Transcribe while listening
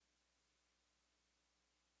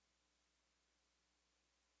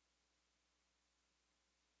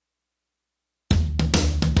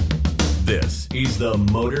This is the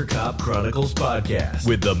Motor Cop Chronicles podcast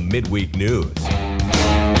with the midweek news.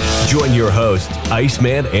 Join your hosts,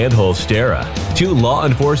 Iceman and Holstera, two law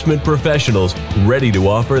enforcement professionals ready to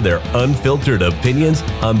offer their unfiltered opinions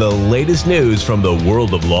on the latest news from the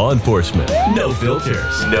world of law enforcement. No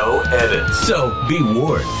filters, no edits. So be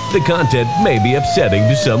warned, the content may be upsetting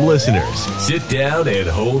to some listeners. Sit down and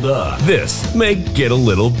hold on. This may get a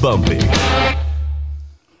little bumpy.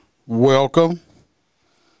 Welcome.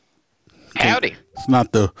 Howdy. It's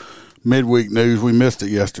not the midweek news. We missed it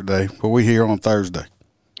yesterday, but we're here on Thursday.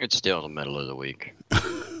 It's still the middle of the week.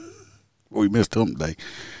 We missed Hump Day.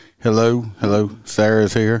 Hello.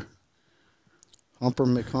 Sarah's here. Humper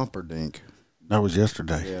McHumperdink. That was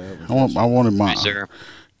yesterday. Yeah, that was I wanted my Hey, Sarah.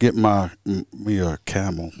 get me a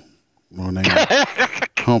camel. My name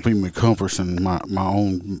Humpy McHumperson, my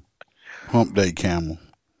own Hump Day camel.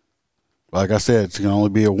 Like I said, it's gonna only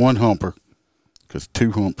be a one humper because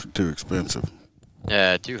two humps are too expensive.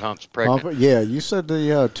 Yeah, 2 humps pregnant. Humper, yeah, you said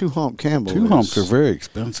the two hump Campbell. Two humps are very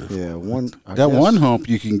expensive. Yeah, one. I That guess, one hump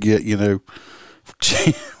you can get,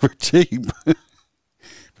 for cheap. If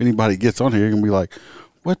anybody gets on here, you're going to be like,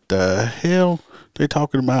 what the hell they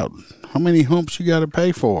talking about? How many humps you got to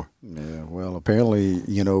pay for? Yeah, well, apparently,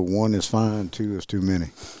 one is fine, 2 is too many.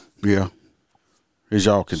 Yeah. As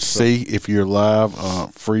y'all can see, if you're live,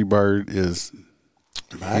 Freebird is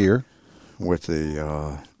here. With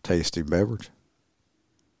the tasty beverage.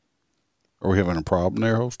 Are we having a problem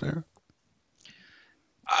there, Holster?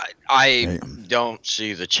 I don't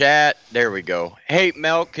see the chat. There we go. Hey,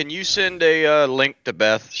 Mel, can you send a link to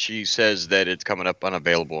Beth? She says that it's coming up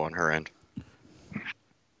unavailable on her end.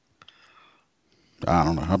 I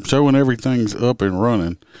don't know. I'm showing everything's up and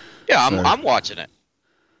running. Yeah, So- I'm watching it.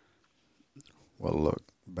 Well, look,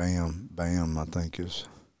 Bam, I think is.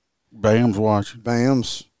 Bam's watching.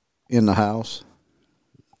 Bam's in the house.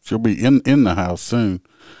 She'll be in the house soon.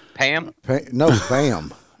 Pam? No,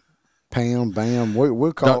 Bam. Pam, Bam.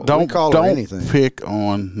 We'll call her Don't anything. pick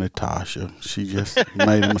on Natasha. She just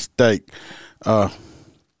made a mistake. Bam.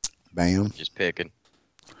 Just picking.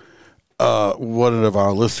 One of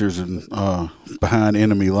our listeners in behind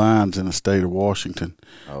enemy lines in the state of Washington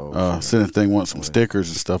sent a thing, want some stickers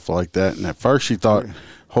and stuff like that. And at first she thought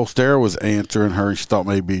Holstera was answering her, and she thought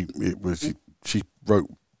maybe it was she wrote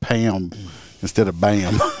Pam instead of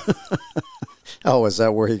Bam. Oh, is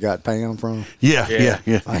that where he got Pam from? Yeah.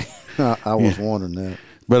 I was wondering that.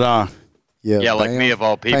 But Yeah, like me of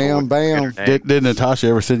all people. Bam, would Bam. pick her name. did Natasha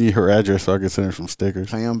ever send you her address so I could send her some stickers?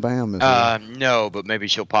 Pam, Bam. Is No, but maybe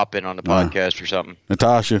she'll pop in on the podcast or something.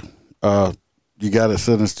 Natasha, you got to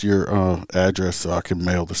send us your address so I can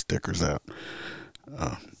mail the stickers out.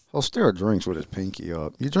 Holstera drinks with his pinky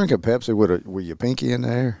up. You drink a Pepsi with your pinky in the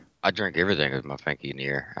air? I drink everything with my pinky in the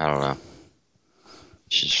air. I don't know.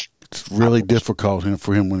 It's really difficult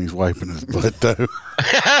for him when he's wiping his butt, though.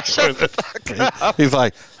 Shut the fuck up. He's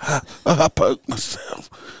like, I poked myself.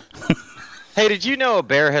 Hey, did you know a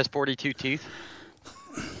bear has 42 teeth?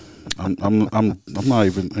 I'm not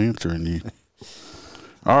even answering you.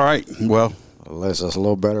 All right, well, Unless that's a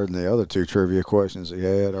little better than the other 2 trivia questions he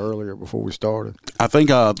had earlier before we started. I think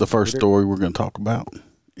the first story we're going to talk about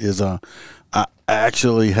is I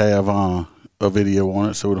actually have a video on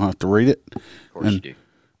it, so we don't have to read it. Of course you do.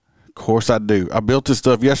 Of course I do. I built this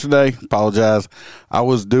stuff yesterday. Apologize. I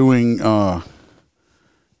was doing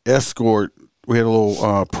escort. We had a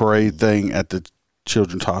little parade thing at the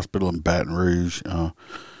Children's Hospital in Baton Rouge.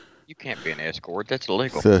 You can't be an escort. That's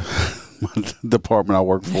illegal. The department I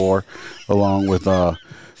work for, along with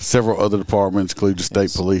several other departments, including the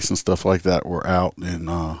state police and stuff like that, were out, and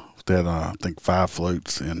they had I think 5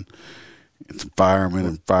 floats and some firemen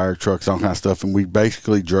and fire trucks, all kind of stuff, and we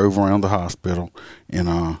basically drove around the hospital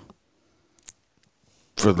and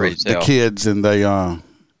for the kids, and they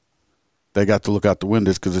got to look out the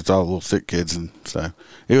windows because it's all little sick kids, and so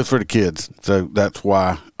it was for the kids. So that's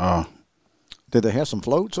why. Did they have some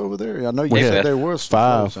floats over there? I know you We said had there was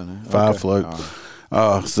five floats in there. Okay.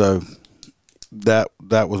 floats. So that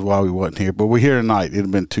was why we wasn't here. But we're here tonight. It'd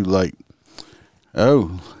have been too late.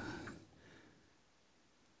 Oh,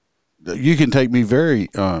 you can take me very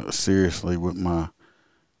seriously with my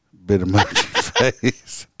bit emoji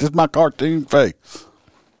face. Just my cartoon face.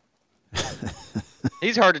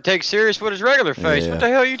 He's hard to take serious with his regular face. Yeah. What the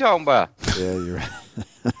hell are you talking about? Yeah, you're right.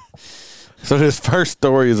 So this first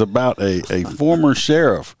story is about a former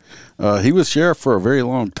sheriff. He was sheriff for a very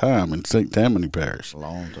long time in St. Tammany Parish.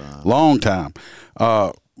 Long time.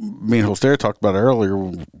 Me and Holstera talked about it earlier.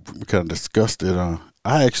 We kind of discussed it.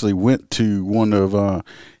 I actually went to one of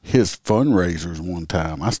his fundraisers one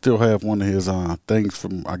time. I still have one of his things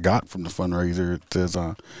I got from the fundraiser. It says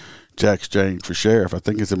Jack Strange for sheriff. I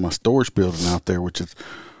think it's in my storage building out there, which is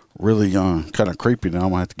really kind of creepy now. I'm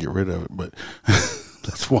going to have to get rid of it, but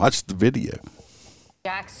let's watch the video.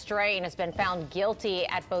 Jack Strange has been found guilty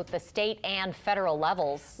at both the state and federal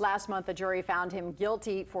levels. Last month, the jury found him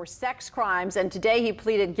guilty for sex crimes, and today he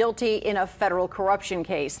pleaded guilty in a federal corruption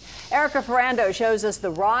case. Erica Ferrando shows us the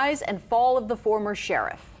rise and fall of the former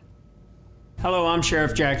sheriff. Hello, I'm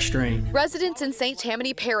Sheriff Jack Strange. Residents in St.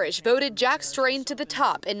 Tammany Parish voted Jack Strange to the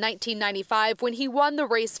top in 1995 when he won the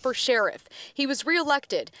race for sheriff. He was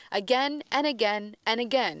reelected again and again and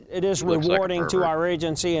again. It is rewarding to our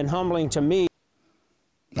agency and humbling to me.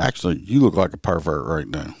 Actually, you look like a pervert right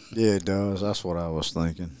now. Yeah, it does. That's what I was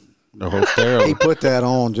thinking. The whole stereo. He put that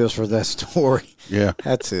on just for that story. Yeah.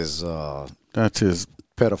 That's his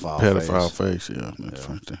pedophile face. Yeah, that's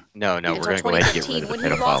right there. No, we're going to go ahead and get rid of the when he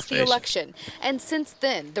pedophile lost face. the election. And since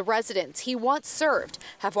then, the residents he once served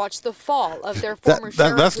have watched the fall of their former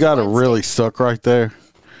sheriff. That's got to really suck right there,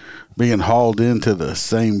 being hauled into the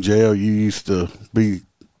same jail you used to be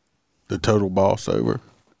the total boss over.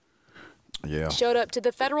 Yeah. Showed up to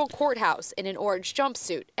the federal courthouse in an orange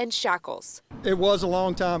jumpsuit and shackles. It was a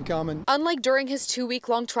long time coming. Unlike during his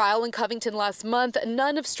 2-week-long trial in Covington last month,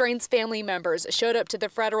 none of Strain's family members showed up to the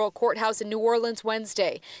federal courthouse in New Orleans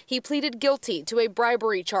Wednesday. He pleaded guilty to a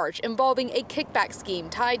bribery charge involving a kickback scheme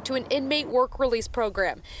tied to an inmate work release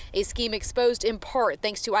program, a scheme exposed in part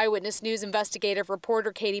thanks to Eyewitness News investigative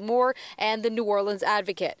reporter Katie Moore and the New Orleans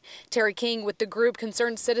Advocate. Terry King with the group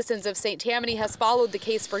Concerned Citizens of St. Tammany has followed the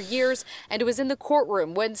case for years and was in the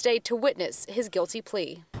courtroom Wednesday to witness his guilty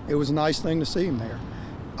plea. It was a nice thing to see him there.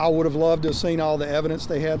 I would have loved to have seen all the evidence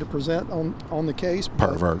they had to present on the case.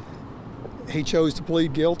 Pervert. He chose to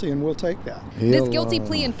plead guilty, and we'll take that. This guilty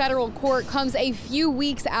plea in federal court comes a few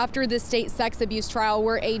weeks after the state sex abuse trial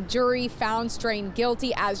where a jury found Strain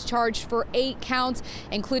guilty as charged for 8 counts,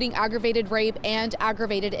 including aggravated rape and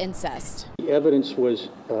aggravated incest. The evidence was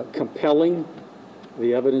compelling.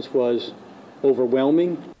 The evidence was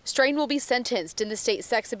overwhelming. Strain will be sentenced in the state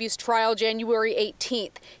sex abuse trial January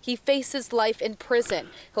 18th. He faces life in prison.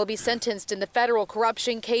 He'll be sentenced in the federal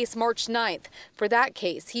corruption case March 9th. For that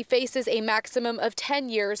case, he faces a maximum of 10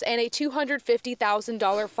 years and a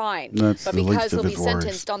 $250,000 fine. But because he'll be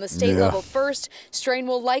sentenced on the state level first, Strain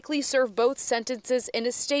will likely serve both sentences in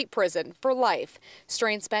a state prison for life.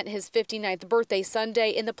 Strain spent his 59th birthday Sunday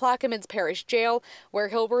in the Plaquemines Parish Jail, where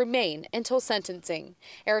he'll remain until sentencing.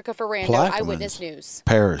 Erica Ferrando, Eyewitness News.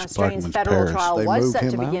 Strain's federal trial was set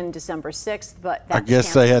to begin December 6th, but I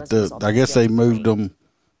guess they had to. I guess they moved him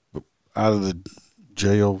out of the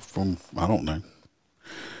jail from. I don't know.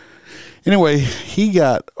 Anyway, he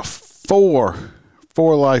got four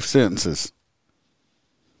life sentences.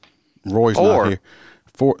 Roy's not here.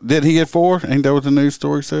 4. Did he get 4? Ain't that what the news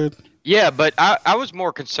story said? Yeah, but I was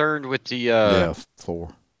more concerned with the 4.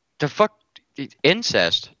 The fuck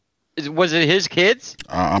incest. Was it his kids?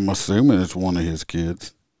 I'm assuming it's one of his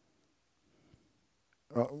kids.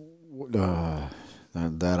 That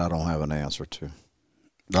I don't have an answer to.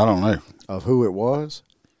 I don't know. Of who it was?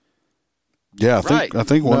 Yeah, I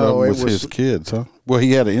think one of them was his kids, huh? Well,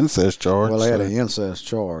 he had an incest charge. Well, he had an incest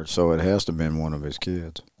charge, so it has to have been one of his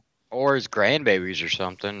kids. Or his grandbabies or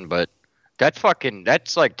something, but that's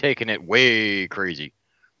like taking it way crazy.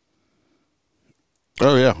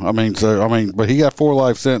 Oh yeah, but he got 4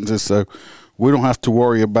 life sentences, so we don't have to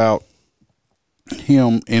worry about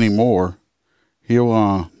him anymore.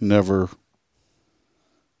 He'll never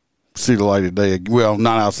see the light of day. Well,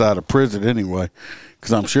 not outside of prison anyway,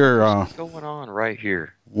 because I'm sure. What's going on right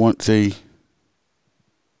here? Once he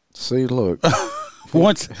look,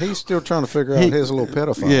 once he's still trying to figure out his little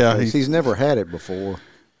pedophile. Yeah, he's never had it before.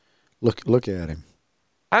 Look at him.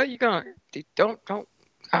 How are you gonna? Don't.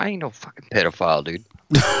 I ain't no fucking pedophile, dude.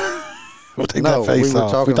 We'll take that face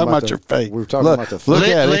off. We're talking about your face. We were talking about the face. Look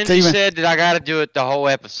at it. Lindsay said that I got to do it the whole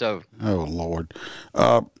episode. Oh, Lord.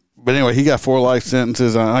 But anyway, he got 4 life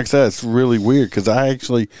sentences. Like I said, it's really weird because I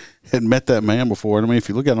actually had met that man before. And if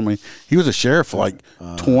you look at him, he was a sheriff for like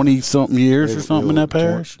 20-something years or something in that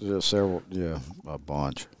parish. A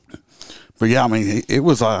bunch. But yeah, it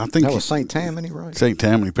was. I think that was St. Tammany, right? St.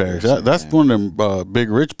 Tammany Parish. That's one of them big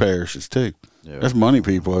rich parishes too. Yeah. That's money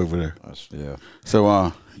people over there.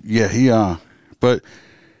 So but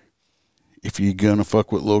if you're gonna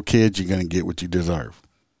fuck with little kids, you're gonna get what you deserve.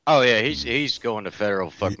 Oh yeah, he's going to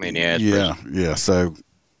federal fuck me in the ass. Yeah. So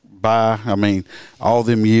all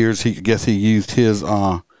them years, he used his.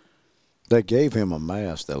 They gave him a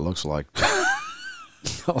mask that looks like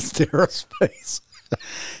Ostera's face.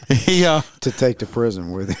 He to take to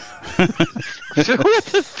prison with him. What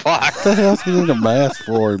the fuck? What the hell's he need a mask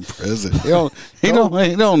for in prison? He don't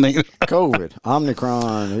need it. COVID,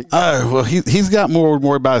 Omicron. Oh well, he's got more to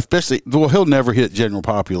worry about. Especially, well, he'll never hit general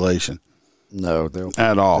population. No, they'll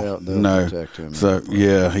at all. They'll no, protect him. So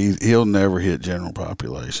yeah, he'll never hit general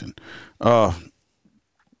population. So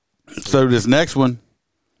this next one,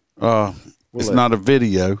 it's not a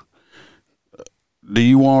video. Do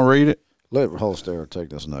you want to read it? Let Holster take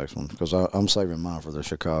this next one because I'm saving mine for the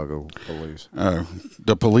Chicago police.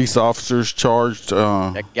 The police officers charged.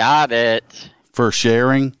 I got it. For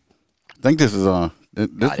sharing. I think this is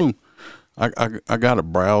this one. I got a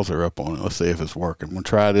browser up on it. Let's see if it's working. We'll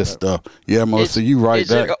try this stuff. Yeah, Melissa, you right.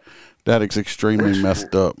 That is extremely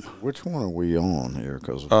messed up. Which one are we on here?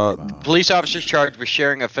 Because police officers charged with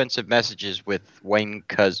sharing offensive messages with Wayne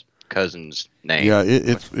Couzens' name. Yeah,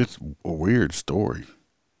 it's a weird story.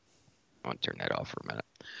 I want to turn that off for a minute.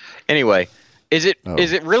 Anyway, is it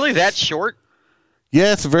really that short?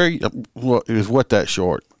 Yeah, it's very. Well, it is what that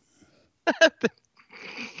short.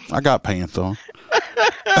 I got pants on.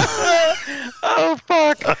 Oh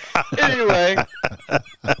fuck! Anyway.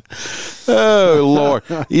 Oh Lord,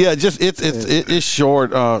 yeah, just it's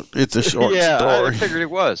short. It's a short story. I figured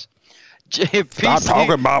it was. Stop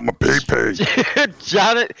talking about my pee-pee.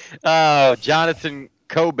 Jonathan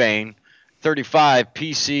Cobain, 35,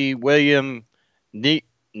 PC William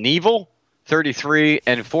Neville, 33,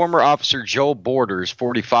 and former officer Joel Borders,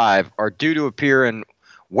 45, are due to appear in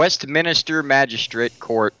Westminster Magistrate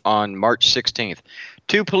Court on March 16th.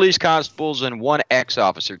 2 police constables and 1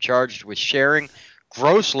 ex-officer charged with sharing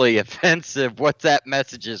grossly offensive WhatsApp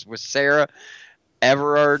messages with Sarah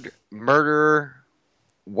Everard murderer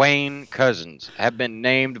Wayne Couzens have been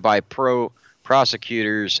named by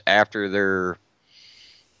prosecutors after their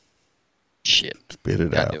shit. Spit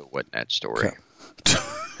it out. I knew it wasn't that story.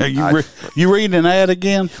 Are you reading an ad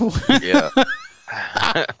again? Yeah.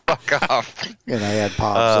 Fuck off. An ad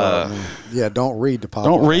pops up. Yeah, don't read the pop.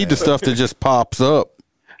 Don't read the stuff that just pops up.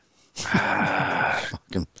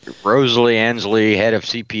 Rosalie Ansley, head of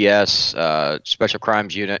CPS Special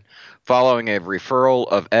Crimes Unit, following a referral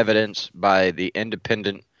of evidence by the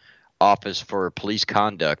Independent Office for Police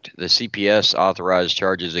Conduct. The CPS authorized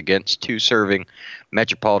charges against 2 serving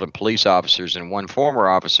Metropolitan Police officers and 1 former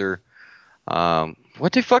officer.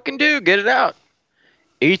 What they fucking do? Get it out.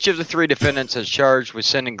 Each of the 3 defendants is charged with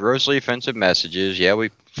sending grossly offensive messages. Yeah,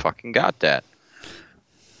 we fucking got that.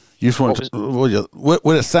 You just want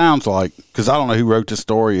what it sounds like, because I don't know who wrote this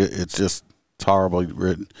story. It's horribly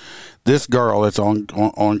written. This girl that's on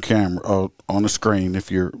camera, on the screen,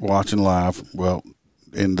 if you're watching live, well,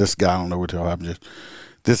 and this guy, I don't know what happened.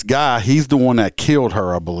 This guy, he's the one that killed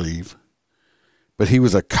her, I believe, but he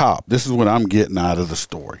was a cop. This is what I'm getting out of the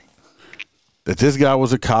story. That this guy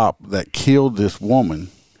was a cop that killed this woman,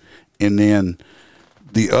 and then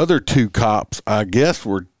the other 2 cops, I guess,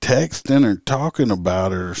 were texting or talking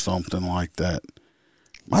about it or something like that.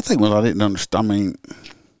 My thing was I didn't understand. I mean,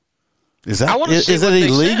 is it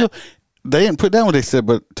illegal? They didn't put down what they said,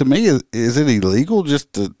 but to me, is it illegal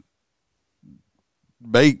just to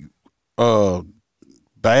make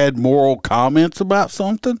bad moral comments about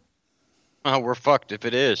something? Oh, we're fucked if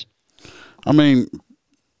it is. I mean,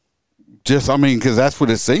 because that's what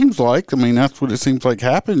it seems like. I mean, that's what it seems like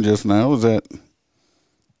happened just now, is that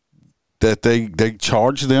they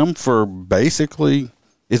charge them for basically.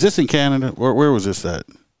 Is this in Canada? Where was this at?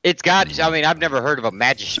 It's got. I mean, I've never heard of a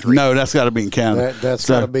magistrate. No, that's got to be in Canada. That's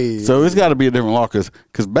got to be. So it's got to be a different law, because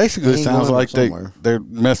basically it sounds like they're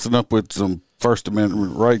messing up with some First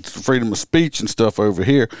Amendment rights, freedom of speech and stuff over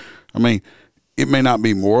here. I mean, it may not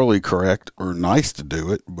be morally correct or nice to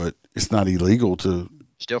do it, but it's not illegal to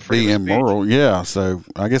be immoral. Yeah, so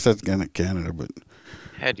I guess that's Canada, but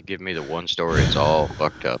had to give me the one story. It's all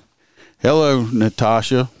fucked up. Hello,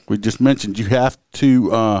 Natasha. We just mentioned you have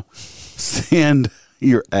to send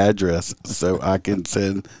your address so I can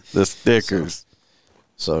send the stickers.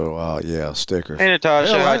 So stickers. Hey,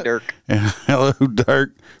 Natasha. Hi, Dirk. Hello,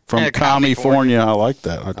 Dirk from California. I like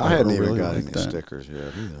that. I hadn't even got any stickers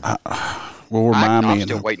yet either. Remind me. I'm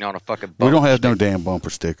still waiting on a fucking bumper. We don't have no damn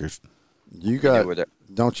bumper stickers. You got?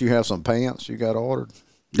 Don't you have some pants you got ordered?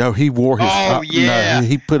 No, he wore his. Oh yeah, no,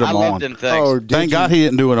 he put them I on. love them things. Oh, thank God he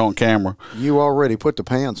didn't do it on camera. You already put the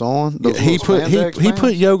pants on. He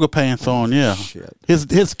put yoga pants on. Yeah, shit.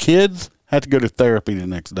 His kids had to go to therapy the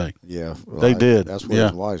next day. Yeah, they did. That's what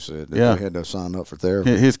his wife said. They had to sign up for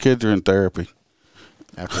therapy. His kids are in therapy.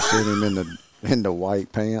 After seeing him in the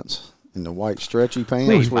white pants, in the white stretchy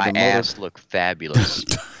pants, my ass look fabulous.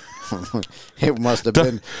 It must have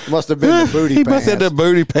been the booty he pants. He must have the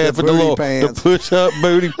booty pants with the push-up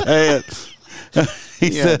booty pants.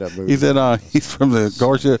 He said he's from the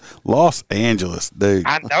Garcia, Los Angeles, dude.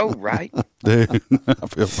 I know, right? Dude, I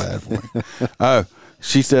feel bad for him. Oh,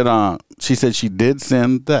 she said she did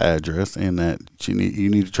send the address and that you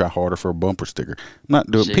need to try harder for a bumper sticker. I'm not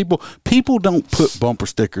doing people don't put bumper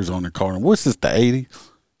stickers on their car. What's this, the 80s?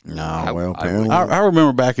 No, well, apparently. I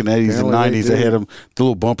remember back in the 80s and 90s, they had the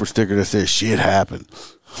little bumper sticker that said "shit happened"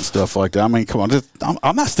 and stuff like that. I mean, come on,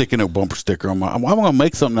 I'm not sticking no bumper sticker on I'm going to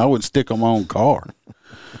make something I wouldn't stick on my own car.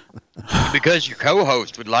 Because your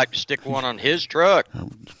co-host would like to stick one on his truck.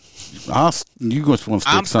 You going to want to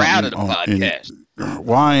stick something? I'm proud of the podcast.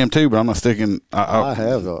 Well, I am too, but I'm not sticking. I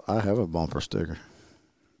have a bumper sticker.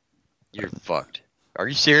 You're fucked. Are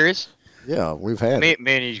you serious? Yeah, we've had me it. and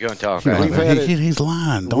he's going to talk. He's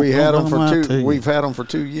lying. We've had them for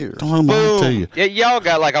 2 years. Don't let him lie to you. Yeah, y'all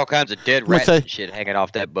got like all kinds of dead rats and shit hanging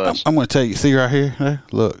off that bus. I'm going to tell you. See right here?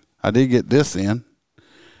 Look, I did get this in.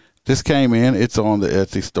 This came in. It's on the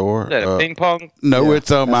Etsy store. Is that a ping pong? No,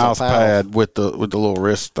 it's a mouse pad with the little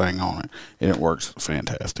wrist thing on it, and it works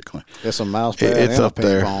fantastically. It's a mouse pad it's and up a ping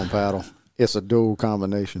there. pong paddle. It's a dual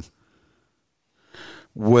combination.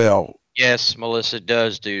 Well, yes, Melissa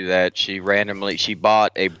does do that. She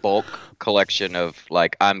bought a bulk collection of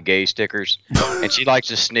like "I'm gay" stickers, and she likes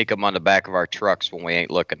to sneak them on the back of our trucks when we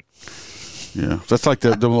ain't looking. Yeah, that's like the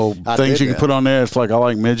little things you can put on there. It's like I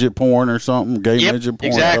like midget porn or something, midget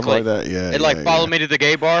porn, exactly. stuff like that. Yeah, it follow me to the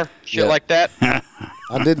gay bar, shit like that.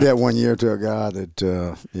 I did that one year to a guy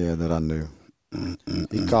that I knew.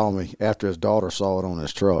 He called me after his daughter saw it on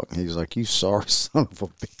his truck. He was like, "You sorry son of a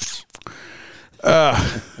bitch."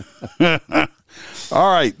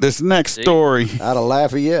 All right, this next story out of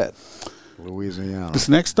Lafayette, Louisiana. This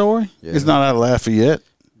next story is not out of Lafayette.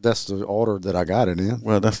 That's the order that I got it in.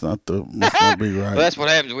 Well, must not be right. Well, that's what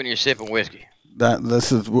happens when you're sipping whiskey.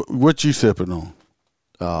 This is what you sipping on?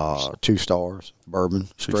 2 stars, bourbon,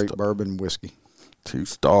 straight bourbon whiskey. 2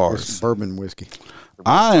 stars, bourbon whiskey.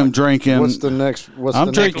 I am drinking. What's the next?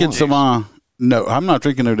 I'm drinking some. No, I'm not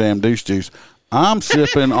drinking no damn douche juice. I'm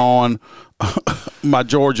sipping on my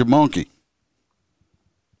Georgia Monkey.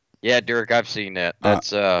 Yeah, Dirk, I've seen that.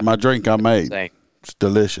 That's my drink I made. It's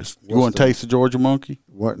delicious. You want to taste the Georgia Monkey?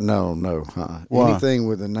 What? No. Anything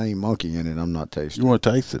with the name Monkey in it, I'm not tasting. You want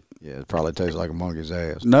to taste it? Yeah, it probably tastes like a monkey's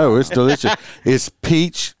ass. No, it's delicious. It's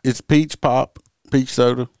peach. It's peach pop, peach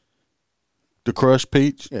soda, the crushed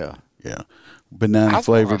peach. Yeah. Banana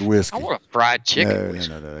flavored whiskey. I want a fried chicken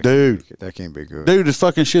whiskey. No, dude, that can't be good. Dude, this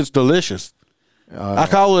fucking shit's delicious. I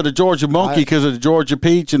call it a Georgia Monkey because of the Georgia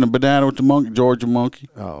peach and the banana with the Georgia Monkey.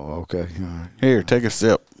 Oh, okay. All right. Here, take a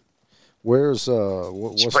sip. Where's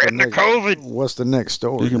what's spreading the COVID? What's the next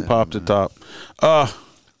story? You can pop the top.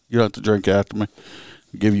 You don't have to drink after me.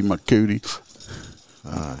 I'll give you my cootie.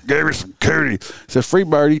 Gave her some cootie. Said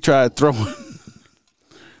Freebird, he tried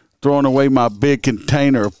throwing away my big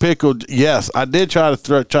container of pickled. Yes, I did try to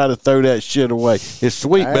throw that shit away. It's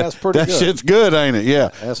sweet, but that shit's good, ain't it? Yeah,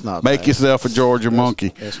 that's not. Make bad. yourself a Georgia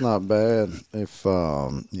Monkey. It's not bad. If if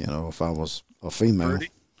I was a female.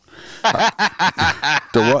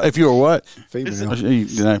 If you were what? Female.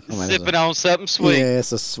 Sipping on something sweet. Yeah,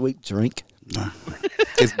 it's a sweet drink.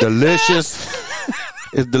 It's delicious.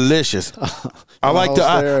 It's delicious. I like to.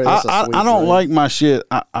 I don't like my shit.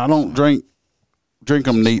 I don't drink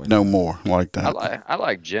them neat no more like that. I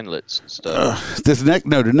like ginlets and stuff.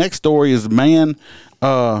 The next story is man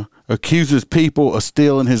accuses people of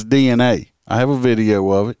stealing his DNA. I have a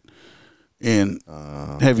video of it. And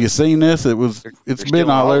have you seen this? It's been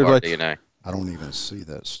all over. DNA. I don't even see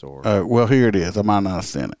that story. Well, here it is. I might not have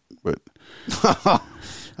seen it, but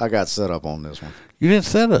I got set up on this one. You didn't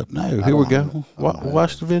set up. No, here we go.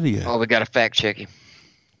 Watch the video. Oh, we got to fact check him.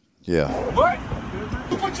 Yeah. What?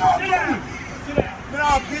 What y'all doing? Man,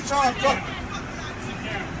 I'll get y'all.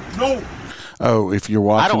 No. Oh, if you're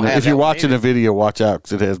watching the video, watch out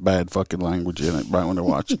because it has bad fucking language in it right when they're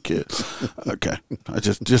watching kids. Okay,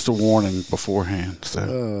 just a warning beforehand.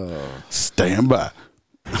 So stand by.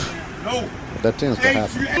 No, that tends to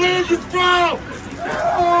happen.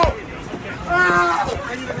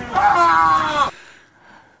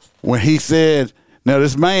 When he said, "Now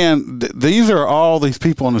this man, these are all these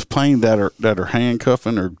people on this plane that are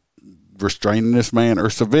handcuffing or restraining this man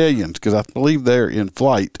are civilians because I believe they're in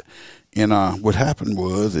flight." And what happened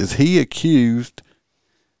is he accused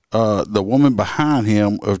the woman behind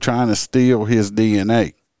him of trying to steal his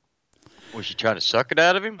DNA. Was she trying to suck it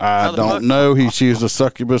out of him? I don't know if she was a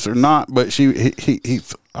succubus or not, but he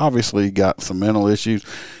obviously got some mental issues.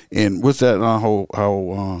 And what's that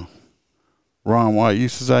whole Ron White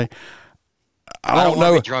used to say. I don't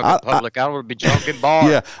want to be drunk in public. I don't want to be drunk in bars.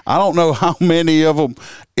 Yeah, I don't know how many of them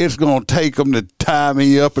it's going to take them to tie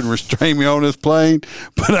me up and restrain me on this plane,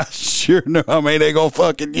 but I sure know how many they're going to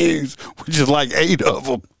fucking use, which is like 8 of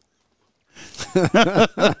them.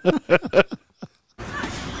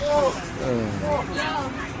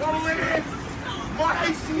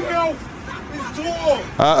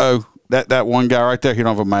 Uh-oh. That one guy right there, he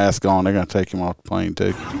don't have a mask on. They're going to take him off the plane, too.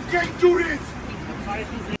 You can't do this.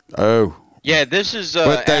 Oh. Yeah, this is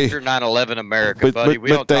after 9/11 America, buddy. We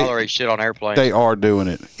don't tolerate shit on airplanes. They are doing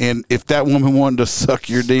it. And if that woman wanted to suck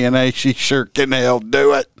your DNA, she sure can hell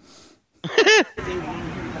do it. Oh,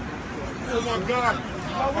 my God.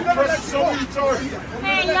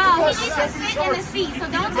 Hey, y'all, he needs to sit in the seat, so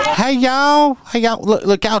don't take Hey, y'all.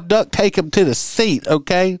 Look, I'll duct tape him to the seat,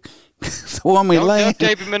 okay? So when we land. Duct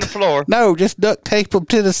tape him in the floor. No, just duct tape him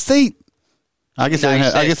to the seat. I guess they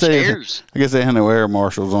had no air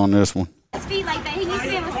marshals on this one. his feet like that. He needs to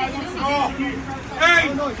be able to sit in the seat. Hey,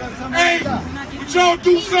 would y'all do something?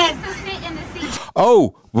 He needs to sit in the seat.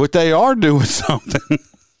 Oh, but they are doing something.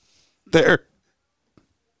 They're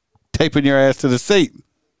taping your ass to the seat.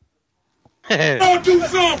 Don't do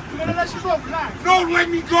something. Don't let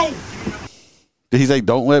me go. Did he say,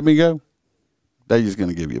 don't let me go? They just going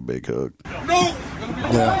to give you a big hug. No.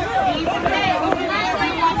 Yeah.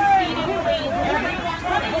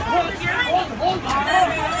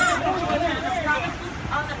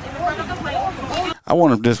 I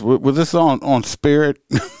want to just, was this on Spirit?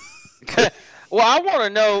 Well, I want to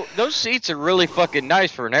know, those seats are really fucking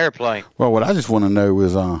nice for an airplane. Well, what I just want to know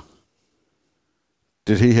is,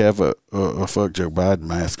 did he have a fuck Joe Biden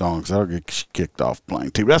mask on? Because that'll get kicked off the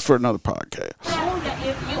plane, too. That's for another podcast.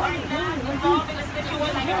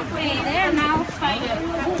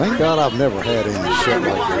 Thank God I've never had any shit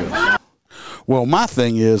like this. Well, my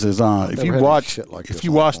thing is if you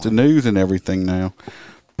watch the news and everything now,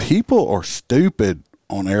 people are stupid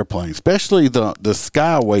on airplanes, especially the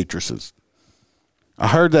sky waitresses. I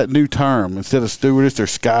heard that new term. Instead of stewardess, they're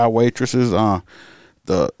sky waitresses. The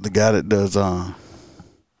guy that does the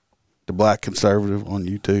Black Conservative on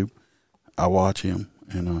YouTube, I watch him,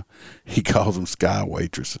 and he calls them sky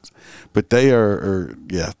waitresses. But they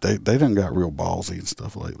they done got real ballsy and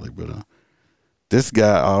stuff lately. But this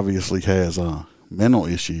guy obviously has mental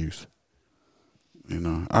issues. You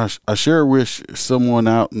know, I sure wish someone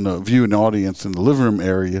out in the viewing audience in the living room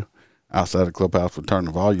area outside the clubhouse would turn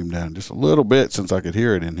the volume down just a little bit since I could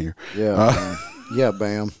hear it in here. Yeah, yeah,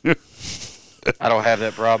 bam. I don't have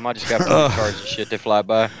that problem. I just got cars and shit that fly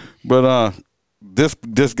by. But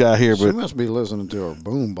this guy here, she must be listening to her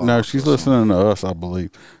boombox. No, she's listening to us, I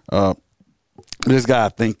believe. This guy, I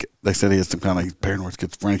think they said he has some kind of paranoid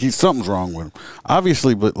schizophrenic. Something's wrong with him,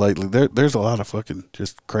 obviously. But lately, there's a lot of fucking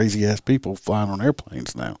just crazy ass people flying on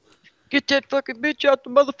airplanes now. Get that fucking bitch out the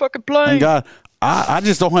motherfucking plane. Thank God, I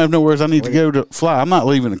just don't have nowhere I need to go to fly. I'm not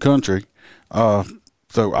leaving the country,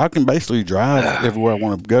 so I can basically drive everywhere I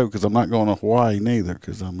want to go because I'm not going to Hawaii neither.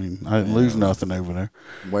 Because I didn't lose nothing over there.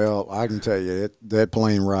 Well, I can tell you that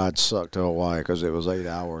plane ride sucked to Hawaii because it was 8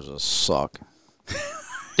 hours of suck.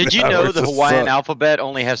 Did you know the Hawaiian alphabet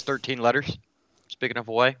only has 13 letters? Speaking of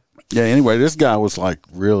Hawaii. Yeah, anyway, this guy was like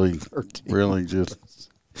really just.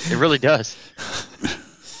 It really does.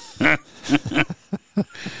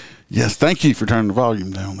 Yes, thank you for turning the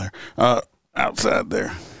volume down there. Outside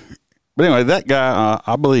there. But anyway, that guy,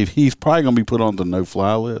 I believe he's probably going to be put on the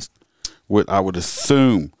no-fly list. I would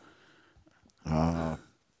assume. I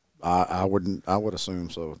would assume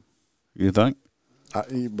so. You think?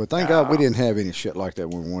 But thank God we didn't have any shit like that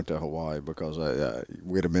when we went to Hawaii because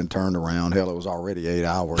we'd have been turned around. Hell, it was already 8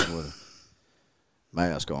 hours with a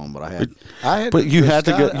mask on. But I had. But you had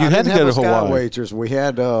to go. You had to go to Hawaii. Sky waitress. We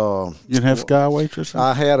had. You didn't have sky waitress.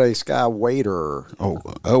 I had a sky waiter.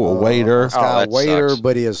 A waiter. A sky waiter, sucks.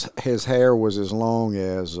 But his hair was as long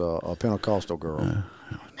as a Pentecostal girl.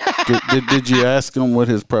 Did you ask him what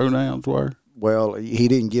his pronouns were? Well, he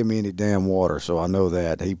didn't give me any damn water, so I know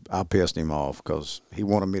that. I pissed him off because he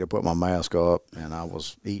wanted me to put my mask up, and I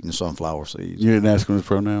was eating sunflower seeds. You didn't ask him what his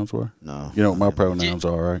pronouns were? No. You know what my pronouns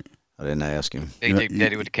are, right? I didn't ask him. Big Dick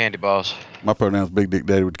Daddy with the candy balls. My pronouns Big Dick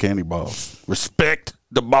Daddy with the candy balls. Respect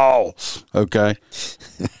the balls, okay?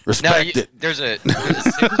 Respect it. There's a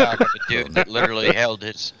TikTok of a dude that literally held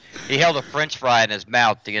a French fry in his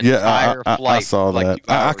mouth the entire flight. I saw that.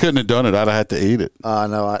 I couldn't have done it. I'd have had to eat it.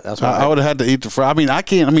 No, that's what I would have had to eat the fry. I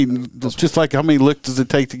can't. It's just like how many licks does it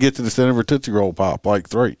take to get to the center of a Tootsie Roll Pop? Like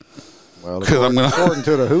 3. Well, according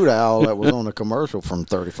to the Hoot Owl that was on the commercial from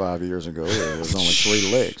 35 years ago, it was only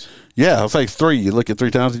 3 licks. Yeah, I'll say 3. You lick it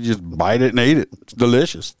 3 times and you just bite it and eat it. It's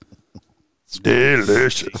delicious.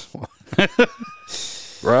 Delicious.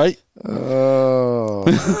 Right? Oh,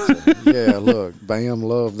 yeah. Look, Bam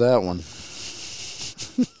loved that one.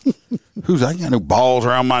 Who's I got no balls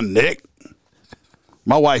around my neck?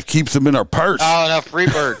 My wife keeps them in her purse. Oh, no,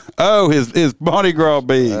 Freebird. Oh, his Mardi Gras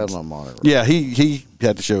beads. That's my Mardi Gras. Yeah, he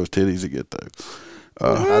had to show his titties to get those.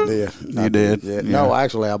 I did. You did? Yeah. Yeah. No,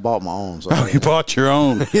 actually, I bought my own. So You bought your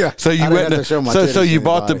own. Yeah. So you I didn't went have to show my so titties you to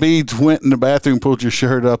bought the anybody. beads, went in the bathroom, pulled your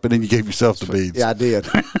shirt up, and then you gave yourself the beads. Yeah, I did.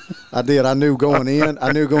 I did. I knew going in.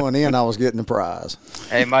 I was getting the prize.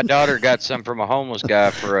 Hey, my daughter got some from a homeless guy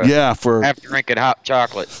for after drinking hot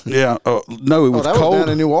chocolate. Yeah. No, it was that cold. was down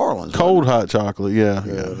in New Orleans. Cold hot chocolate. Yeah.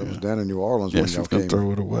 Yeah, that was down in New Orleans Yeah, when she y'all was gonna came.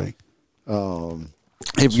 throw it away.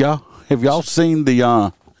 Have y'all seen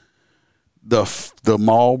the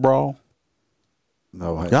mall brawl?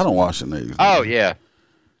 No, I Y'all don't watch the news. Oh yeah.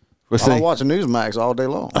 But I'm see, watching Newsmax all day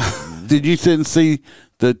long. did you sit and see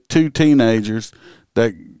the two teenagers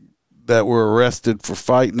that were arrested for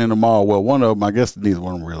fighting in a mall? Well, one of them, I guess neither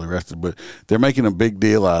one of them really arrested, but they're making a big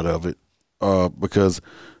deal out of it because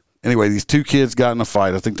anyway, these two kids got in a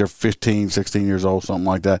fight. I think they're 15, 16 years old, something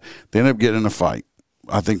like that. They ended up getting in a fight.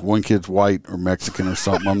 I think one kid's white or Mexican or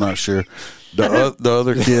something. I'm not sure. The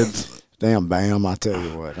other kids. Damn, Bam! I tell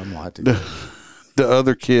you what, I'm gonna have to. The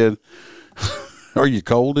other kid. Are you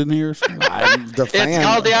cold in here? The fan, It's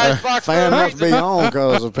called the Icebox fan for a must be on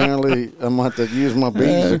because apparently I'm gonna have to use my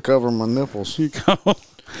beads to cover my nipples.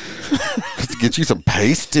 Get you some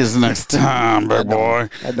pasties next time, big boy.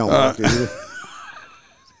 That don't work either.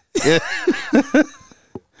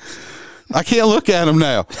 I can't look at him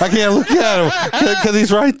now. I can't look at him because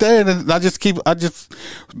he's right there, and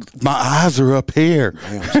my eyes are up here.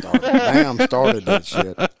 Bam started that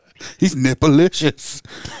shit. He's nippalicious.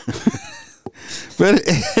 But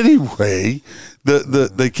anyway,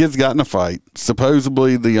 the kids got in a fight.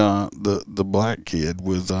 Supposedly the black kid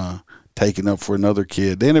was taken up for another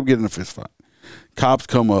kid. They ended up getting in a fist fight. Cops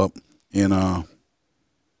come up and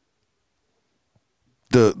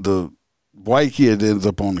the white kid ends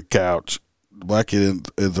up on the couch. The black kid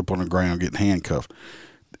ends up on the ground getting handcuffed.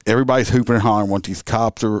 Everybody's hooping and hollering once these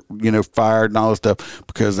cops are, fired and all this stuff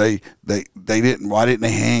because they didn't. Why didn't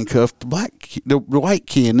they handcuff the white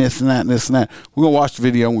kid and this and that and this and that? We're gonna watch the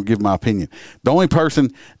video and we'll give my opinion. The only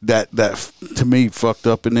person that to me fucked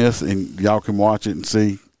up in this, and y'all can watch it and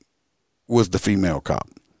see, was the female cop.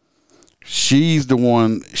 She's the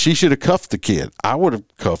one. She should have cuffed the kid. I would have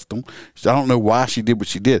cuffed him. I don't know why she did what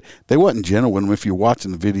she did. They wasn't gentle with him. If you're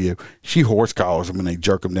watching the video, she horse collars him and they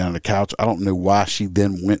jerk him down to the couch. I don't know why she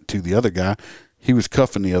then went to the other guy. He was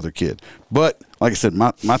cuffing the other kid. But like I said,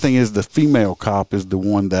 my thing is the female cop is the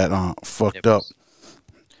one that fucked up.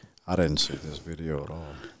 I didn't see this video at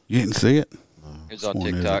all. You didn't see it? No. It's on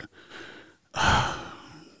TikTok. Yeah,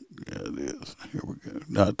 it is. Here we go.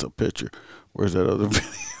 No, it's a picture. Where's that other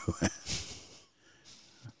video at?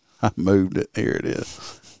 I moved it. Here it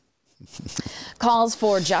is. Calls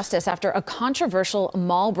for justice after a controversial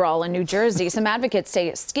mall brawl in New Jersey. Some advocates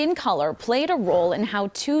say skin color played a role in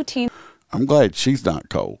how two teens. I'm glad she's not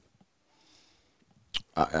cold.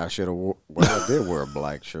 I should have. I did wear a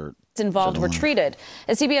black shirt. Involved were treated.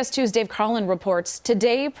 As CBS 2's Dave Carlin reports,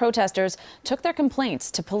 today protesters took their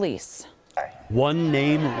complaints to police. One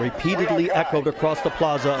name repeatedly echoed across the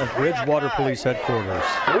plaza of Bridgewater Police Headquarters.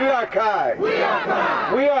 We are Kai. We are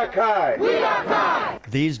Kai. We are Kai. We are Kai.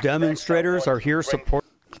 These demonstrators are here supporting.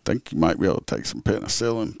 I think you might be able to take some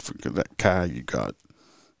penicillin for that Kai you got.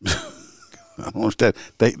 I don't understand.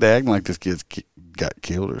 They acting like this kid got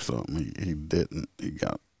killed or something. He didn't. He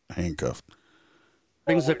got handcuffed.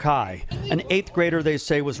 Zakai, an 8th grader they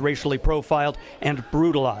say was racially profiled and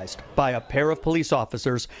brutalized by a pair of police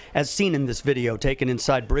officers, as seen in this video taken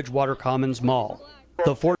inside Bridgewater Commons Mall.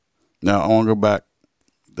 Now, I want to go back.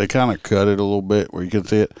 They kind of cut it a little bit where you can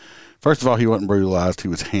see it. First of all, he wasn't brutalized. He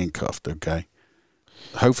was handcuffed, okay?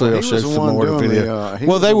 Hopefully they'll show some more of the video.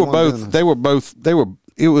 Well, they were both.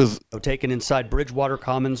 It was taken inside Bridgewater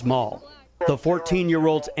Commons Mall. The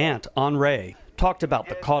 14-year-old's aunt, Henri, talked about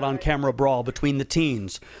the caught-on-camera brawl between the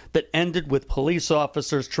teens that ended with police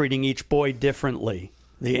officers treating each boy differently.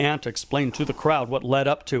 The aunt explained to the crowd what led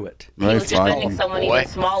up to it. He was defending someone even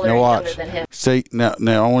smaller and younger than him. See, now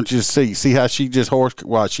I want you to see how she just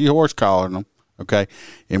she horse collared him, okay?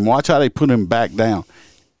 And watch how they put him back down.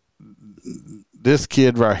 This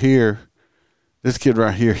kid right here,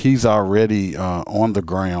 he's already on the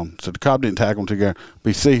ground. So the cop didn't tackle him to the ground. But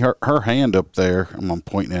you see her hand up there. I'm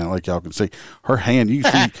pointing at it like y'all can see. Her hand, you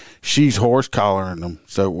see she's horse collaring him.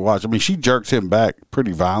 So watch. I mean, she jerks him back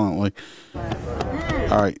pretty violently.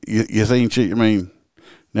 All right. You think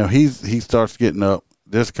now he starts getting up.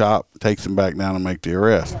 this cop takes him back down and make the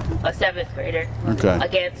arrest. A 7th grader. Okay.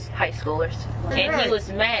 Against high schoolers. And he was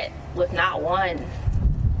met with not one,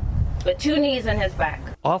 but 2 knees in his back.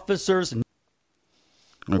 Officers.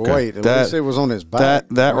 Okay. Wait, at least it was on his back.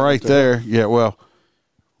 That right there, yeah, well,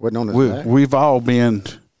 wasn't on his back? We've all been,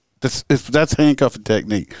 that's handcuffing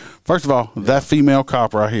technique. First of all, that female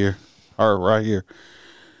cop right here,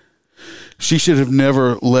 she should have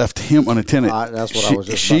never left him unattended. That's what I was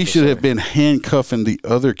just She about to should say. have been handcuffing the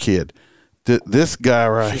other kid. This guy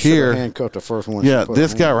right She should here, have handcuffed the first one. yeah, she put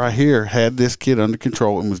this on. guy right here had this kid under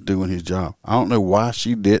control and was doing his job. I don't know why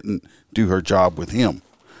she didn't do her job with him.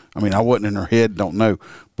 I mean, I wasn't in her head, don't know,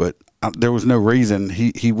 but there was no reason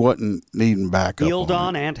he wasn't needing backup. Kneeled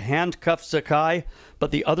on and handcuffed Zakai,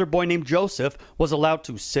 but the other boy named Joseph was allowed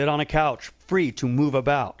to sit on a couch, free to move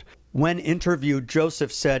about. When interviewed,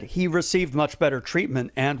 Joseph said he received much better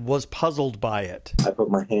treatment and was puzzled by it. I put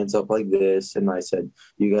my hands up like this, and I said,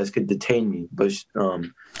 "You guys could detain me," but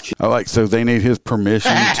so they need his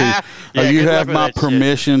permission to. Yeah, you good luck have with my that shit.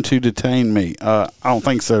 permission to detain me. I don't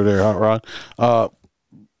think so. There, Hot Rod.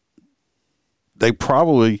 They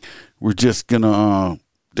probably were just gonna.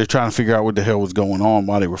 They're trying to figure out what the hell was going on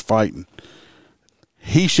while they were fighting.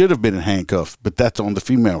 He should have been in handcuffs, but that's on the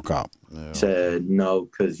female cop. said no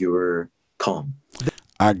because you were calm.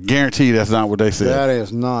 I guarantee you that's not what they said. That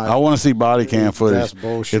is not. I want to see body cam footage. That's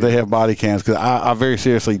bullshit. If they have body cams, because I very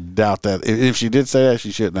seriously doubt that. If she did say that,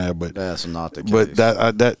 she shouldn't have. But that's not the case. But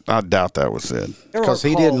I doubt that was said. Because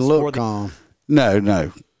he didn't look calm.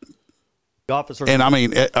 No. Officer. And I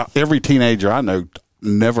mean, every teenager I know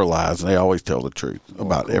never lies. They always tell the truth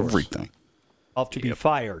about everything. To be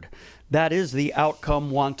fired. That is the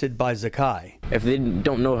outcome wanted by Zakai. If they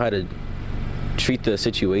don't know how to treat the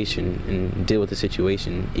situation and deal with the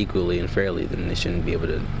situation equally and fairly, then they shouldn't be able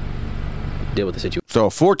to deal with the situation. So a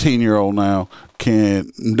 14-year-old now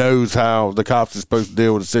knows how the cops are supposed to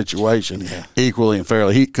deal with the situation equally and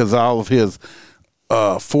fairly. Because all of his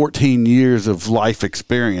 14 years of life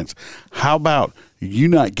experience. How about you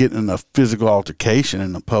not getting in a physical altercation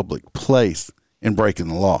in a public place and breaking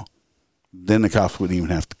the law? Then the cops wouldn't even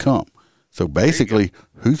have to come. So basically,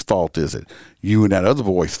 whose fault is it? You and that other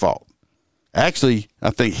boy's fault. Actually, I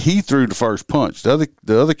think he threw the first punch. The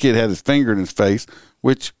other kid had his finger in his face,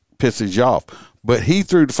 which pisses you off. But he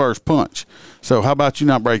threw the first punch. So how about you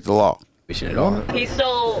not break the law? He's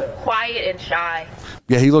so quiet and shy.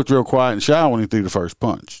 Yeah, he looked real quiet and shy when he threw the first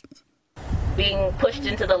punch. Being pushed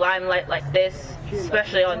into the limelight like this,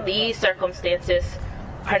 especially on these circumstances,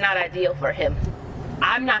 are not ideal for him.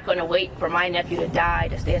 I'm not going to wait for my nephew to die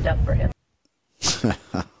to stand up for him.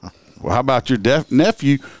 Well, how about your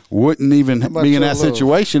nephew wouldn't even be in that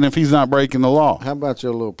situation if he's not breaking the law? How about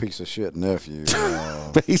your little piece of shit nephew?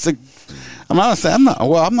 I'm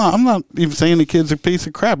not even saying the kid's a piece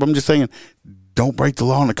of crap. I'm just saying don't break the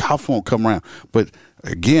law and the cops won't come around. But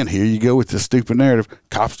again, here you go with this stupid narrative.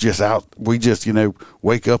 Cops just out. We just,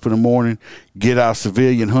 wake up in the morning, get our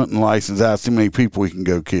civilian hunting license out, see how many people we can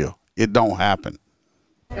go kill. It don't happen.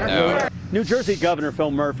 No. New Jersey Governor Phil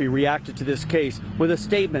Murphy reacted to this case with a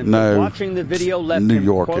statement No. that watching the video left New him,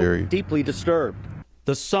 York quote, area. deeply disturbed.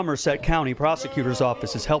 The Somerset County Prosecutor's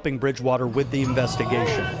Office is helping Bridgewater with the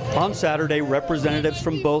investigation. On Saturday, representatives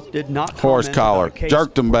from both did not Horse comment collar, about a case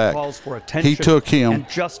jerked him or back. calls for attention He took him. and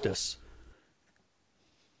justice.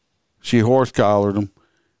 She horse collared him.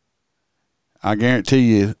 I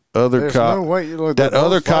guarantee you, There's no way. Look, that they're both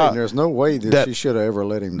other fighting. cop. There's no way that she should have ever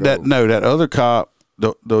let him go. That other cop,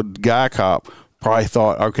 the guy cop, probably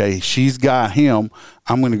thought, okay, she's got him.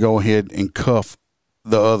 I'm going to go ahead and cuff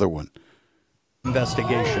the other one.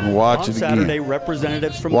 Investigation. Watch On it Saturday, again.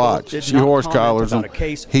 representatives from Watch. both did She not horse comment collars him. about a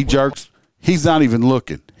case. He jerks. He's not even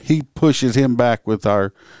looking. He pushes him back with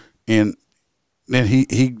her, and then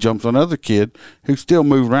he jumps on another kid who's still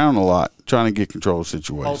moving around a lot, trying to get control of the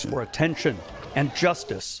Calls situation. for attention and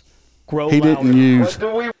justice. Grow He louder. didn't use.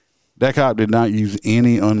 That cop did not use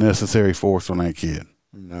any unnecessary force on that kid.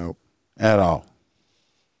 No. At all.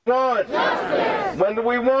 When do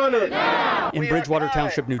we want it? In Bridgewater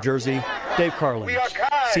Township, New Jersey, Dave Carlin,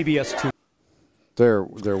 CBS 2. They're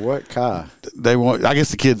what, Kai? They want. I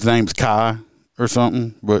guess the kid's name's Kai or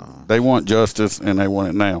something, but they want justice and they want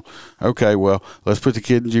it now. Okay, well, let's put the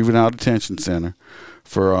kid in juvenile detention center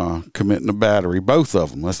for committing a battery. Both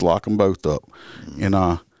of them. Let's lock them both up,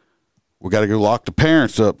 and we got to go lock the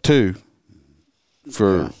parents up too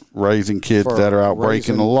for raising kids For that are out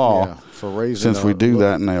breaking the law. yeah, for raising since we do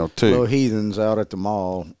that now too. Little heathens out at the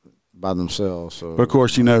mall by themselves. So But of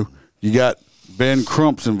course, you got Ben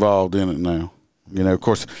Crumps involved in it now. Of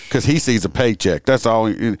course, because he sees a paycheck. That's all.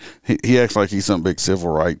 He acts like he's some big civil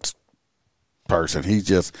rights person.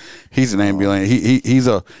 He's an ambulance. He's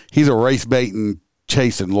a race baiting,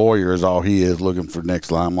 chasing lawyer is all he is, looking for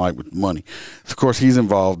next limelight with money. Of course, he's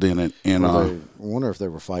involved in it. And I wonder if they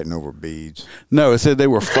were fighting over beads. No, it said they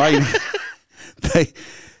were fighting. They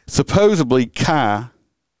supposedly Kai,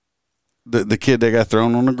 the kid that got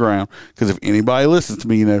thrown on the ground. Because if anybody listens to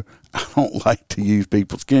me, you know I don't like to use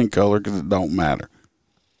people's skin color because it don't matter.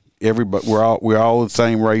 Everybody, we're all the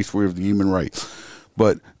same race. We're the human race.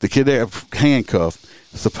 But the kid that got handcuffed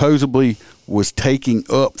supposedly was taking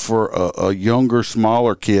up for a younger,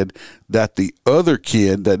 smaller kid that the other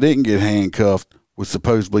kid that didn't get handcuffed was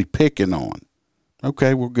supposedly picking on.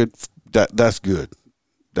 Okay, we're good. That's good.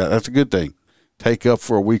 That's a good thing. Take up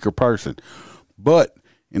for a weaker person. But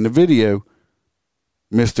in the video,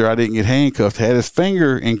 Mr. I didn't get handcuffed had his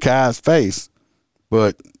finger in Kai's face,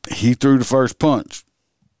 but he threw the first punch.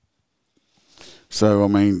 So I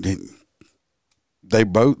mean, they're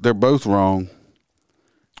both wrong.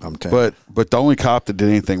 I'm telling you. But the only cop that did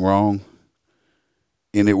anything wrong,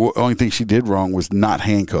 and the only thing she did wrong was not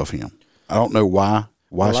handcuff him. I don't know why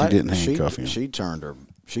she didn't handcuff him. She turned her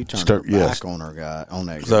back on her guy, on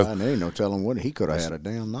that guy, and there ain't no telling what he could have had a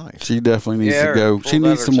damn knife. She definitely needs to go. She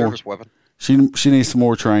needs some more. She needs some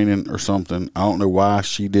more training or something. I don't know why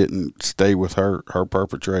she didn't stay with her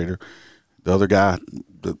perpetrator. The other guy,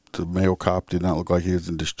 the male cop, did not look like he was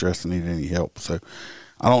in distress and needed any help. So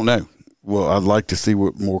I don't know. Well, I'd like to see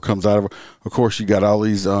what more comes out of her. Of course, you got all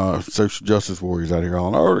these social justice warriors out here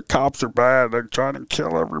on, the cops are bad. They're trying to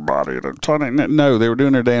kill everybody. They're trying to. No, they were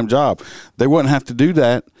doing their damn job. They wouldn't have to do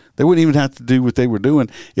that. They wouldn't even have to do what they were doing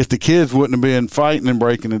if the kids wouldn't have been fighting and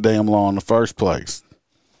breaking the damn law in the first place.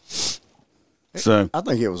 So I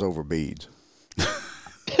think it was over beads.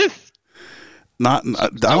 I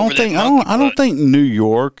don't think New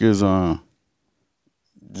York is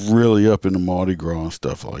really up in the Mardi Gras and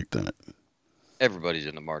stuff like that. Everybody's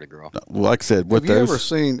in the Mardi Gras. Well, like I said,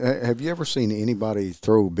 have you ever seen anybody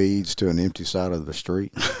throw beads to an empty side of the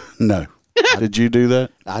street? No. Did you do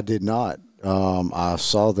that? I did not. I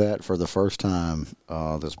saw that for the first time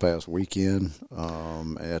this past weekend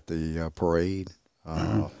at the parade.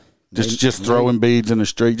 Just throwing beads in the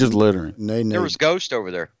street, just littering. There was ghost over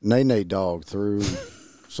there. Nene Dog threw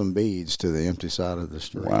some beads to the empty side of the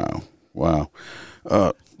street. Wow.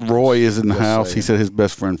 Roy is in the house. He said his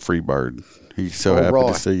best friend Freebird. He's so happy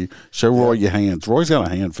Roy. to see you. Show Roy your hands. Roy's got a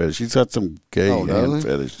hand fetish. He's got some gay hand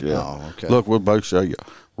fetish. Yeah. Oh, okay. Look, we'll both show you.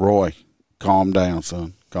 Roy, calm down,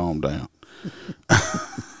 son. Calm down.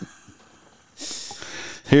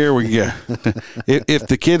 Here we go. If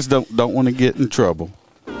the kids don't want to get in trouble,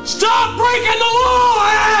 stop breaking the law,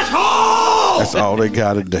 asshole! That's all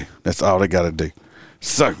they got to do.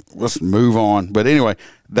 So let's move on. But anyway,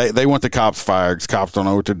 they want the cops fired because cops don't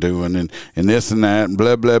know what they're doing and this and that and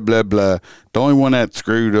blah, blah, blah, blah. The only one that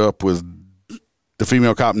screwed up was the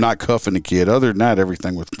female cop not cuffing the kid. Other than that,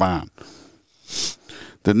 everything was fine.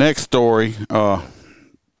 The next story,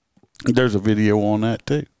 there's a video on that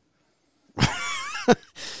too.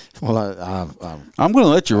 Well, I'm going to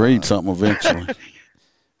let you read something eventually.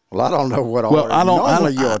 Well, I don't know what.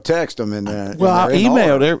 Normally you'll text them in there. Well, I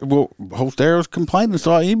emailed. Holster was complaining,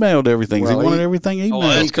 so I emailed everything. He wanted everything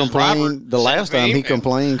emailed. He complained the last time. He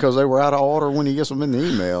complained because they were out of order when he gets them in the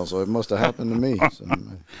email. So it must have happened to me. So.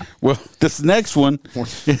 Well, this next one.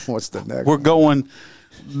 What's the next? We're going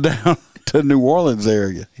down to New Orleans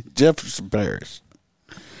area, Jefferson Parish.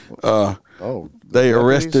 They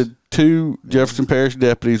arrested two Jefferson Parish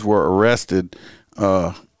deputies. Were arrested.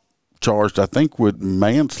 Charged, I think, with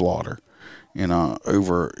manslaughter,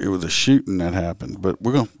 over it was a shooting that happened. But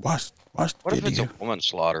we're gonna watch What video. if it's a woman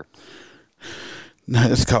slaughter? No,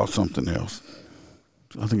 it's called something else.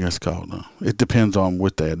 I think that's called. It depends on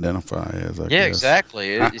what they identify as. I guess.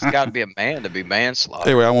 Exactly. It's got to be a man to be manslaughter.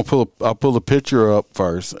 Anyway, I'll pull the picture up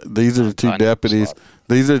first. These are the two deputies.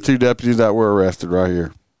 These are the two deputies that were arrested right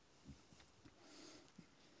here.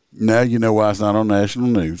 Now you know why it's not on national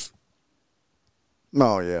news.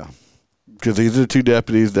 Oh yeah. Because these are the two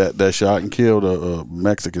deputies that shot and killed a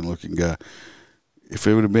Mexican-looking guy. If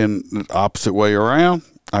it would have been the opposite way around,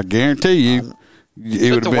 I guarantee you,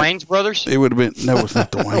 it would have been the Wayans brothers. It would have been no, it's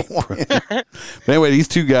not the Wayans brothers. But anyway, these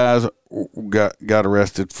two guys got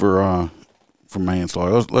arrested for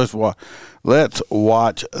manslaughter. Let's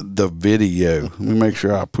watch the video. Let me make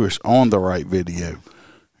sure I push on the right video.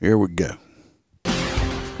 Here we go.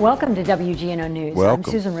 Welcome to WGNO News. Welcome.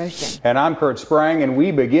 I'm Susan Roaston. And I'm Kurt Sprang, and we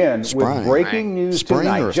begin with breaking news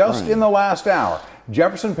tonight. Just in the last hour,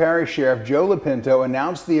 Jefferson Parish Sheriff Joe Lopinto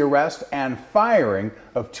announced the arrest and firing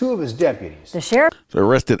of two of his deputies. The sheriff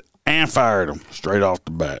arrested and fired them straight off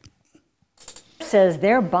the bat. says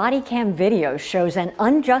their body cam video shows an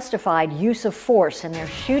unjustified use of force in their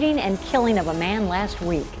shooting and killing of a man last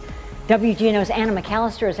week. WGNO's Anna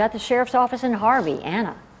McAllister is at the sheriff's office in Harvey.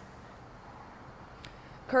 Anna.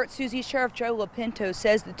 Kurt, Susie, Sheriff Joe Lopinto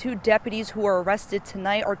says the two deputies who were arrested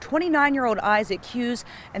tonight are 29-year-old Isaac Hughes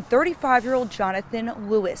and 35-year-old Jonathan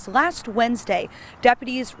Lewis. Last Wednesday,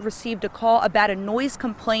 deputies received a call about a noise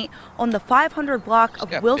complaint on the 500 block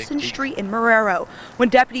of Wilson Street in Marrero. When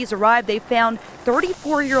deputies arrived, they found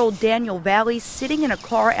 34-year-old Daniel Valley sitting in a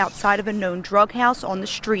car outside of a known drug house on the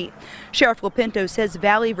street. Sheriff Lopinto says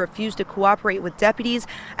Valley refused to cooperate with deputies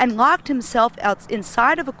and locked himself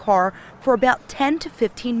inside of a car for about 10 to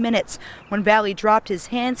 15 minutes. When Valley dropped his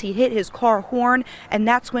hands, he hit his car horn, and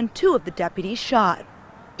that's when two of the deputies shot.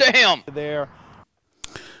 Damn! There.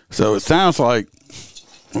 So it sounds like,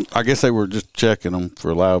 I guess they were just checking him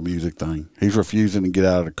for a loud music thing. He's refusing to get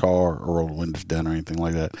out of the car or roll the windows down or anything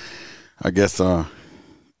like that. I guess, I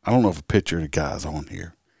don't know if a picture of the guy's on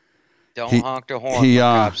here. Don't honk the horn. The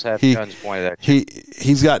cops have guns pointed at you.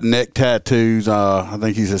 He's got neck tattoos. I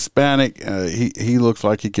think he's Hispanic. He looks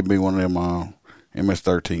like he could be one of them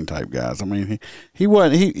MS-13 type guys. I mean, he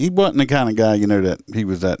wasn't the kind of guy, that he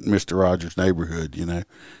was that Mr. Rogers' Neighborhood, He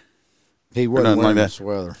wasn't wearing like that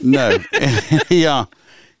sweater. No,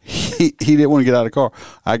 he didn't want to get out of the car.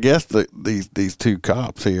 I guess these two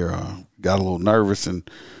cops here got a little nervous,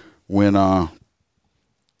 and when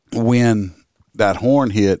that horn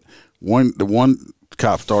hit, the one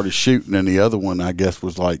cop started shooting, and the other one, I guess,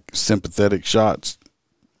 was like sympathetic shots.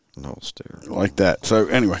 No stare. Like that. So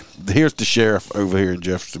anyway, here's the sheriff over here in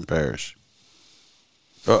Jefferson Parish.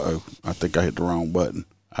 I think I hit the wrong button.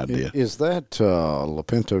 I did. Is that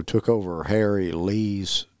Lopinto took over Harry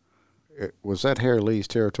Lee's? Was that Harry Lee's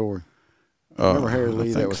territory? Remember Harry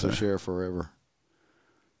Lee? That was the sheriff forever.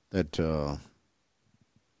 That.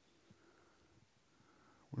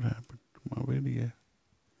 What happened to my video?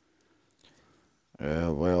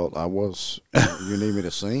 Well, I was. You need me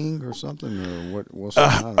to sing or something, or what's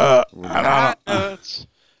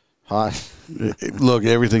Hot. Look,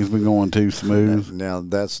 everything's been going too smooth. Now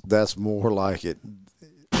that's more like it.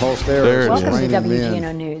 There Welcome to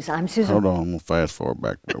WGNO News. I'm Susan. Hold on, I'm gonna fast forward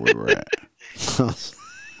back where we were at.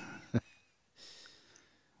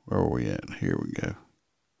 Where were we at? Here we go.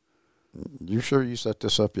 You sure you set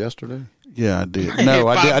this up yesterday? Yeah, I did. No,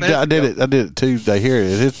 I did it. I did it Tuesday. Here it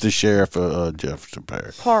is. It's the sheriff of Jefferson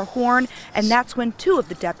Parish. Car horn, and that's when two of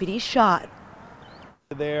the deputies shot.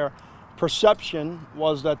 Their perception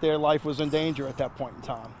was that their life was in danger at that point in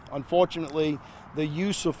time. Unfortunately, the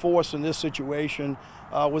use of force in this situation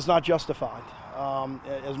was not justified.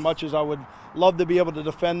 As much as I would love to be able to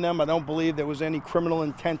defend them, I don't believe there was any criminal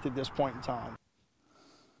intent at this point in time.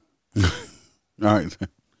 All right.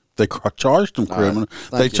 They charged him criminally.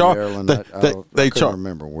 They charged. I couldn't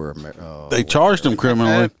remember where. They charged him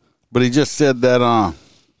criminally, but he just said that.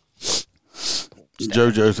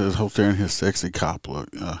 JoJo says, "Hold there in his sexy cop look."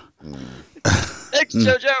 Thanks,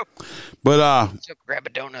 JoJo. But grab a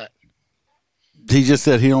donut. He just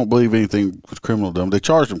said he don't believe anything was criminal done. They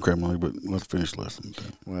charged him criminally, but let's finish listening to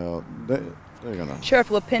him. Well, they're gonna. Sheriff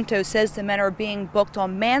Lopinto says the men are being booked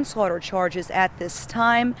on manslaughter charges at this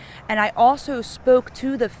time. And I also spoke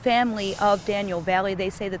to the family of Daniel Valley. They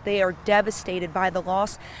say that they are devastated by the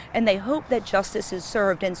loss, and they hope that justice is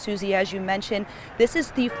served. And Susie, as you mentioned, this is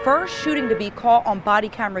the first shooting to be caught on body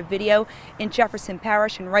camera video in Jefferson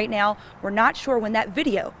Parish. And right now, we're not sure when that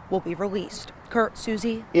video will be released. Kurt,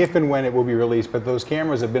 Susie? If and when it will be released, but those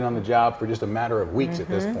cameras have been on the job for just a matter of weeks at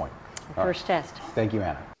this point. First test. Thank you,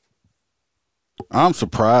 Anna. I'm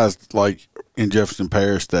surprised, like in Jefferson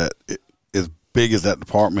Parish, that as big as that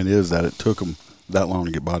department is, that it took them that long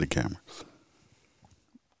to get body cameras.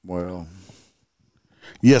 Well,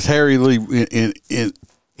 yes, Harry Lee.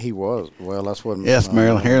 He was. Well, that's what. Yes,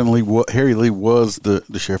 Maryland. Harry Lee was the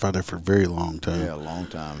sheriff out there for a very long time. Yeah, a long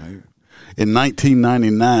time. In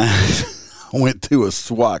 1999. I went to a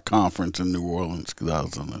SWAT conference in New Orleans because I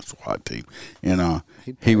was on the SWAT team, and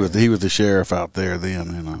he was the sheriff out there then,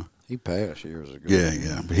 and he passed years ago.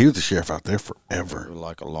 Yeah, but he was the sheriff out there forever,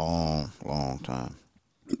 like a long time.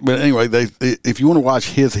 But anyway, if you want to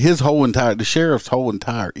watch the sheriff's whole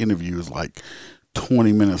entire interview is like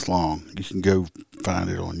 20 minutes long. You can go find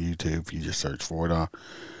it on YouTube if you just search for it.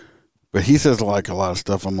 But he says like a lot of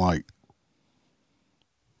stuff. I'm like.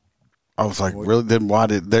 I was like, really? Then why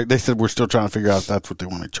did they said we're still trying to figure out if that's what they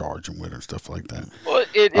want to charge him with or stuff like that? Well,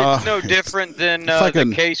 it's no different than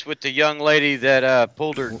the case with the young lady that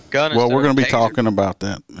pulled her gun. Well, we're going to be talking about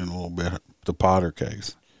that in a little bit. The Potter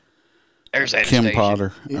case. There's Kim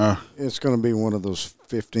Potter. It's going to be one of those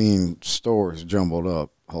 15 stories jumbled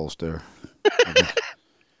up, Holster.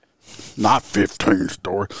 Not 15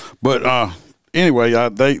 stories. But anyway,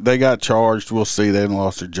 they got charged. We'll see. They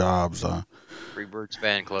lost their jobs. Freebirds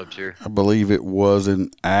fan clubs here. I believe it was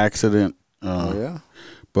an accident. Yeah.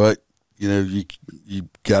 But, you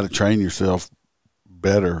got to train yourself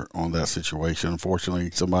better on that situation. Unfortunately,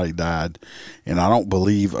 somebody died, and I don't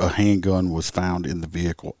believe a handgun was found in the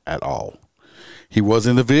vehicle at all. He was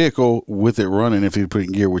in the vehicle with it running if he put it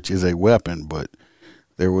in gear, which is a weapon, but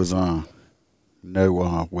there was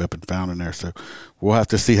no weapon found in there. So we'll have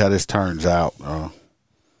to see how this turns out. Like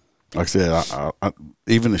I said, I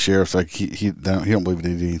even the sheriff's like he don't believe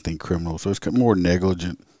he did anything criminal, so it's more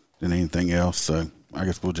negligent than anything else. So I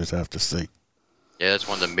guess we'll just have to see. Yeah, that's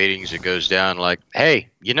one of the meetings that goes down like, hey,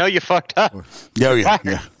 you fucked up.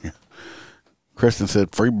 Yeah. Kristen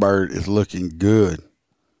said Freebird is looking good.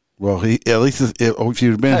 Well, at least if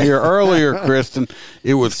you'd been here earlier, Kristen,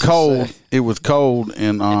 it was cold. It was cold,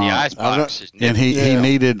 and the ice box. And he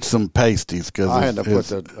needed some pasties because I had to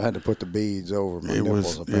put the beads over my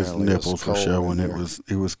nipples. His nipples were showing.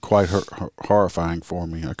 It was quite horrifying for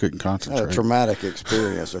me. I couldn't concentrate. I had a traumatic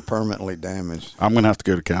experience. They're permanently damaged. I'm gonna have to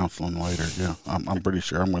go to counseling later. Yeah, I'm pretty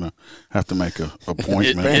sure I'm gonna have to make a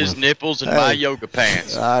appointment. His nipples and my yoga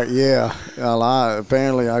pants. Yeah. Well,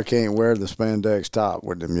 apparently I can't wear the spandex top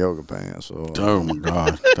with them yoga pants. So. Oh my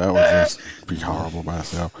God, that would just be horrible by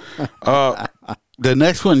itself. The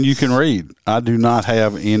next one you can read. I do not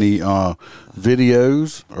have any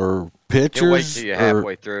videos or pictures. You'll wait till you're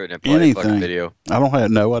halfway through it and play a fucking video. I don't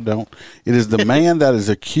have. No, I don't. It is the man that is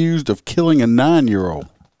accused of killing a 9-year-old.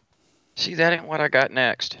 See, that ain't what I got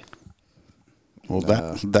next. Well,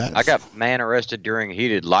 that I got man arrested during a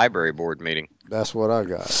heated library board meeting. That's what I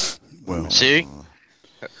got. Well, see,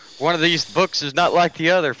 one of these books is not like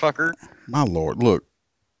the other, fucker. My Lord, look.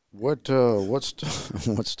 What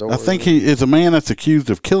story? I think he is a man that's accused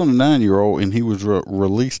of killing a 9-year-old, and he was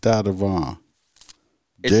released out of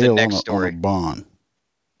jail on a bond.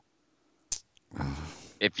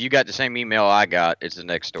 If you got the same email I got, it's the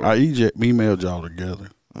next story. I emailed y'all together.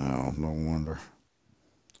 Oh, no wonder.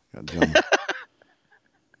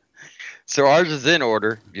 So ours is in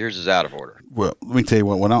order. Yours is out of order. Well, let me tell you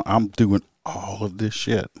what. When I'm doing all of this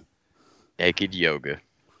shit, naked yoga.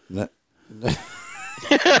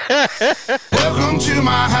 Welcome to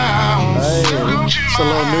my house. Hey, it's a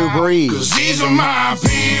little new breed. 'Cause these are my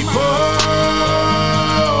people,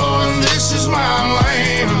 and this is my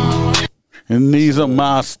land. And these are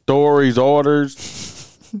my stories,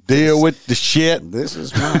 orders. Deal with the shit. This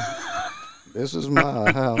is my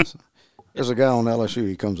house. There's a guy on LSU.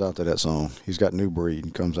 He comes out to that song. He's got New Breed.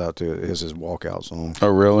 He comes out to it. It's his walkout song. Oh,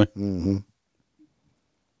 really? Mm-hmm.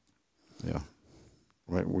 Yeah.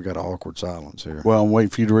 We got an awkward silence here. Well, I'm waiting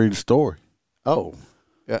for you to read the story. Oh,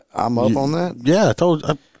 yeah, I'm up on that. Yeah, I told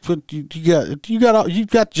you. You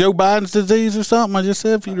got Joe Biden's disease or something. I just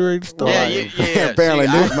said for you to read the story. Yeah. Apparently,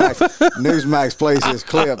 Newsmax plays his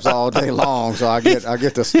clips all day long, so I get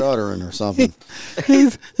the stuttering or something.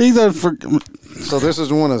 He's So this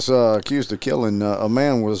is one that's accused of killing. A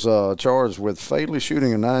man was charged with fatally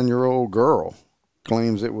shooting a 9-year-old girl.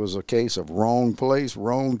 Claims it was a case of wrong place,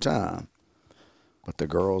 wrong time. But the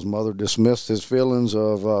girl's mother dismissed his feelings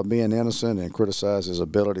of being innocent and criticized his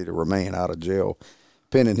ability to remain out of jail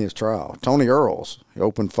pending his trial. Tony Earls, he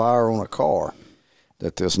opened fire on a car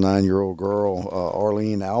that this 9-year-old girl,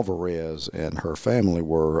 Arlene Alvarez, and her family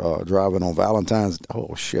were driving on Valentine's.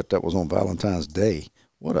 Oh, shit, that was on Valentine's Day.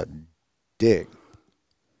 What a dick.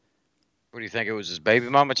 What do you think? It was his baby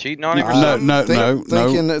mama cheating on him? No.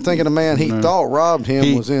 Thinking the man he thought robbed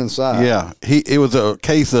him was inside. Yeah, it was a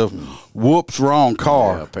case of whoops, wrong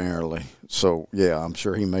car. Yeah, apparently. So, yeah, I'm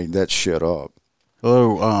sure he made that shit up.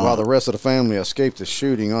 Hello. While the rest of the family escaped the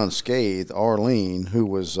shooting unscathed, Arlene, who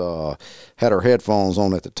was had her headphones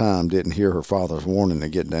on at the time, didn't hear her father's warning to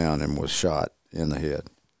get down and was shot in the head.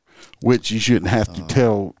 Which you shouldn't have to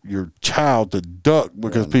tell your child to duck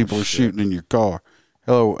because people are shooting in your car.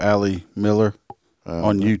 Hello, Allie Miller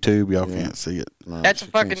on YouTube. Y'all can't see it. No, that's a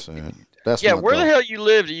fucking. That's where the hell you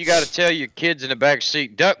live that you got to tell your kids in the back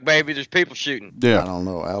seat, duck, baby, there's people shooting. Yeah. I don't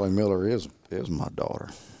know. Allie Miller is my daughter.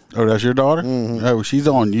 Oh, that's your daughter? Mm-hmm. Oh, she's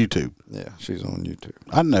on YouTube. Yeah, she's on YouTube.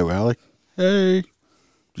 I know, Allie. Hey.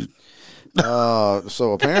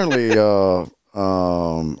 So apparently, Earl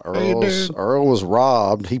was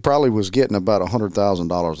robbed. He probably was getting about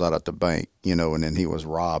 $100,000 out at the bank, and then he was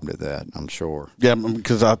robbed at that, I'm sure. Yeah,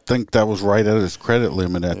 because I think that was right at his credit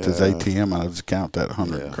limit at his ATM out of his account, that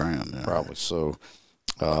 $100,000. Yeah. Probably so.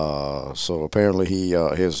 So apparently he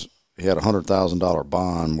had a $100,000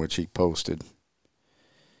 bond, which he posted,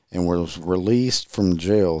 and was released from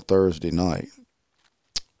jail Thursday night.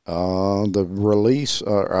 The release,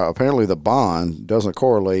 apparently the bond doesn't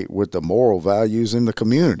correlate with the moral values in the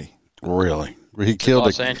community. Really? He killed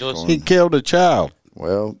Los Angeles? He killed a child.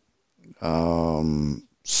 Well,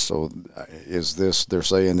 so is this, they're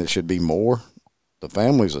saying it should be more? The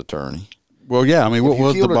family's attorney. Well, yeah, I mean, what was the bond?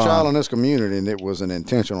 If you killed a child in this community and it was an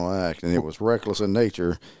intentional act and it was reckless in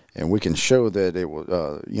nature, and we can show that it was,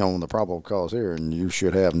 on the probable cause here, and you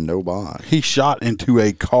should have no bond. He shot into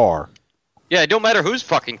a car. Yeah, it don't matter whose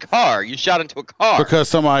fucking car. You shot into a car. Because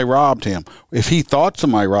somebody robbed him. If he thought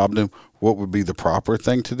somebody robbed him, what would be the proper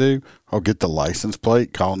thing to do? Or get the license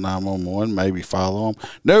plate, call 911, maybe follow them.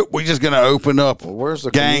 Nope, we're just going to open up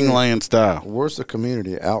gangland style. Where's the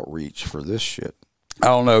community outreach for this shit? I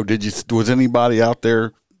don't know. Was anybody out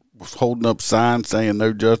there holding up signs saying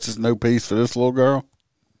no justice, no peace for this little girl?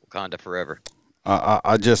 Wakanda forever.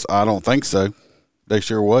 I don't think so. They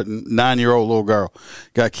sure wasn't. 9-year-old little girl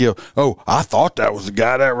got killed. Oh, I thought that was the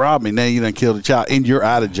guy that robbed me. Now you done killed a child and you're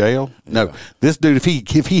out of jail. Yeah. No, this dude,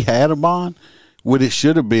 if he had a bond, what it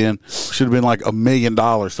should have been like $1 million,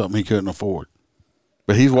 something he couldn't afford.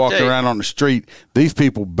 But he's walking around on the street. These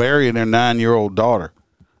people burying their 9-year-old daughter.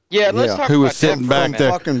 Yeah, let's talk who about was sitting back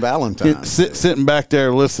there, fucking Valentine, sitting back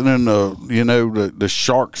there listening to the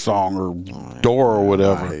Shark song or Dora or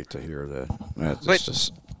whatever. I hate to hear that. That's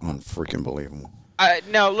just unfreaking believable.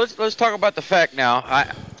 Now let's talk about the fact now.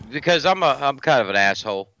 Because I'm kind of an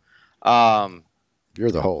asshole.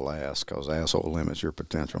 You're the whole ass, because asshole limits your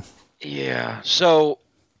potential. Yeah. So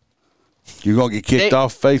you're gonna get kicked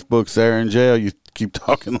off Facebook, Sarah, in jail. You keep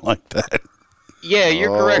talking like that. Yeah, you're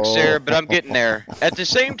correct, Sarah, but I'm getting there. At the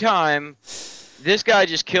same time, this guy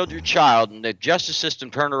just killed your child, and the justice system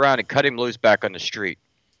turned around and cut him loose back on the street.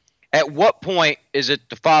 At what point is it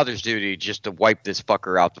the father's duty just to wipe this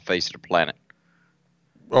fucker out the face of the planet?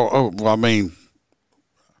 Well, I mean,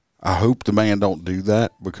 I hope the man don't do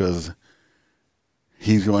that, because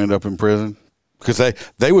he's going to end up in prison. Because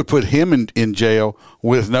they would put him in jail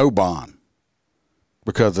with no bond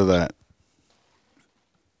because of that.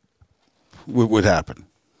 What would happen?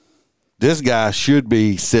 This guy should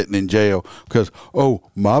be sitting in jail because, oh,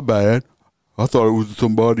 my bad. I thought it was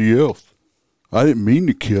somebody else. I didn't mean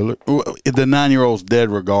to kill her. The 9-year-old's dead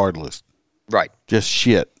regardless. Right. Just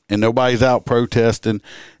shit. And nobody's out protesting,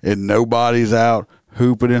 and nobody's out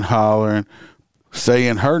hooping and hollering,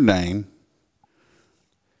 saying her name.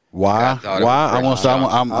 Why? I'm saying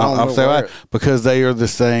why. Because they are the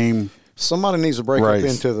same. Somebody needs to break race. Up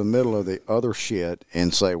into the middle of the other shit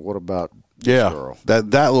and say, what about this girl? That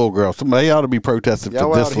little girl. Somebody ought to be protesting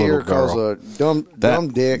for this little girl. Dumb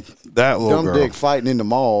dick girl fighting in the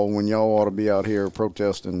mall when y'all ought to be out here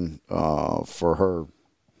protesting for her.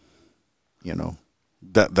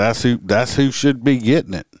 That's who should be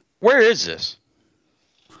getting it. Where is this?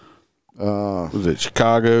 Was it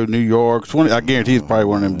Chicago, New York? I guarantee it's probably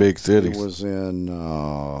one of them big cities. It was in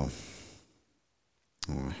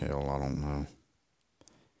hell, I don't know.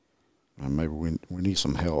 Maybe we need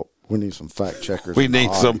some help. We need some fact checkers. We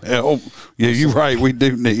need some help. Yeah, you're right. We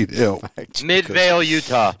do need help. Midvale,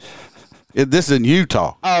 Utah. This is in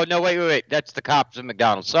Utah. Oh, no, wait. That's the cops in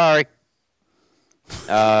McDonald's. Sorry.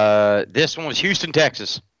 This one was Houston,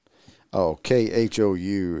 Texas. Oh,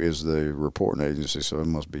 KHOU is the reporting agency, so it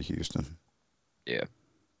must be Houston. Yeah.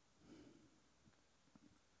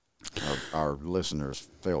 Our listeners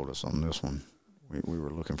failed us on this one. We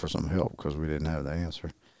were looking for some help because we didn't have the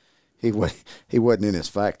answer. He wasn't in his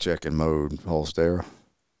fact-checking mode, Holster.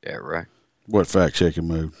 Yeah, right. What fact-checking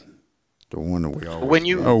mode? The one that we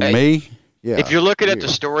always me? Yeah. If you're looking at the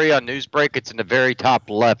story on Newsbreak, it's in the very top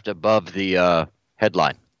left above the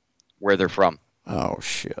headline, where they're from. Oh,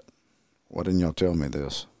 shit. Why didn't y'all tell me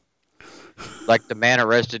this? Like the man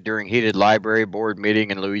arrested during heated library board meeting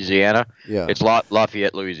in Louisiana. Yeah. It's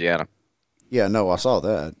Lafayette, Louisiana. Yeah, no, I saw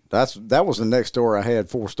that. That was the next story I had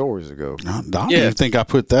 4 stories ago. I don't even think I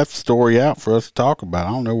put that story out for us to talk about. I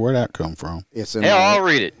don't know where that come from. I'll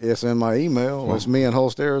read it. It's in my email. Well, it's me and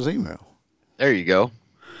Holster's email. There you go.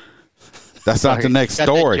 That's not the next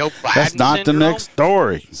story. That's not the next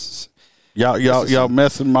story. Y'all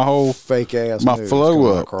messing my whole fake ass my news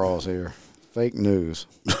flow up across here. Fake news.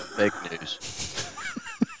 Fake news.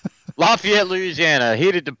 Lafayette, Louisiana,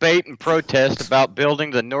 heated debate and protest about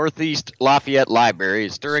building the Northeast Lafayette Library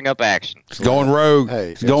is stirring up action. It's going rogue.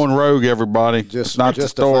 Hey, it's going rogue, everybody. Just not the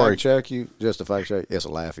story. Just to fact check, it's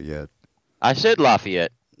Lafayette. I said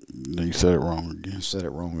Lafayette. You said it wrong again. You said it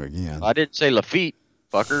wrong again. I didn't say Lafitte,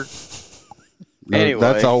 fucker. No, anyway.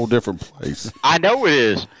 That's a whole different place. I know it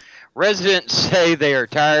is. Residents say they are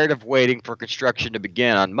tired of waiting for construction to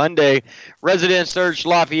begin. On Monday, residents urged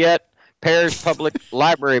Lafayette Parish Public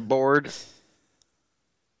Library Board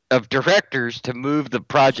of directors to move the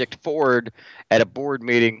project forward at a board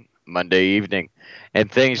meeting Monday evening,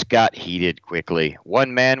 and things got heated quickly.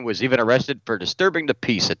 One man was even arrested for disturbing the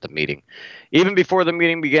peace at the meeting. Even before the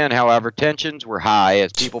meeting began, however, tensions were high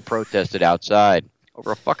as people protested outside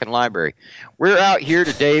over a fucking library. We're out here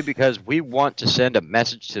today because we want to send a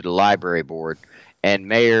message to the library board and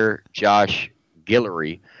Mayor Josh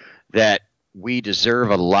Guillory that we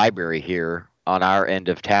deserve a library here on our end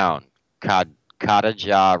of town.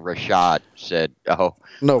 Khadija Rashad said, "Oh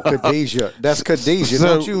no, Khadijah. That's Khadijah.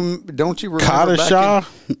 So, don't you remember? Khadijah?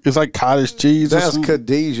 It's like cottage cheese. That's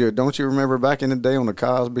Khadijah. Don't you remember back in the day on the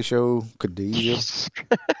Cosby Show? Khadijah.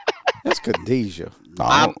 That's Khadijah.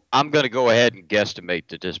 No. I'm going to go ahead and guesstimate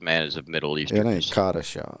that this man is of Middle Eastern. It ain't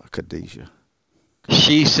Khadijah.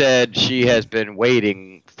 She said she has been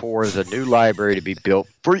waiting for the new library to be built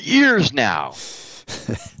for years now.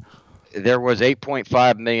 There was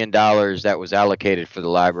 $8.5 million that was allocated for the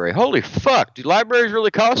library. Holy fuck, do libraries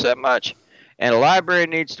really cost that much? And a library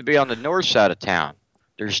needs to be on the north side of town.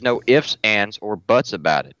 There's no ifs, ands, or buts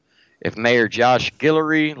about it. If Mayor Josh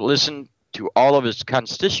Guillory listened to all of his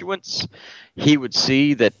constituents, he would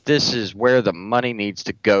see that this is where the money needs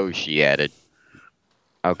to go, she added.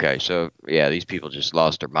 Okay, so, yeah, these people just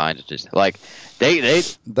lost their minds. It's just like,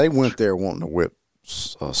 they went there wanting to whip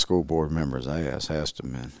school board members' ass, has to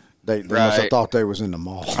been. They must have thought they was in the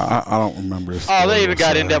mall. I don't remember this. Oh, they even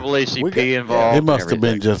got NAACP involved. It must have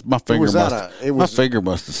been just my finger. My finger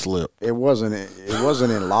must have slipped. It wasn't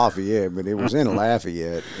in Lafayette, but it was in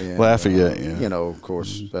Lafayette. And, Lafayette, yeah. You know, of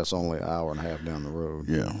course, that's only an hour and a half down the road.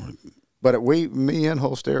 Yeah. But me and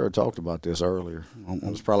Holstera talked about this earlier. It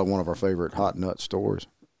was probably one of our favorite hot nut stores.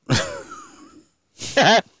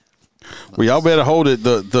 Well, y'all better hold it.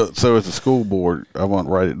 So it's the school board. I won't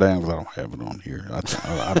write it down because I don't have it on here.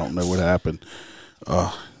 I don't know what happened.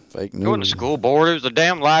 Fake news. Going to school board. It was a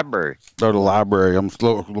damn library. Go to the library. I'm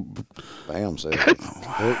slow. Bam said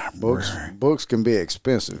books can be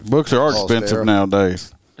expensive. Books are expensive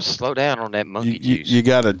nowadays. Slow down on that monkey juice. You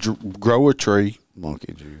got to grow a tree.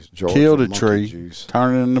 Monkey juice. Kill the tree.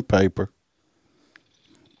 Turn it into paper.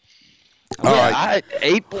 All right,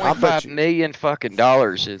 $8.5 million fucking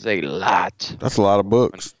dollars is a lot. That's a lot of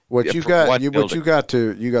books. What you got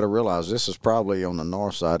to realize, this is probably on the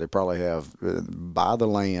north side. They probably have buy the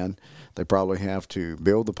land. They probably have to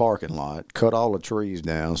build the parking lot, cut all the trees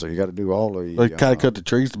down. So you got to do all the. They kind of cut the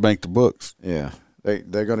trees to make the books. Yeah,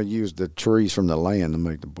 they're going to use the trees from the land to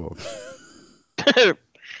make the books.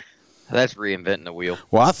 That's reinventing the wheel.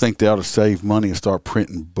 Well, I think they ought to save money and start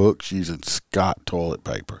printing books using Scott toilet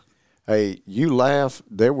paper. Hey, you laugh.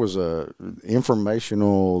 There was a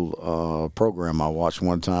informational program I watched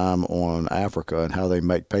one time on Africa and how they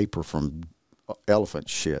make paper from elephant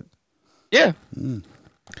shit. Yeah.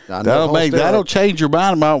 That'll change your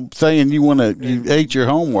mind about saying you ate your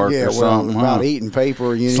homework or something. About eating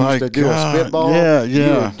paper. You used to do a spitball. Yeah.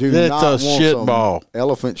 You do it's not a shit ball.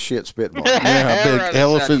 Elephant shit spitball. Yeah, big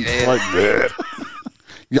elephant like that.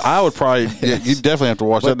 I would probably. You definitely have to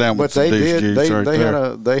wash that down with some dish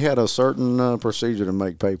juice. They had a certain procedure to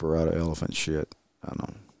make paper out of elephant shit. I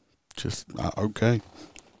know. Just okay.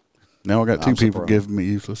 Now I got two people giving me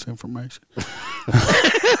useless information.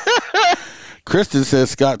 Kristen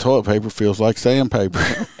says Scott toilet paper feels like sandpaper,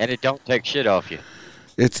 and it don't take shit off you.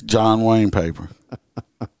 It's John Wayne paper.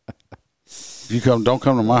 Don't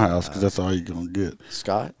come to my house because that's all you're gonna get.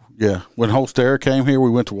 Scott. Yeah, when Holstera came here,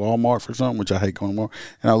 we went to Walmart for something, which I hate going to Walmart.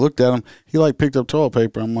 And I looked at him. He picked up toilet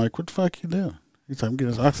paper. I'm like, "What the fuck you doing?" He's like, "I'm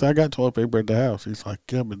getting." I said, "I got toilet paper at the house." He's like,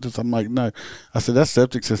 "Yeah, but this." I'm like, "No." I said, "That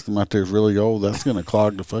septic system out there is really old. That's gonna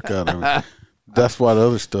clog the fuck out of it." That's why the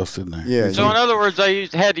other stuff's in there. Yeah. So in other words, I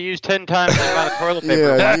had to use 10 times the amount of toilet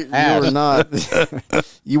paper. Yeah, you were not.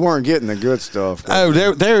 You weren't getting the good stuff. Oh,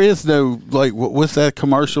 there is no what's that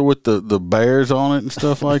commercial with the bears on it and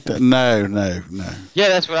stuff like that? No. Yeah,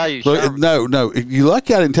 that's what I use. Look, no. You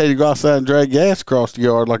lucky I didn't tell you to go outside and drag your ass across the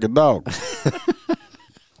yard like a dog.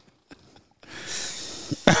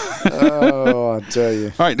 Oh, I tell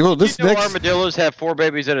you. All right, well, this next armadillos have 4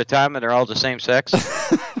 babies at a time and they're all the same sex.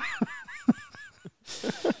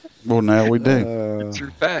 Well, now we do.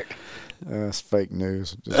 True fact. That's fake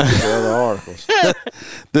news. Just the other articles.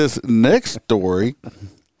 This next story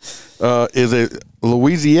is a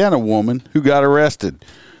Louisiana woman who got arrested.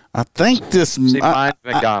 I think this.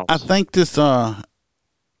 McDonald's. I think this. I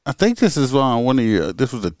think this is one of your.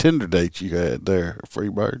 This was a Tinder date you had there,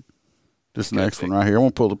 Freebird. This next one right here. I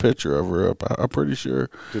want to pull the picture of her up. I'm pretty sure.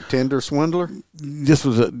 The Tinder swindler? This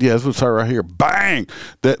was her right here. Bang!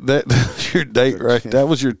 That's your date right. That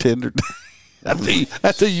was your Tinder date.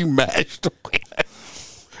 That's who you matched with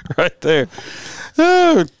right there.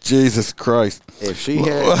 Oh, Jesus Christ!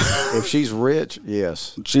 If she's rich,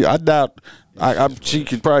 yes. I doubt. She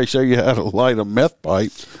could probably show you how to light a meth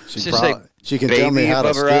pipe. She can tell me how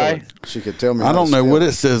to steal it. She could tell me. I don't know what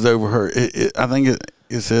it says over her. I think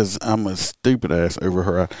it says I'm a stupid ass over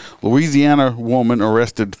her eye. Louisiana woman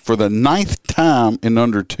arrested for the 9th time in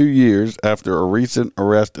under 2 years after a recent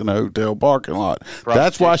arrest in a hotel parking lot.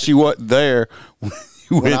 That's why she wasn't there.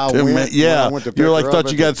 You're like,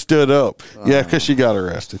 thought you got stood up. Yeah, because she got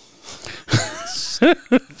arrested.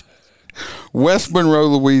 West Monroe,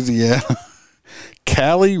 Louisiana.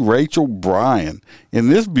 Callie Rachel Bryan, and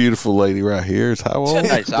this beautiful lady right here is how old?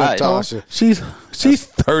 Nice eyes. She's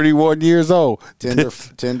 31 years old. Tender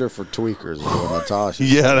for tweakers, is what Natasha.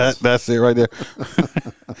 Yeah, that's it right there.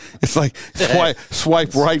 It's like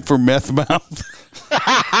swipe right for meth mouth.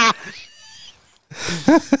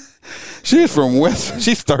 She's from West.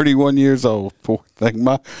 She's 31 years old. Poor thing.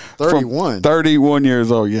 31. 31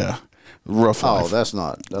 years old. Yeah. Rough life. Oh, that's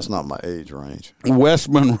not my age range. West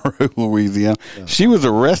Monroe, Louisiana. Yeah. She was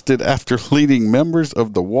arrested after leading members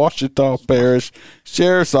of the Ouachita Parish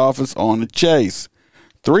Sheriff's Office on a chase.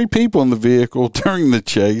 3 people in the vehicle during the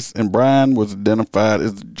chase, and Bryan was identified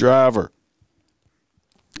as the driver.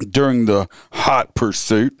 During the hot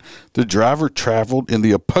pursuit, the driver traveled in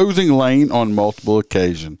the opposing lane on multiple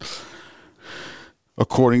occasions.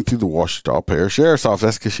 According to the Ouachita Parish Sheriff's Office,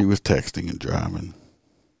 that's because she was texting and driving.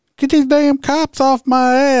 Get these damn cops off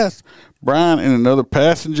my ass. Bryan and another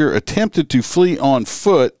passenger attempted to flee on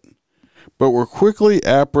foot, but were quickly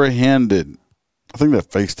apprehended. I think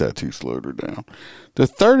that face tattoo slowed her down. The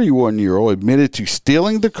 31-year-old admitted to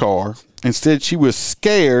stealing the car and said she was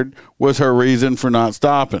scared was her reason for not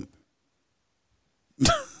stopping.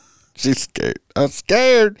 She's scared. I'm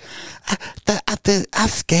scared. I'm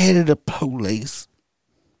scared of the police.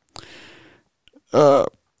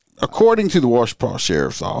 According to the Ouachita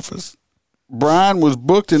Sheriff's Office, Bryan was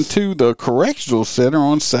booked into the correctional center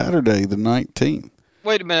on Saturday, the 19th.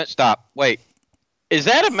 Wait a minute. Stop. Wait. Is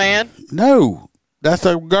that a man? No, that's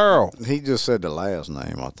a girl. He just said the last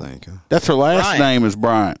name, I think. That's her last name is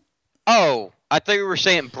Bryan. Oh, I thought you were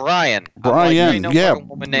saying Brian. Brian, yeah.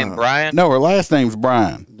 Woman named Brian? No, her last name's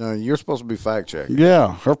Bryan. No, you're supposed to be fact checking.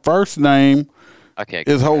 Yeah, her first name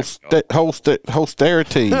is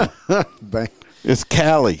Holsterity. It's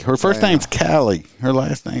Callie. Her first name's Callie. Her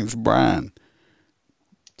last name's Bryan.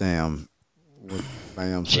 Damn.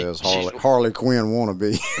 Bam says Harley Quinn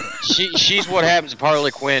wannabe. She's what happens if Harley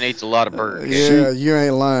Quinn eats a lot of burgers. Yeah, you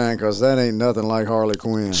ain't lying, because that ain't nothing like Harley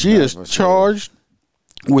Quinn. She is charged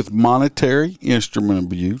with monetary instrument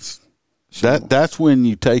abuse. That's when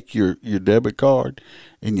you take your debit card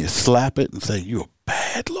and you slap it and say, "You a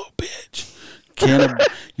bad little bitch."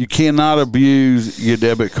 You cannot abuse your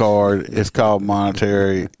debit card. It's called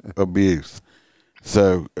monetary abuse.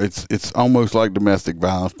 So it's almost like domestic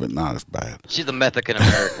violence, but not as bad. She's a Mexican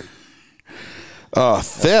American.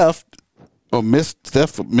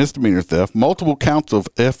 Misdemeanor theft, multiple counts of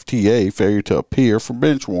FTA, failure to appear for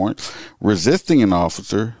bench warrant, resisting an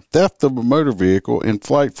officer, theft of a motor vehicle in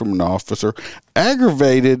flight from an officer,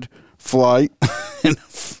 aggravated flight,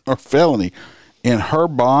 or felony. And her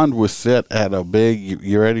bond was set at a big,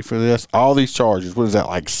 you ready for this? All these charges, what is that,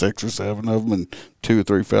 like 6 or 7 of them and 2 or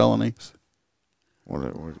 3 felonies?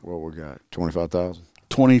 What we got? $25,000?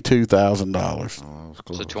 $22,000. Oh,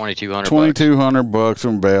 so $2,200. $2,200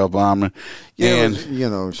 from bail bombing. Yeah, and she ain't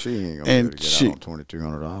gonna be able to get out on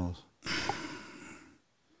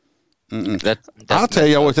 $2,200. I'll tell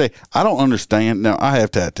you, I would say I don't understand. Now I have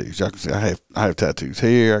tattoos. I can see I have tattoos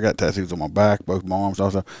here. I got tattoos on my back, both my arms.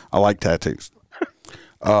 Also, I like tattoos.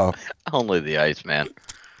 Only the ice, man.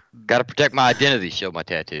 Got to protect my identity. Show my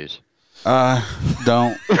tattoos.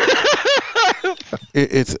 Don't.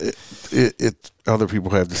 It's other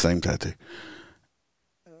people have the same tattoo.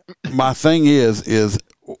 My thing is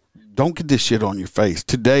don't get this shit on your face.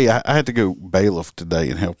 Today, I had to go bailiff today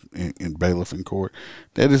and help in bailiff in court.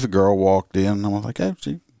 That is a girl walked in, and I was like, hey,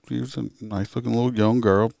 she was a nice-looking little young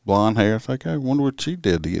girl, blonde hair. It's like, I wonder what she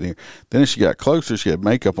did to get here. Then as she got closer, she had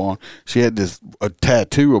makeup on. She had a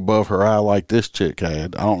tattoo above her eye like this chick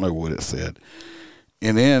had. I don't know what it said.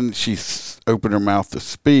 And then she opened her mouth to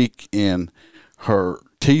speak, and her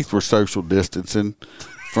teeth were social distancing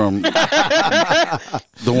from the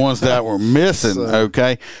ones that were missing,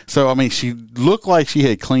 okay? So, I mean, she looked like she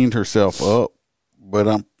had cleaned herself up, but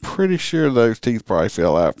I'm pretty sure those teeth probably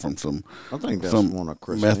fell out from some one of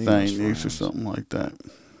methane use or something like that.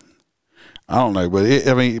 I don't know, but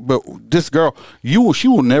but this girl, she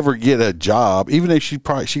will never get a job, even if she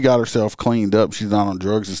got herself cleaned up. She's not on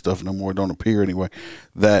drugs and stuff no more. It don't appear anyway.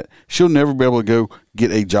 That she'll never be able to go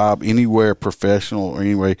get a job anywhere professional or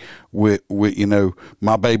anyway with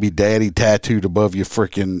my baby daddy tattooed above your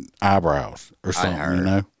freaking eyebrows or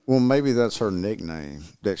something. Well, maybe that's her nickname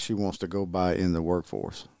that she wants to go by in the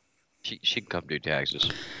workforce. She can come do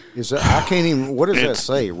taxes. Is that? I can't even. What does that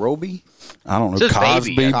say? Roby? I don't know.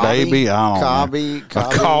 Cosby, baby. I don't know.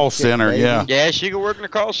 A call center. Baby. Yeah. Yeah, she can work in a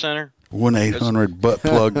call center.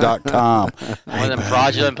 1-800-buttplug.com. One of them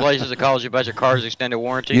fraudulent places that calls you about your car's extended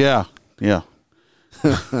warranty. Yeah. Yeah.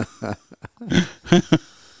 I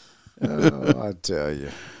tell you.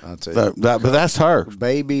 But that's her.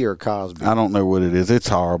 Baby or Cosby? I don't know what it is. It's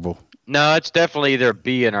horrible. No, it's definitely either a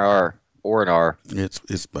B and R or an R.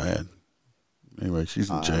 It's bad. Anyway, she's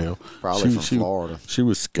in jail. Probably from Florida. She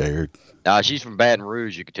was scared. Nah, she's from Baton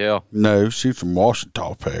Rouge. You could tell. No, she's from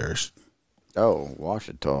Washita Parish. Oh,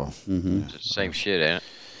 Washita. Mm-hmm. It's the same shit, ain't it?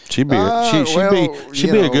 She'd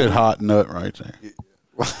be a good hot nut right there.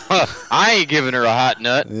 I ain't giving her a hot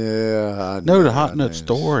nut. Yeah, the hot nut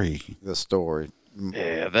story. The story.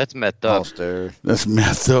 Yeah, that's messed up. That's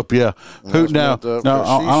messed up. Yeah. Who now? No,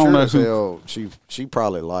 I don't know who. She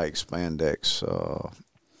probably likes spandex.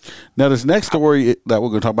 Now, this next story that we're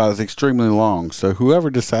going to talk about is extremely long. So whoever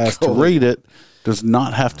decides to read it does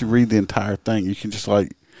not have to read the entire thing. You can just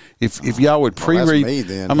if y'all would pre-read. That's me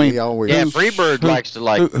then. I mean, Freebird likes to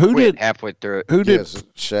who quit did halfway through it. Who did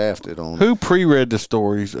shafted on? Who pre-read the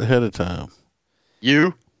stories ahead of time?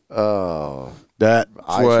 You. That's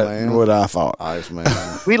what I thought. Iceman.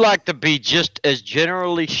 We like to be just as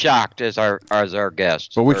generally shocked as our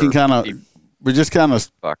guests. But we can just kind of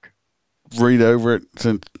read over it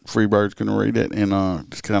since Freebird's going to read it and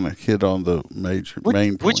just kind of hit on the main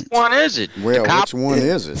points. Which one is it? Well, which one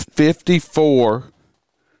is it? 54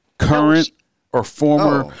 current or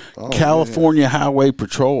former California Highway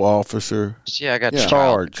Patrol officer. Yeah, I got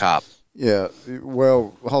charged. Cop. Yeah,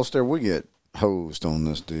 well, Holster, we get hosed on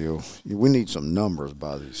this deal. We need some numbers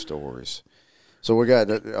by these stories. So we got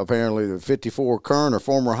apparently the 54 current or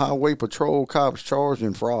former Highway Patrol cops charged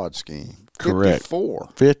in fraud scheme. Correct. 54.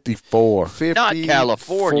 Not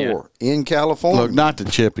California. In California. Look, not the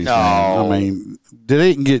Chippies. No. Man. I mean, they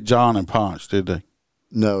didn't get John and Ponch, did they?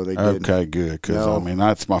 No, they didn't. Okay, good. Because, I mean,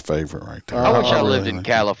 that's my favorite right there. I wish I lived in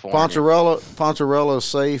California. Poncharella's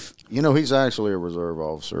safe. He's actually a reserve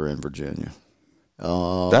officer in Virginia.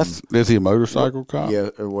 Is he a motorcycle cop? Yeah,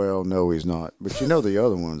 well, no, he's not. But the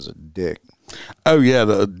other one's a dick. Oh, yeah,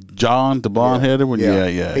 the blonde-headed one?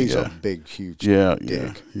 Yeah. He's a big, huge dick.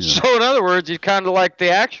 Yeah. So, in other words, he's kind of like the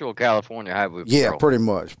actual California Highway Patrol. Yeah, pretty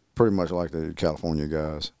much like the California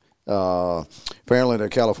guys. Apparently, the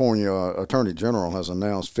California Attorney General has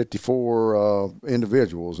announced 54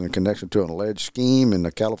 individuals in connection to an alleged scheme in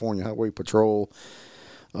the California Highway Patrol.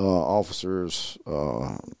 Officers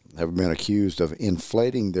have been accused of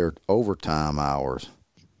inflating their overtime hours.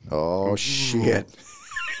 Oh, shit.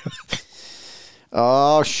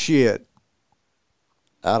 Oh, shit.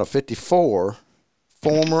 Out of 54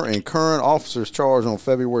 former and current officers charged on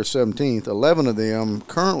February 17th, 11 of them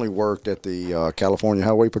currently worked at the California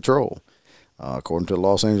Highway Patrol. According to the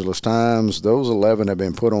Los Angeles Times, those 11 have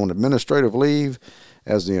been put on administrative leave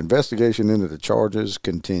as the investigation into the charges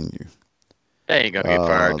continue. They ain't going to get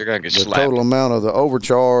fired. They're going to get slapped. The total amount of the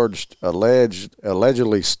overcharged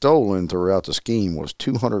allegedly stolen throughout the scheme was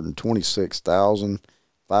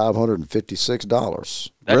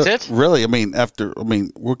 $226,556. That's it? Really? I mean,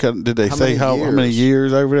 did they say how many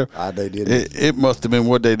years over there? They didn't. It must have been,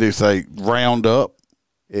 what they do, say, round up?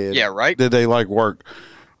 Yeah, right. Did they, work?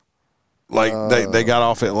 They got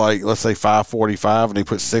off at, let's say 5:45 and they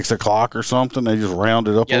put 6 o'clock or something? They just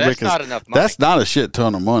rounded up a little bit? That's not enough money. That's not a shit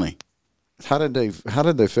ton of money. How did they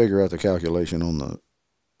figure out the calculation on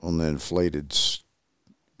the inflated?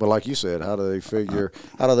 But like you said, how do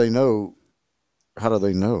they know?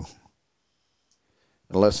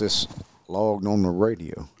 Unless it's logged on the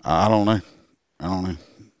radio. I don't know.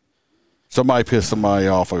 Somebody pissed somebody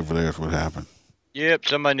off over there is what happened. Yep,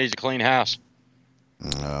 somebody needs a clean house.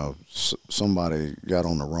 Somebody got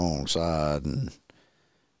on the wrong side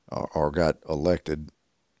or got elected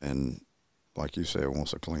and, like you said,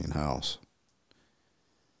 wants a clean house.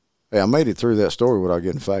 Hey, I made it through that story without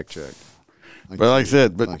getting fact-checked. But like I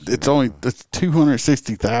said, it's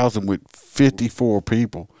 260,000 with 54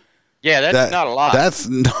 people. Yeah, that's not a lot. That's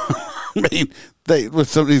not, with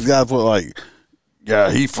some of these guys were he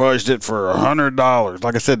fudged it for $100.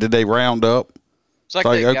 Like I said, did they round up? It's like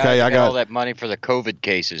they got all that money for the COVID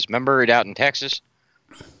cases. Remember it out in Texas?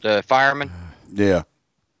 The firemen? Yeah.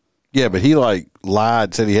 Yeah, but he like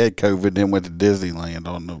lied, said he had COVID, then went to Disneyland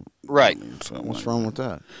on the right. What's wrong with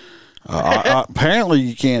that? Apparently,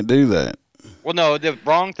 you can't do that. Well, no, the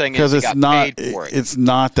wrong thing is Because he it's got not. paid for it. It's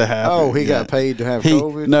not to happen. Oh, he got paid to have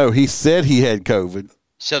COVID? No, he said he had COVID.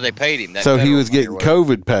 So they paid him. That So he federal was money or getting whatever.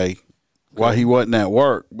 COVID pay while he wasn't at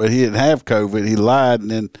work, but he didn't have COVID. He lied,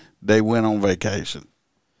 and then they went on vacation.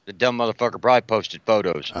 The dumb motherfucker probably posted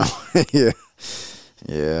photos. Yeah.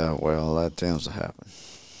 Yeah, well, that tends to happen.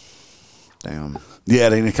 Damn. Yeah,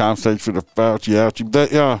 it ain't a conversation for the Fauci ouchie.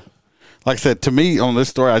 But, like I said, to me on this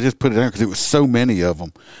story, I just put it in because it was so many of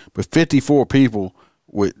them. But 54 people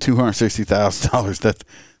with $260,000,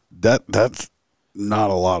 that's not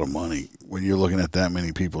a lot of money when you're looking at that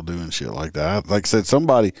many people doing shit like that. Like I said,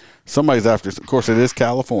 somebody's after. Of course, it is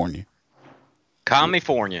California.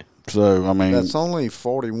 California. So I mean, that's only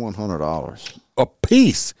 $4,100 a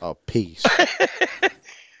piece. A piece.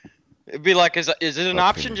 It'd be like, is it an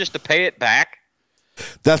option just to pay it back?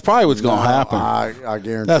 That's probably what's going to happen. I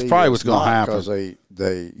guarantee. That's probably it's what's going to not, happen because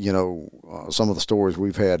they some of the stories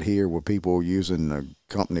we've had here where people using the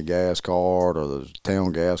company gas card or the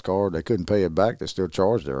town gas card, they couldn't pay it back. They still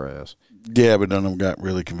charged their ass. Yeah, but none of them got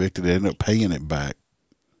really convicted. They ended up paying it back.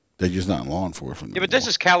 They're just not in law enforcement. Yeah, but this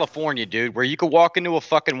is California, dude, where you could walk into a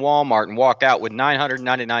fucking Walmart and walk out with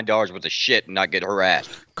 $999 worth of shit and not get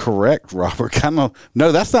harassed. Correct, Robert.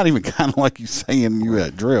 No, that's not even kind of like you saying you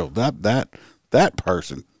had drilled. That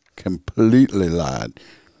person completely lied.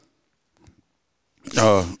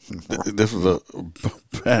 This was a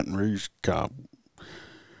Baton Rouge cop.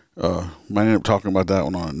 I ended up talking about that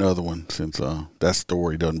one on another one since that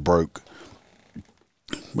story done broke.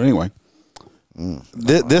 But anyway.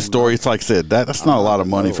 This story, it's like I said, that's not a lot of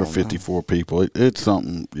money for 54 people. It's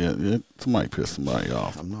something. Yeah, somebody pissed somebody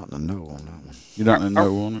off. I'm not in the know on that one. You're not in the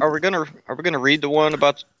know on it. Are we gonna read the one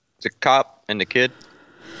about the cop and the kid?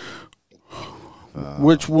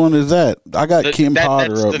 Which one is that? I got Kim Potter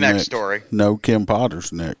that's up the next story. No, Kim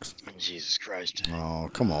Potter's next. Jesus Christ! Oh,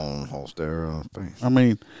 come on, Holster. I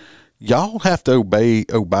mean, y'all have to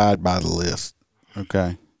abide by the list,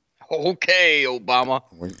 okay? Okay, Obama.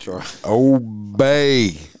 We tried.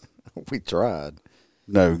 Obey. We tried.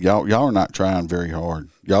 No, y'all are not trying very hard.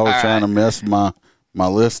 Y'all are trying to mess my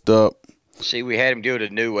list up. See, we had him do it a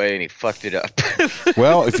new way, and he fucked it up.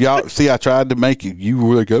 Well, if y'all see, I tried to make it. You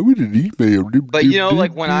were like, I would an email. But you know,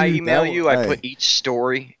 like when I email you, I put each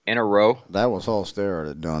story in a row. That was Holster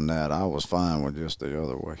that done that. I was fine with just the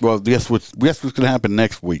other way. Well, guess what's going to happen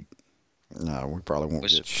next week? No, we probably won't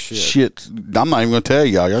get shit. Shit, I'm not even going to tell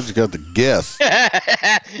y'all. Y'all just got to guess.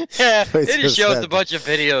 It just shows a bunch of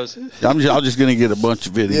videos. I'm just going to get a bunch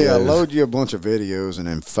of videos. Yeah, load you a bunch of videos and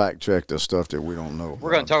then fact check the stuff that we don't know.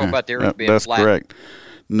 We're going to talk about the earth being That's flat. correct.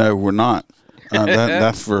 No, we're not.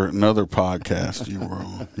 That's for another podcast you were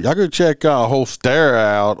on. Y'all go check Holster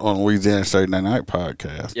out on Louisiana Saturday Night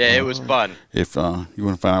podcast. Yeah, it was fun. If you want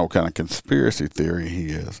to find out what kind of conspiracy theory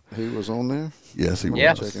he is. He was on there? Yes, he was.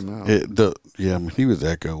 Check him out. He was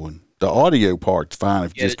echoing. The audio part's fine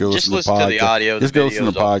if you just go listen to the podcast. To the audio. Just go listen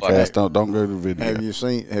to the podcast. Don't go to the video. Have you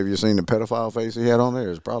seen the pedophile face he had on there?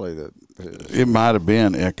 It's probably It might have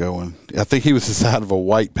been echoing. I think he was inside of a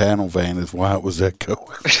white panel van. Is why it was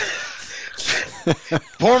echoing.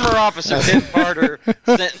 Former officer Tim Carter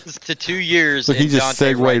sentenced to 2 years. Look, he just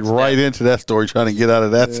segued right into that story, trying to get out of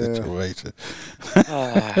that situation.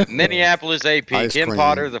 Minneapolis AP. Kim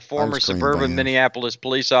Potter, the former suburban Minneapolis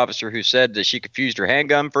police officer who said that she confused her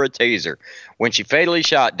handgun for a taser when she fatally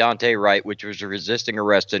shot Dante Wright, which was resisting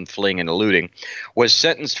arrest and fleeing and eluding, was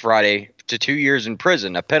sentenced Friday to 2 years in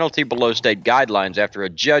prison, a penalty below state guidelines after a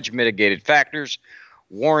judge mitigated factors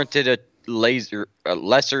warranted a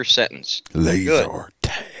lesser sentence. Laser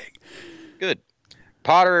tag. Good.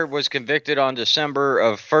 Potter was convicted on December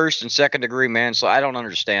of first and second degree manslaughter. I don't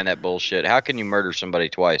understand that bullshit. How can you murder somebody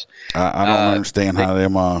twice? I don't understand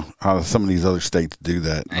how some of these other states do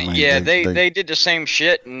that. I mean, they did the same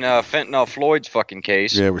shit in Fentanyl Floyd's fucking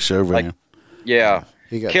case. Yeah, with Chauvin. Yeah.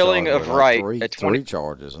 He got killing of Wright at 20 three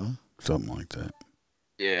charges, huh? Something like that.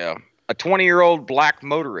 Yeah. A 20-year-old black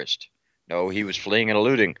motorist. No, he was fleeing and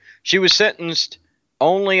eluding. She was sentenced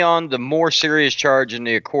only on the more serious charge in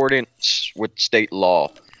the accordance with state law.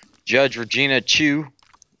 Judge Regina Chu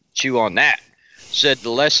on that, said the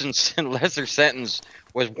lesser sentence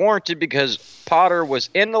was warranted because Potter was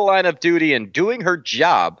in the line of duty and doing her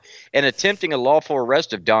job and attempting a lawful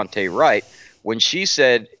arrest of Dante Wright when she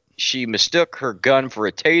said she mistook her gun for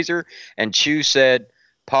a taser, and Chu said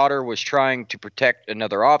Potter was trying to protect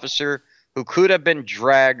another officer who could have been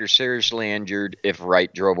dragged or seriously injured if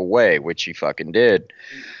Wright drove away, which he fucking did.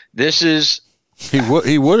 This is... He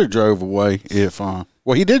would have drove away if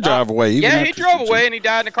Well, he did drive away. Even yeah, he drove away and he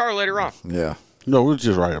died in the car later on. Yeah. No, it was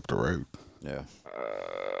just right up the road. Yeah.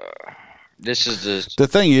 This is the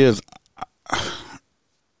thing is,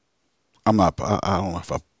 I'm not. I don't know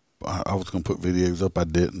if I was going to put videos up. I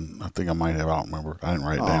didn't. I think I might have. I don't remember. I didn't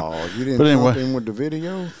write it down. Oh, you didn't but anyway, jump in with the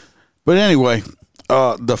video? But anyway,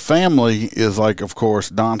 the family is like, of course,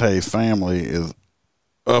 Dante's family is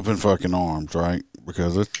up in fucking arms, right?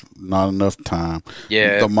 Because it's not enough time.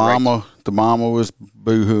 Yeah. The mama was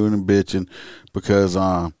boo-hooing and bitching because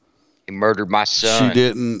he murdered my son. She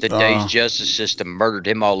didn't. Today's justice system murdered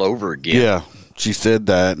him all over again. Yeah. She said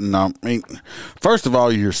that, and I mean, first of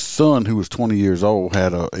all, your son, who was 20 years old,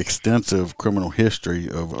 had an extensive criminal history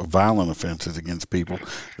of violent offenses against people.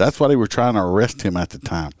 That's why they were trying to arrest him at the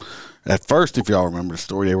time. At first, if y'all remember the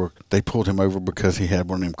story, they pulled him over because he had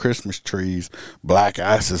one of them Christmas trees, black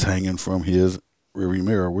ices hanging from his rearview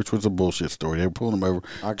mirror, which was a bullshit story. They were pulling him over,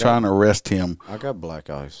 trying to arrest him. I got black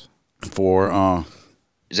ice for.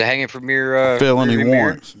 Is it hanging from your felony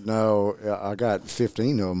warrants? No, I got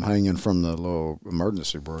 15 of them hanging from the little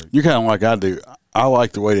emergency brake. You're kind of like I do. I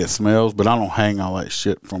like the way it smells, but I don't hang all that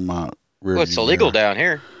shit from my rear. Well, it's illegal down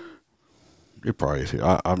here. It probably is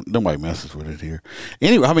here. Nobody messes with it here.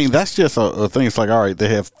 Anyway, I mean, that's just a thing. It's like, all right, they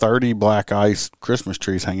have 30 black ice Christmas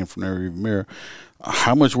trees hanging from their rear mirror.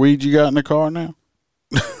 How much weed you got in the car now?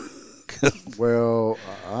 Well,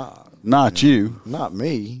 not you. Not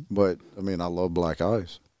me, but, I mean, I love black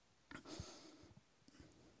ice.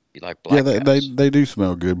 You like black ice? They do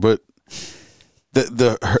smell good, but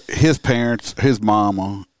his parents, his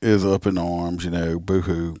mama is up in arms,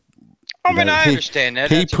 boo-hoo. I mean, I understand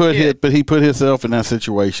that. He put himself in that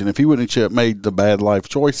situation. If he wouldn't have made the bad life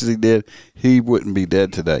choices he did, he wouldn't be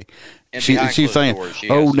dead today. She's saying,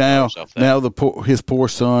 his poor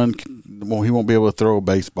son, well, he won't be able to throw a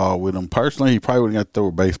baseball with him. Personally, he probably wouldn't have to throw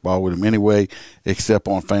a baseball with him anyway, except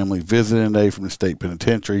on family visiting day from the state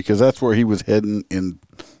penitentiary, because that's where he was heading, in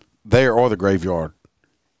there or the graveyard.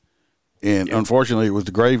 And unfortunately, it was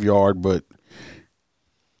the graveyard, but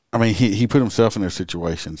I mean, he put himself in their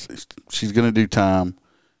situations. She's going to do time.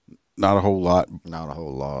 Not a whole lot. Not a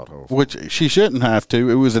whole lot. Hopefully. Which she shouldn't have to.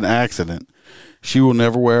 It was an accident. She will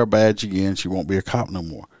never wear a badge again. She won't be a cop no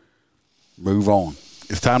more. Move on.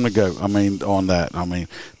 It's time to go. I mean, on that. I mean,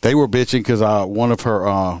 they were bitching because one of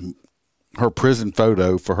her prison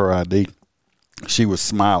photo for her ID, she was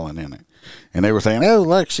smiling in it. And they were saying, oh,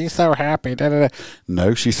 look, she's so happy. Da, da, da.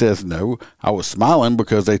 No, she says, no, I was smiling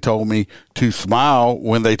because they told me to smile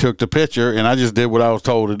when they took the picture, and I just did what I was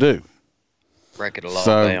told to do. Break it along,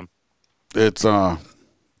 so, ma'am. It's,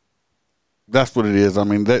 that's what it is. I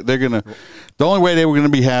mean, they're going to, the only way they were going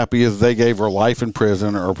to be happy is they gave her life in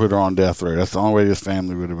prison or put her on death row. That's the only way this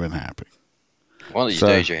family would have been happy. One of these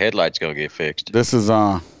days, your headlight's going to get fixed. This is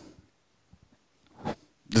the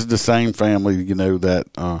same family,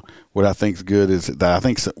 that what I think's good is that I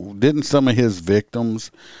think didn't some of his victims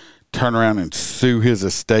turn around and sue his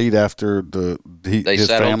estate after his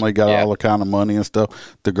family got all the kind of money and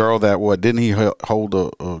stuff. The girl that didn't he hold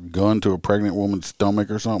a gun to a pregnant woman's stomach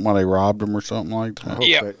or something while they robbed him or something like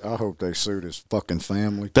that? I hope they sued his fucking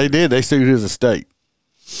family. They did. They sued his estate.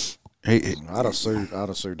 I'd have sued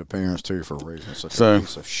the parents too for raising such a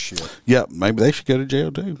piece of shit. Yeah, maybe they should go to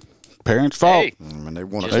jail too. Parents' fault. Hey, I mean, they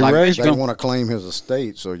want to claim his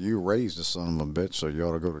estate, so you raised the son of a bitch, so you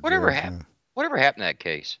ought to go to jail. Whatever happened to that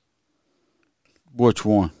case? Which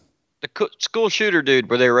one? The school shooter dude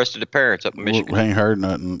where they arrested the parents up in Michigan. We ain't heard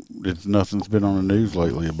nothing. Nothing's been on the news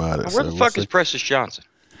lately about it. Where the fuck is Precious Johnson?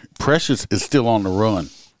 Precious is still on the run.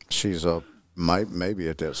 She's maybe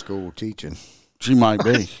at that school teaching. She might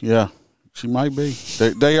be, yeah. She might be.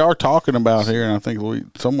 They are talking about here, and I think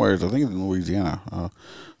somewhere, I think it's in Louisiana,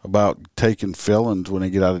 about taking felons when they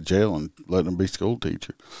get out of jail and letting them be school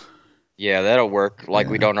teachers. Yeah, that'll work. Like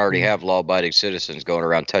we don't already have law-abiding citizens going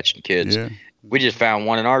around touching kids. Yeah. We just found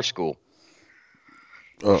one in our school.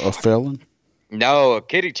 A felon? No, a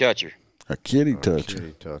kitty toucher. A kitty toucher.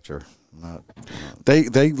 Kitty toucher.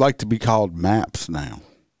 They like to be called MAPS now.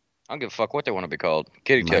 I don't give a fuck what they want to be called.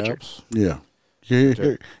 Kitty toucher. Yeah.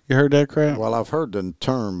 You heard that crap? Well, I've heard the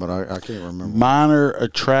term, but I can't remember. Minor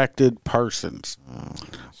attracted persons.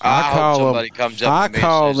 I hope somebody comes up to me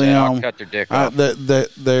and says, I'll cut their dick off.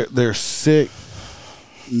 They're sick,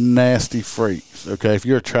 nasty freaks. Okay, if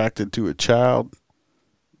you're attracted to a child,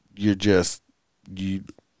 you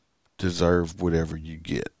deserve whatever you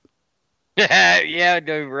get. Yeah, I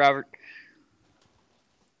do, Robert.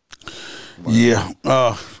 Yeah,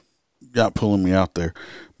 got pulling me out there.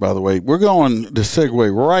 By the way, we're going to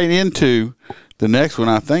segue right into the next one.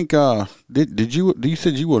 I think you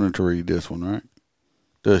said you wanted to read this one, right?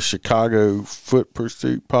 the Chicago foot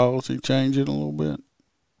pursuit policy changing a little bit?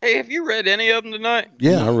 Hey, have you read any of them tonight?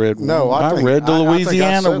 Yeah, I read one. No, I read the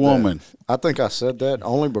Louisiana woman. I think I said that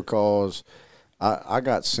only because I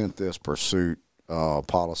got sent this pursuit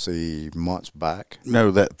policy months back.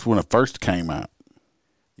 No, that's when it first came out.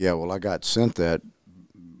 Yeah, well, I got sent that.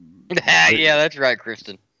 Yeah, that's right,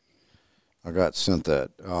 Kristen. I got sent that.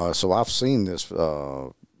 So I've seen this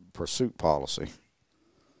pursuit policy.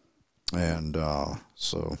 And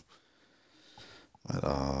so,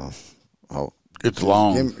 it's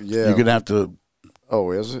long. Yeah. You're going to have to.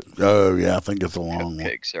 Oh, is it? Oh, yeah, I think it's a long one.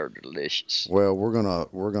 Cupcakes are delicious. Well, we're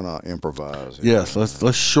gonna improvise. Yes,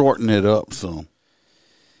 let's shorten it up some.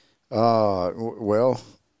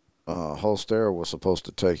 Holster was supposed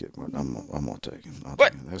to take it, but I'm gonna take it.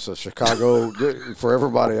 What? This is Chicago. For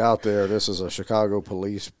everybody out there, this is a Chicago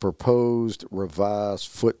police proposed revised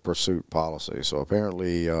foot pursuit policy. So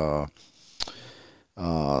apparently,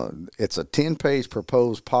 it's a 10-page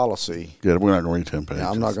proposed policy. Yeah, we're not going to read 10 pages.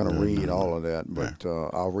 Now, I'm not going to read all of that, but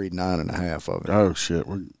I'll read 9.5 of it. Oh shit!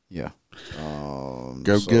 Yeah. Go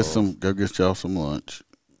get y'all some lunch.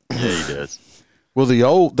 Yeah, he does.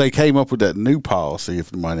 Well, they came up with that new policy,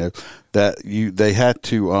 if you might know, that they had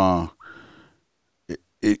to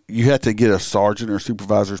you had to get a sergeant or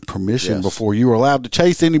supervisor's permission before you were allowed to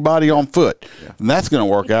chase anybody on foot, and that's going to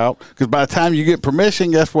work out because by the time you get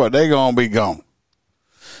permission, guess what? They're going to be gone.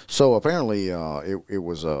 So apparently, it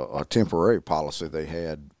was a temporary policy they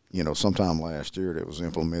had, sometime last year that was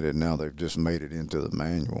implemented. Now they've just made it into the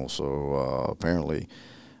manual. So apparently,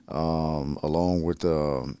 along with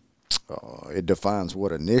it defines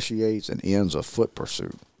what initiates and ends a foot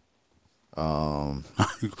pursuit.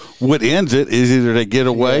 What ends it is either they get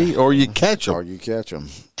away or you catch them.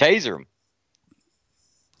 Taser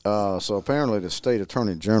them. So apparently, the state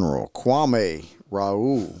attorney general Kwame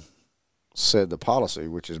Raoul said the policy,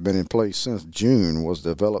 which has been in place since June, was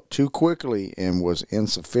developed too quickly and was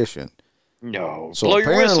insufficient. No. So blow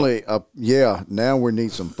apparently, now we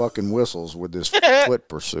need some fucking whistles with this foot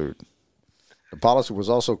pursuit. The policy was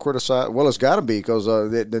also criticized. Well, it's got to be because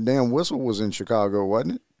the damn whistle was in Chicago,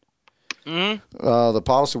 wasn't it? Mm-hmm. The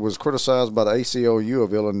policy was criticized by the ACLU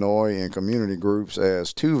of Illinois and community groups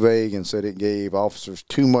as too vague and said it gave officers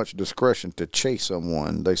too much discretion to chase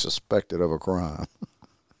someone they suspected of a crime.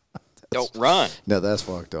 Don't run. Now, that's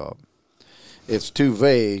fucked up. It's too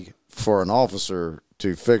vague for an officer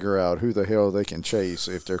to figure out who the hell they can chase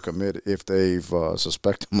if they've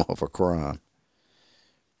suspect them of a crime.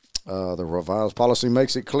 The revised policy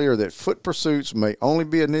makes it clear that foot pursuits may only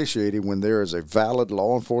be initiated when there is a valid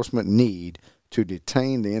law enforcement need to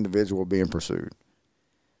detain the individual being pursued.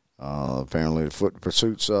 Apparently, the foot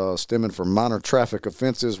pursuits stemming from minor traffic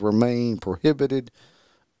offenses remain prohibited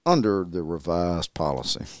under the revised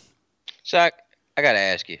policy. Zach, I got to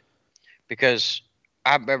ask you, because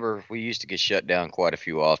I remember we used to get shut down quite a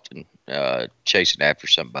few often chasing after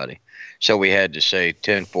somebody. So we had to say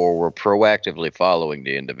 10-4, we're proactively following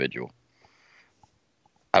the individual.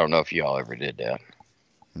 I don't know if y'all ever did that.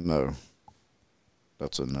 No.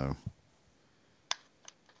 That's a no.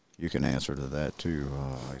 You can answer to that too,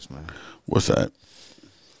 Iceman. What's that?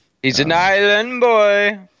 He's an island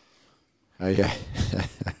boy. Yeah.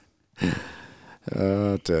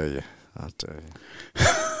 I'll tell you.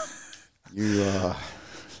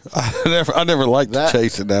 I never liked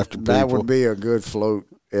chasing after people. That would be a good float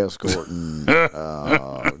escorting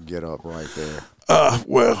get up right there.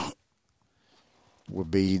 Well,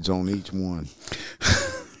 with beads on each one.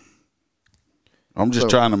 I'm just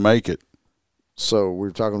trying to make it. So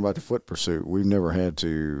we're talking about the foot pursuit. We've never had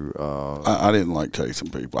to. I didn't like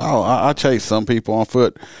chasing people. I chase some people on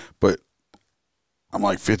foot, but I'm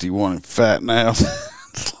like 51 and fat now.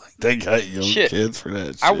 It's like they got young kids for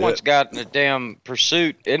that shit. I once got in a damn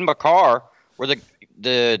pursuit in my car where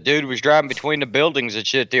the dude was driving between the buildings and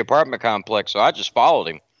shit at the apartment complex, so I just followed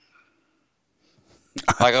him.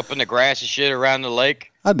 Like up in the grass and shit around the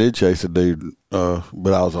lake. I did chase a dude,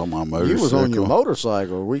 but I was on my motorcycle. You was on your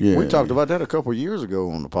motorcycle. We talked about that a couple of years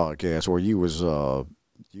ago on the podcast where you was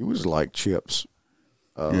like Chips.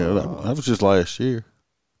 That was just last year.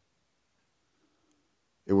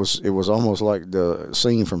 It was almost like the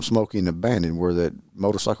scene from Smokey and the Bandit where that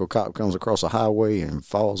motorcycle cop comes across a highway and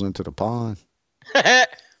falls into the pond.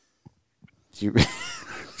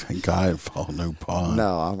 Thank God, fall no pond.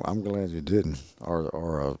 No, I'm glad you didn't,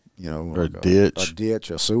 or a ditch,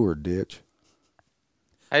 a sewer ditch.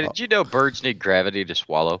 Hey, did you know birds need gravity to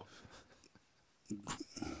swallow?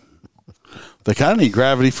 They kind of need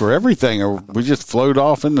gravity for everything, or we just float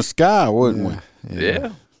off in the sky, wouldn't we?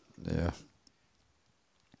 Yeah.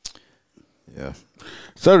 Yeah.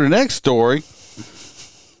 So the next story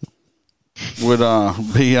would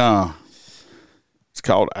be it's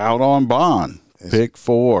called Out on Bond. Pick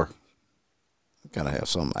 4. Gotta have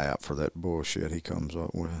some app for that bullshit he comes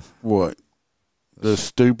up with. What? The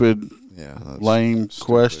stupid, lame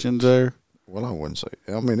questions there? Well, I wouldn't say.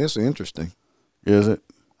 I mean, it's interesting. Is it?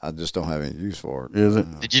 I just don't have any use for it. Is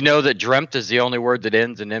it? Did you know that dreamt is the only word that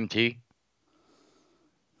ends in MT?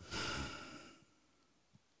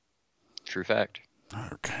 True fact.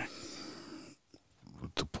 Okay.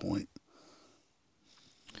 What's the point?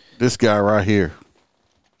 This guy right here.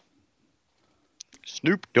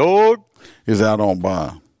 Snoop Dogg is out on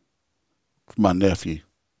bond. My nephew.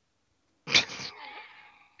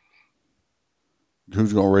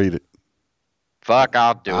 Who's gonna read it? Fuck,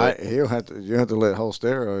 I'll do it. You have to let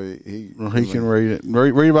Holstero. He can read it.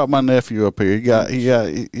 Read about my nephew up here.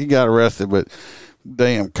 He got arrested, but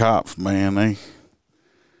damn cops, man,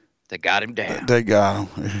 they got him down. They got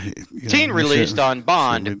him. Teen released on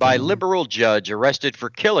bond by liberal judge arrested for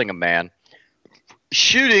killing a man,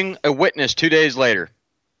 shooting a witness 2 days later.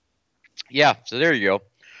 Yeah, so there you go.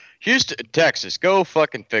 Houston, Texas. Go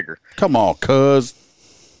fucking figure. Come on, cuz.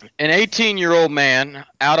 An 18-year-old man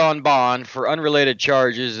out on bond for unrelated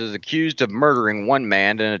charges is accused of murdering one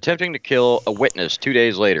man and attempting to kill a witness 2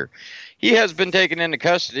 days later. He has been taken into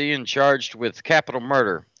custody and charged with capital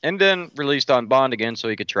murder and then released on bond again so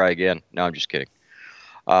he could try again. No, I'm just kidding.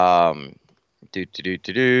 On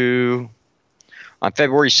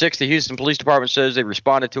February 6th, the Houston Police Department says they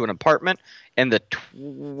responded to an apartment in the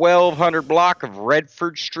 1200 block of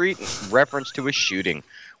Redford Street in reference to a shooting.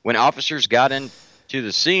 When officers got into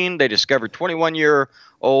the scene, they discovered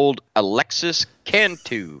 21-year-old Alexis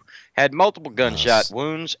Cantu had multiple gunshot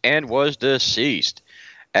wounds and was deceased.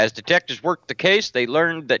 As detectives worked the case, they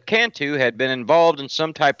learned that Cantu had been involved in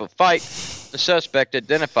some type of fight. The suspect,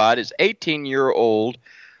 identified as 18-year-old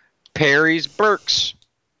Perry Burks.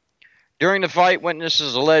 During the fight,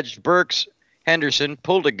 witnesses alleged Burks Henderson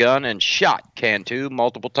pulled a gun and shot Cantu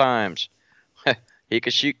multiple times. He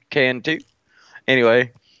could shoot Cantu.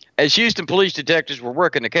 Anyway, as Houston police detectives were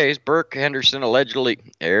working the case, Burke Henderson allegedly,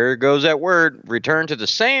 there goes that word, returned to the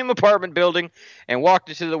same apartment building and walked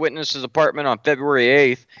into the witness's apartment on February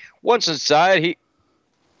 8th. Once inside, he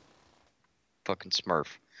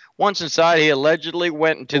allegedly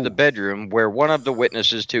went into the bedroom where one of the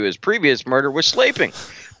witnesses to his previous murder was sleeping.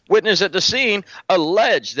 Witness at the scene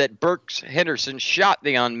alleged that Burke Henderson shot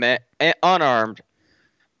the unarmed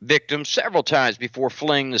victim several times before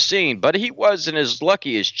fleeing the scene, but he wasn't as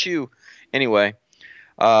lucky as Chu. Anyway,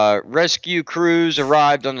 rescue crews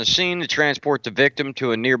arrived on the scene to transport the victim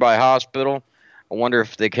to a nearby hospital. I wonder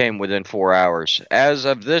if they came within 4 hours. As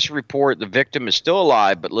of this report, the victim is still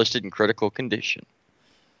alive but listed in critical condition.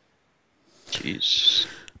 Jeez.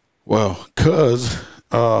 Well, cuz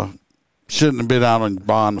shouldn't have been out on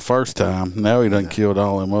bond the first time. Now he done killed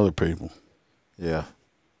all them other people. Yeah.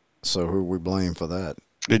 So who we blame for that?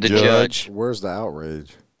 The judge. Where's the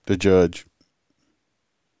outrage? The judge.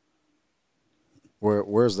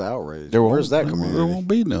 Where's the outrage? Where's that community? There won't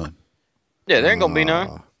be none. Yeah, there ain't gonna be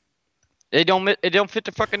none. It don't fit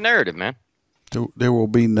the fucking narrative, man. There will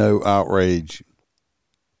be no outrage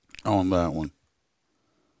on that one.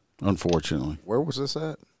 Unfortunately. Where was this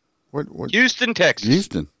at? What? Houston, Texas.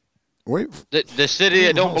 Houston. Wait. The city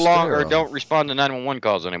that don't belong or don't respond to 911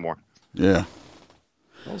 calls anymore. Yeah.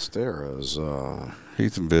 Holstera's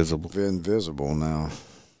he's invisible. Invisible now.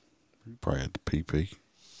 He probably had the PP.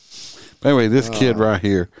 Anyway, this kid right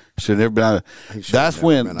here should never been. That's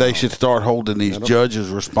when they should start holding these judges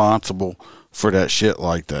responsible for that shit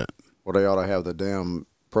like that. Well, they ought to have the damn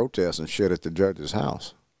protest and shit at the judge's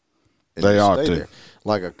house. They ought to. There.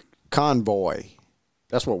 Like a convoy.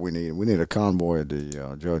 That's what we need. We need a convoy at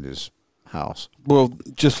the judge's house. Well,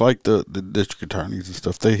 just like the district attorneys and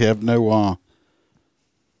stuff, they have no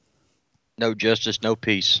justice, no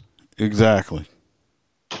peace. Exactly.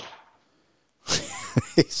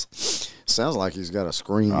 Sounds like he's got a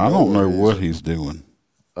screen. I don't know what he's doing.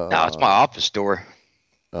 No, it's my office door.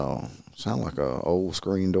 Oh, sound like a old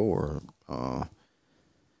screen door.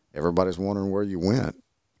 Everybody's wondering where you went.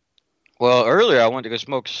 Well, earlier I went to go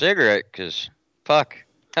smoke a cigarette because, fuck,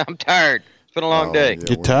 I'm tired. It's been a long day. Yeah,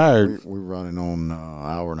 Get tired. We're running on an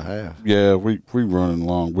hour and a half. Yeah, we running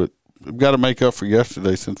long, but we've got to make up for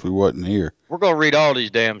yesterday since we wasn't here. We're going to read all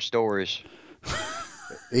these damn stories.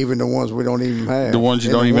 Even the ones we don't even have. The ones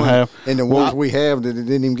you don't even have. And the ones we have that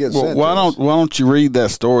didn't even get sent. Why don't you read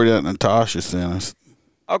that story that Natasha sent us?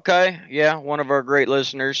 Okay, yeah. One of our great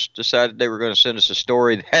listeners decided they were going to send us a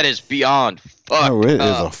story that is beyond fucked up. Oh, it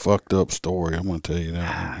is a fucked up story. I'm going to tell you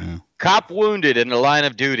that right now. Cop wounded in the line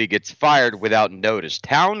of duty gets fired without notice.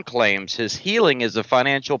 Town claims his healing is a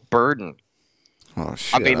financial burden. Oh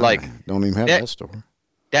shit! I mean, like, don't even have that story.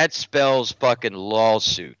 That spells fucking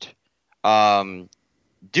lawsuit.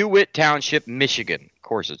 DeWitt Township, Michigan. Of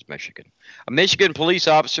course, it's Michigan. A Michigan police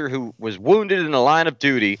officer who was wounded in the line of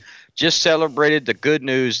duty just celebrated the good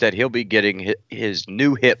news that he'll be getting his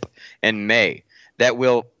new hip in May that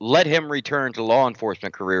will let him return to law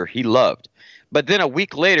enforcement career he loved. But then a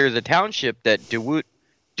week later, the township that DeWitt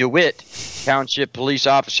Township police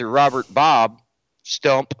officer Robert Bob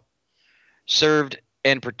Stump served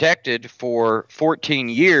and protected for 14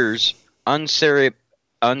 years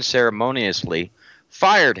unceremoniously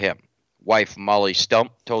fired him. Wife Molly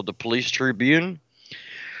Stump told the Police Tribune.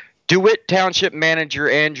 DeWitt Township manager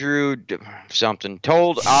Andrew something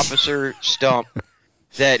told Officer Stump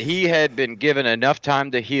that he had been given enough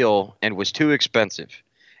time to heal and was too expensive.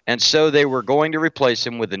 And so they were going to replace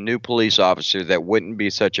him with a new police officer that wouldn't be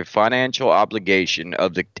such a financial obligation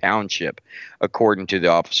of the township, according to the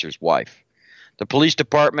officer's wife. The police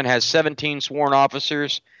department has 17 sworn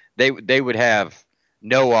officers. They would have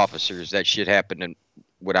no officers. That shit happened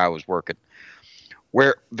when I was working.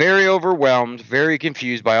 We're very overwhelmed, very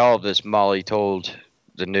confused by all of this, Molly told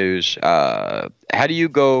the news. How do you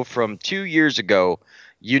go from 2 years ago,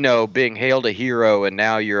 being hailed a hero, and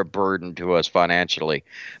now you're a burden to us financially?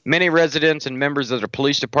 Many residents and members of the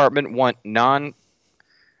police department want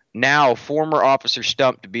now former Officer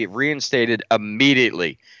Stump to be reinstated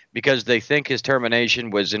immediately because they think his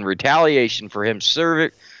termination was in retaliation for him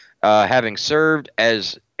having served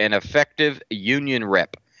as an effective union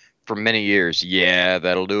rep for many years. Yeah,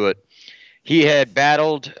 that'll do it. He had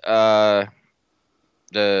battled the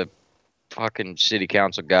fucking city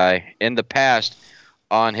council guy in the past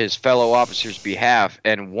on his fellow officers' behalf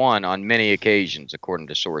and won on many occasions, according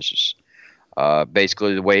to sources.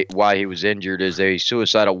 Basically, why he was injured is a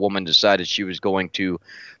suicidal woman decided she was going to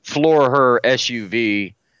floor her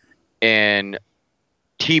SUV and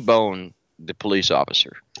T-bone the police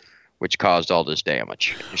officer, which caused all this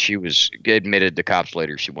damage. She was admitted to cops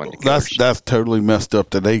later she wanted to kill herself. That's totally messed up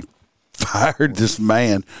that they fired this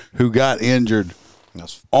man who got injured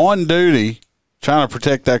on duty trying to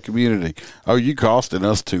protect that community. Oh, you costing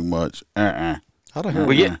us too much. How the hell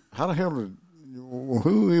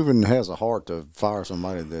who even has a heart to fire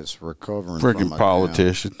somebody that's recovering freaking from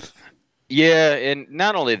politicians? Yeah, and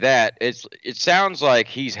not only that, it sounds like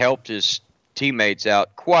he's helped his teammates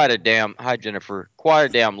out quite a damn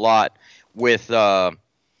lot with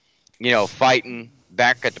fighting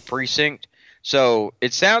back at the precinct. So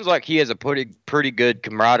it sounds like he has a pretty good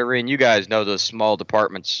camaraderie, and you guys know those small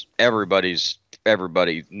departments, everybody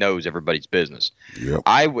knows everybody's business. Yep.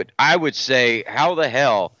 I would say, how the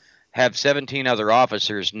hell have 17 other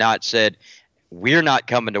officers not said, we're not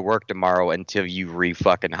coming to work tomorrow until you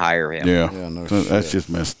fucking hire him? Yeah, that's just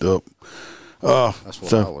messed up. That's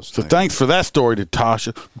what I was thinking. So thanks for that story,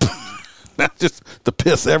 Natasha. That's just to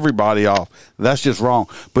piss everybody off. That's just wrong.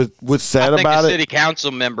 But what's sad about it? City council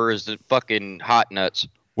member is the fucking hot nuts.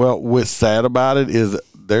 Well, what's sad about it is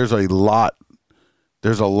there's a lot of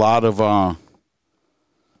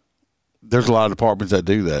departments that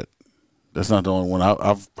do that. That's not the only one.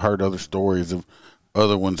 I've heard other stories of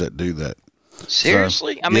other ones that do that.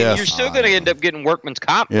 Seriously? So, you're still going to end up getting workman's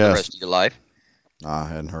comp for the rest of your life. I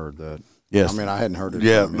hadn't heard that. Yes. I hadn't heard it.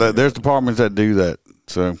 Yeah, there's departments that do that.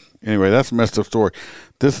 So, anyway, that's a messed up story.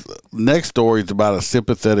 This next story is about a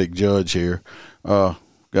sympathetic judge here. Got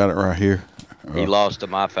it right here. He lost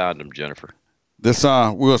him. I found him, Jennifer. This,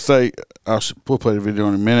 we'll say, we'll play the video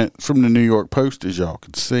in a minute. It's from the New York Post, as y'all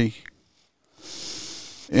can see.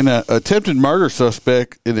 An attempted murder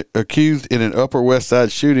suspect accused in an Upper West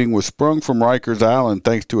Side shooting was sprung from Rikers Island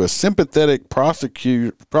thanks to a sympathetic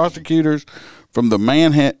prosecutors from the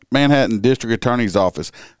Manhattan District Attorney's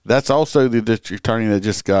Office. That's also the district attorney that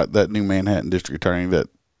just got that new Manhattan District Attorney that,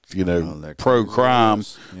 pro-crime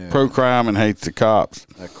and hates the cops.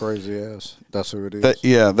 That crazy ass. That's who it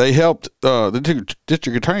is. They helped, the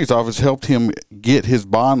District Attorney's Office helped him get his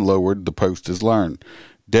bond lowered, the Post has learned.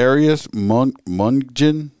 Darius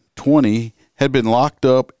Mungan, 20, had been locked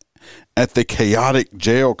up at the chaotic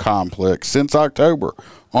jail complex since October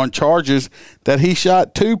on charges that he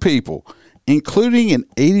shot 2 people, including an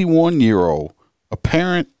 81-year-old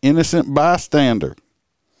apparent innocent bystander.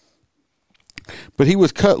 But he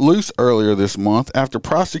was cut loose earlier this month after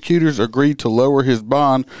prosecutors agreed to lower his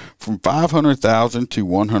bond from $500,000 to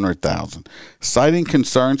 $100,000, citing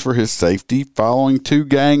concerns for his safety following 2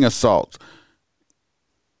 gang assaults.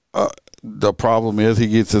 The problem is he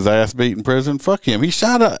gets his ass beat in prison. Fuck him. He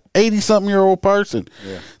shot a 80-something-year-old person.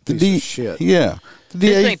 Yeah, piece of shit. Yeah.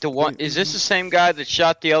 This ain't the one. Is this the same guy that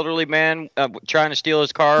shot the elderly man trying to steal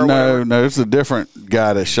his car? No, it's a different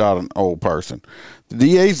guy that shot an old person. The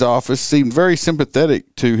DA's office seemed very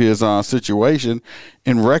sympathetic to his situation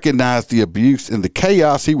and recognized the abuse and the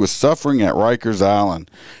chaos he was suffering at Rikers Island.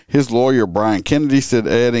 His lawyer, Brian Kennedy, said,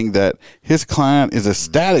 adding that his client is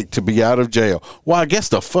ecstatic to be out of jail. Well, I guess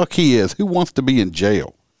the fuck he is. Who wants to be in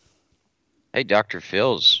jail? Hey, Dr.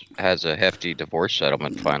 Phil's has a hefty divorce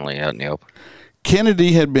settlement finally out in the open.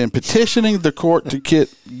 Kennedy had been petitioning the court to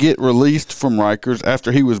get released from Rikers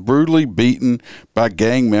after he was brutally beaten by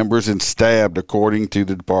gang members and stabbed, according to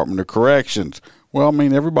the Department of Corrections. Well, I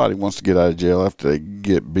mean, everybody wants to get out of jail after they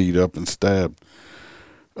get beat up and stabbed.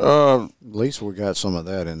 At least we got some of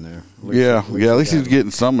that in there. At least he's getting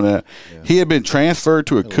some of that. Yeah. He had been transferred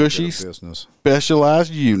to a cushy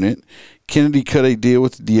specialized unit. Kennedy cut a deal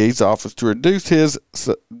with the DA's office to reduce his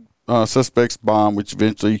suspect's bond, which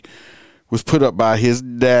eventually was put up by his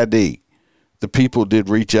daddy. The people did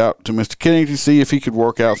reach out to Mr. Kennedy to see if he could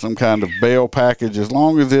work out some kind of bail package as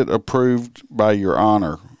long as it approved by Your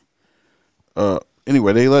Honor.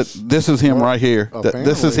 Anyway, this is him right here.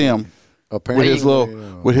 This is him with his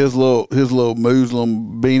little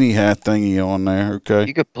Muslim beanie hat thingy on there. Okay,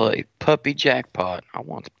 you could play Puppy Jackpot. I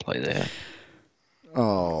want to play that.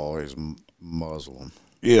 Oh, he's Muslim.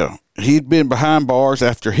 Yeah, he'd been behind bars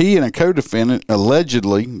after he and a co-defendant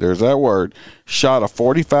allegedly, there's that word, shot a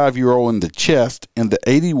 45-year-old in the chest and the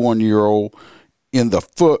 81-year-old in the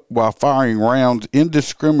foot while firing rounds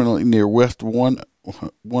indiscriminately near West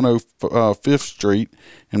 105th Street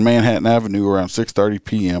and Manhattan Avenue around 6:30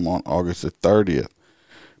 p.m. on August the 30th.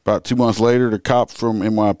 About 2 months later, the cops from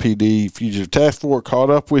NYPD Fugitive Task Force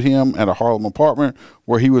caught up with him at a Harlem apartment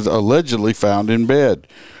where he was allegedly found in bed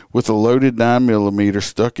with a loaded 9mm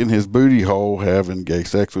stuck in his booty hole, having gay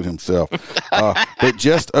sex with himself. But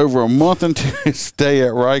just over a month into his stay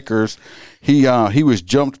at Rikers, he was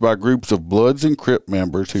jumped by groups of Bloods and Crip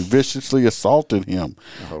members who viciously assaulted him.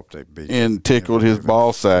 I hope they beat and tickled his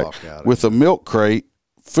ball sack with a milk crate,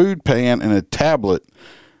 food pan, and a tablet.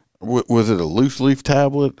 Was it a loose leaf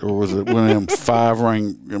tablet or was it one of them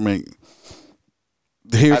 5-ring? I mean,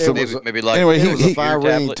 here's maybe like anyway. He was a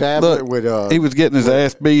 5-ring tablet with. He was getting his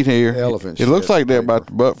ass beat here. Elephant. It looks like they're about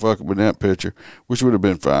to butt fuck with that picture, which would have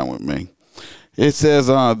been fine with me. It says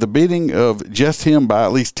the beating of just him by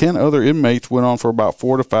at least 10 other inmates went on for about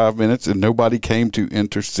 4 to 5 minutes, and nobody came to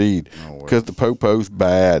intercede because the popo's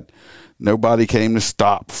bad. Nobody came to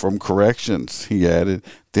stop from corrections, he added.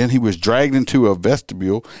 Then he was dragged into a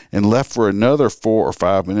vestibule and left for another 4 or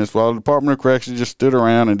 5 minutes while the Department of Corrections just stood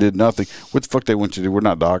around and did nothing. What the fuck they want you to do? We're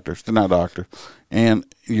not doctors. They're not doctors. And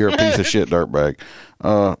you're a piece of shit dirtbag.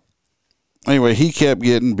 Anyway, he kept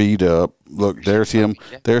getting beat up. Look, there's him.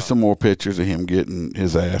 There's some more pictures of him getting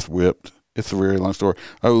his ass whipped. It's a very long story.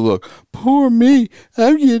 Oh, look, poor me.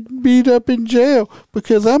 I'm getting beat up in jail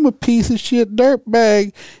because I'm a piece of shit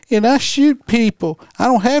dirtbag and I shoot people. I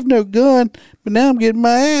don't have no gun, but now I'm getting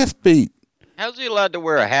my ass beat. How's he allowed to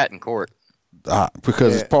wear a hat in court?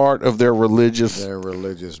 Because it's part of their religious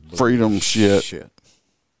freedom shit.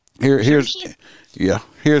 Here's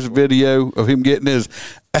a video of him getting his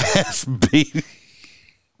ass beat.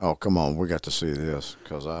 Oh, come on. We got to see this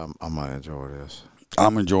because I might enjoy this.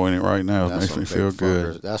 I'm enjoying it right now. It makes me feel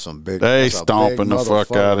good. That's some big. They stomping the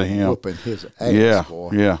fuck out of him. Whooping his ass,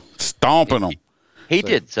 boy. Yeah, stomping him. He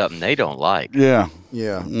did something they don't like. Yeah.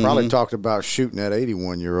 Probably talked about shooting that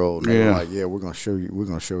 81-year-old. Yeah, like, we're gonna show you. We're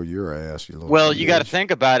gonna show your ass. You well, you got to think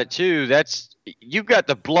about it too. You've got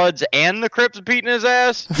the Bloods and the Crips beating his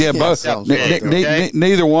ass. Yeah, both.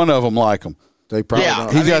 Neither one of them like him. They probably. Yeah,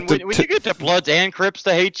 when you get the Bloods and Crips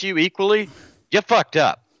to hate you equally, you fucked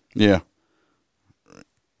up. Yeah.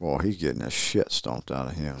 Well, he's getting the shit stomped out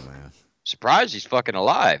of him, man. Surprised he's fucking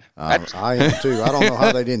alive. I am too. I don't know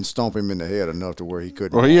how they didn't stomp him in the head enough to where he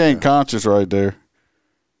couldn't. Well, he ain't conscious right there.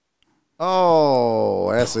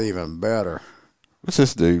 Oh, that's even better. What's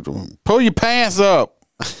this dude doing? Pull your pants up.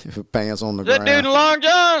 Pants on the ground. That dude in long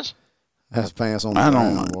johns? That's pants on the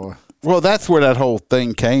ground, boy. Well, that's where that whole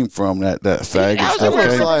thing came from. That sagging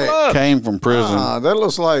stuff came from prison. That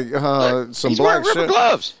looks like some black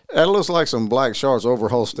gloves. That looks like some black shorts over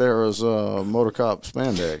Holstera's Motor Cop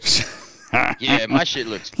spandex. Yeah, my shit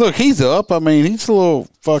looks. Look, he's up. I mean, he's a little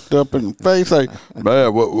fucked up in the face. Like,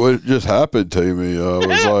 man, what just happened to me? I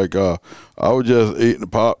was like, I was just eating a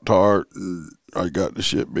Pop-Tart and I got the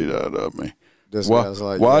shit beat out of me. This guy's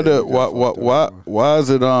like, why is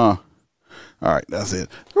it All right, that's it.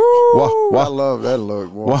 I love that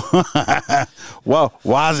look. Why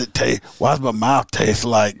does my mouth taste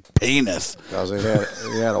like penis? Because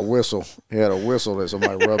he had a whistle. He had a whistle that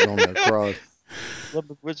somebody rubbed on their crotch.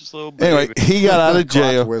 Anyway, he got out of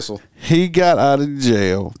jail. Whistle. He got out of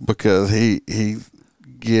jail because he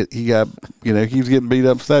got he was getting beat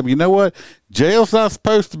up and stabbed. You know what? Jail's not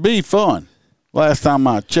supposed to be fun. Last time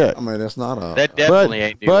I checked. I mean, that's not a. That definitely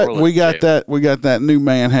ain't New Orleans we got jail. we got that new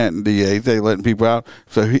Manhattan DA. They letting people out.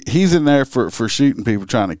 So he's in there for shooting people,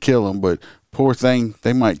 trying to kill them. But poor thing,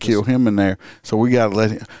 they might kill him in there. So we got to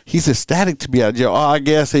let him. He's ecstatic to be out of jail. Oh, I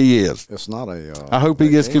guess he is. It's not a. I hope he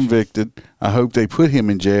gets convicted. I hope they put him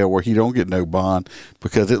in jail where he don't get no bond,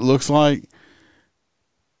 because it looks like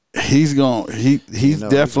he's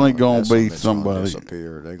definitely gonna be somebody.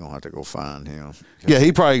 Disappear. They're gonna have to go find him. Yeah,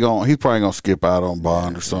 he's probably gonna skip out on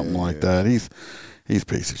bond or something like that. He's a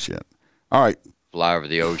piece of shit. All right. Fly over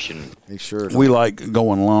the ocean. He sure does. We like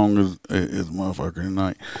going long as a motherfucker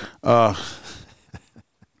tonight. How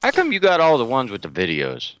come you got all the ones with the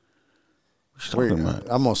videos?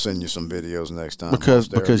 I'm gonna send you some videos next time.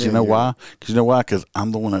 Because you know why? Because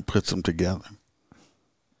I'm the one that puts them together.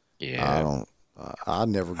 Yeah. I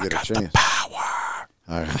never get a chance. The power.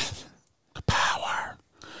 All right. The power.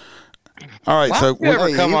 All right. Why So don't you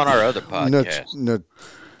ever come on our other podcast?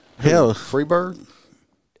 Hell, Freebird.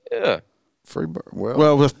 Yeah. Freebird.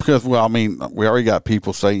 Well, that's because I mean, we already got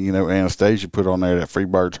people saying Anastasia put on there that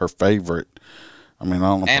Freebird's her favorite. I mean, I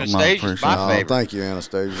don't know. Anastasia's my favorite. Thank you,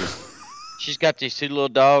 Anastasia. She's got these two little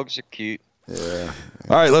dogs. They're cute. Yeah.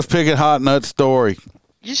 All right, let's pick a hot nut story.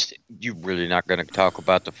 You really not going to talk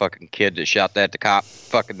about the fucking kid that shot that at the cop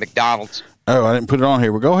fucking McDonald's? Oh, I didn't put it on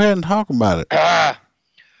here. Well, go ahead and talk about it.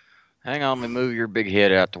 Hang on, let me move your big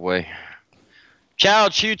head out the way.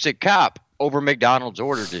 Child shoots at cop over McDonald's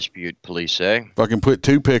order dispute, police say. Fucking put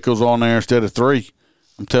 2 pickles on there instead of 3.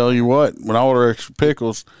 I'm telling you what, when I order extra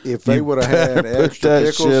pickles, if they would have had extra that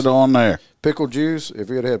pickles, shit on there. Pickle juice, if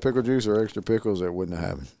he had had pickle juice or extra pickles, it wouldn't have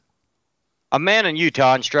happened. A man in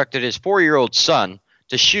Utah instructed his 4-year-old son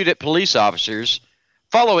to shoot at police officers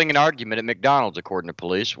following an argument at McDonald's, according to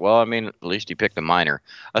police. Well, I mean, at least he picked a minor.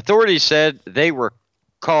 Authorities said they were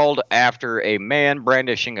called after a man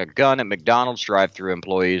brandishing a gun at McDonald's drive-thru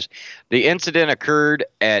employees. The incident occurred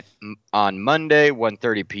on Monday,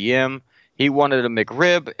 1:30 p.m. He wanted a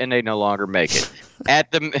McRib, and they no longer make it.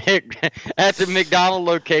 At the McDonald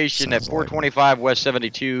location at 425 West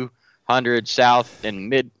 7200 South and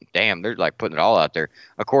Mid. Damn, they're like putting it all out there.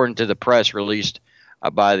 According to the press released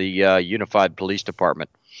by the Unified Police Department.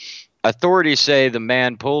 Authorities say the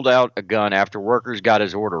man pulled out a gun after workers got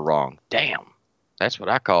his order wrong. Damn. That's what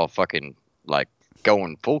I call fucking, like,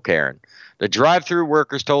 going full Karen. The drive-thru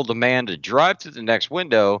workers told the man to drive to the next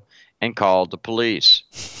window and called the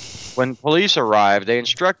police. When police arrived, they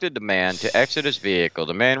instructed the man to exit his vehicle.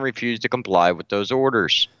 The man refused to comply with those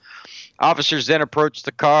orders. Officers then approached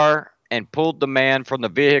the car and pulled the man from the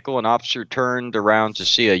vehicle. An officer turned around to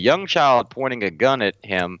see a young child pointing a gun at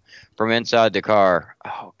him from inside the car.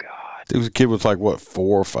 Oh, God. This kid was like, what,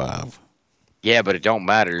 4 or 5? Yeah, but it don't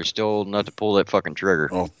matter. You're still old enough to pull that fucking trigger.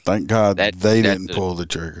 Oh, thank God they didn't pull the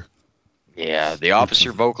trigger. Yeah, the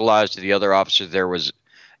officer vocalized to the other officer there was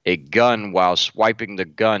a gun while swiping the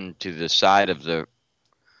gun to the side of the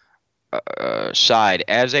side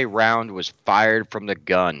as a round was fired from the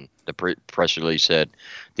gun, the press release said.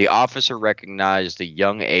 The officer recognized the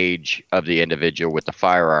young age of the individual with the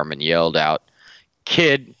firearm and yelled out,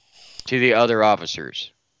 "Kid," to the other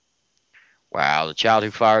officers. Wow, the child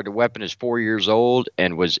who fired the weapon is 4 years old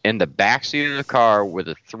and was in the backseat of the car with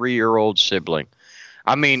a 3-year-old sibling.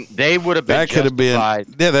 I mean, they would have been that could justified.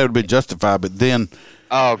 have been, yeah, that would have been justified, but then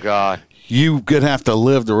oh, God. You could have to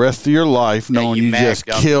live the rest of your life knowing you just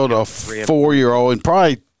killed a 4-year-old and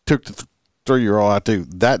probably took the 3-year-old out too.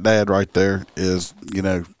 That dad right there is,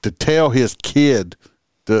 to tell his kid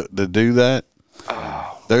to do that,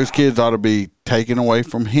 those kids ought to be taken away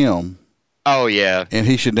from him. Oh, yeah. And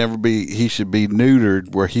he should be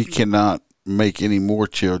neutered where he cannot make any more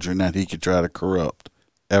children that he could try to corrupt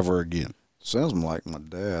ever again. Sounds like my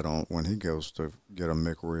dad when he goes to get a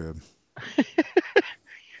McRib.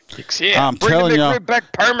 Yeah, I'm bring telling the y'all, McRib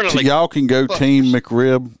back permanently. Y'all can go Team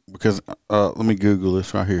McRib because let me Google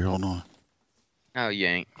this right here. Hold on. Oh, you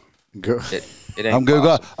ain't. Go. It ain't I'm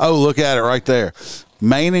Google. Oh, look at it right there.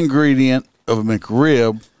 Main ingredient of a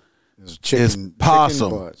McRib is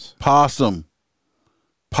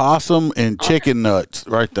possum, and chicken nuts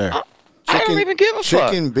right there. I don't even give a fuck.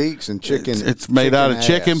 Chicken beaks and chicken. It's made out of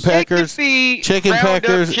chicken peckers, and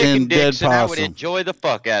dead possum. I would enjoy the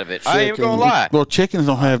fuck out of it. I ain't gonna lie. Well, chickens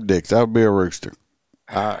don't have dicks. That would be a rooster.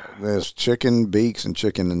 There's chicken beaks and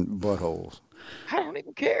chicken and buttholes. I don't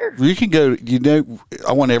even care. You can go.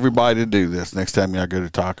 I want everybody to do this next time y'all go to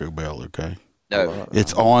Taco Bell. Okay. No.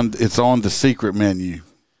 It's on the secret menu.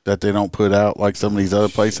 that they don't put out like some of these other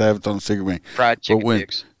places have. It's on the secret menu. Fried chicken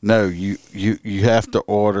dicks. No, you have to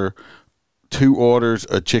order 2 orders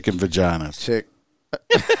of chicken vaginas. Okay.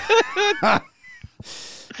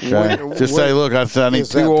 Just say, look, I need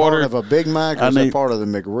 2 orders of a Big Mac. Or is that part of the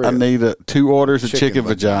McRib? I need 2 orders of chicken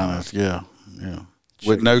vaginas. Yeah.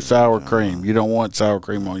 With no sour cream. You don't want sour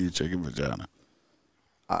cream on your chicken vagina.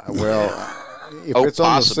 If it's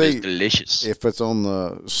on the delicious. If it's on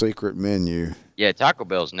the secret menu. Yeah, Taco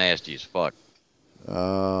Bell's nasty as fuck.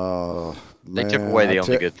 They took away the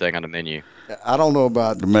only good thing on the menu. I don't know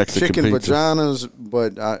about the Mexican chicken pizza. vaginas,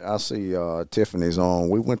 but I see Tiffany's on.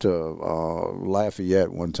 We went to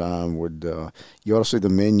Lafayette one time. You ought to see the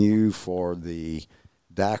menu for the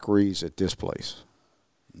daiquiris at this place.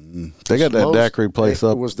 They got that daiquiri place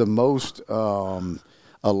up. It was the most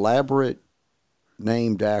elaborate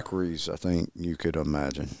named daiquiris I think you could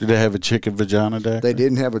imagine. Did they have a chicken vagina daiquiri? They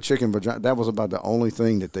didn't have a chicken vagina. That was about the only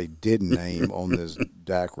thing that they didn't name on this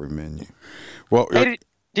daiquiri menu. Well, hey,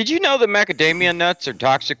 did you know that macadamia nuts are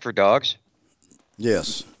toxic for dogs?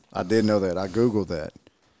 Yes, I did know that. I Googled that.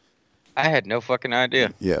 I had no fucking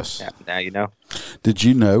idea. Yes. Yeah, now you know. Did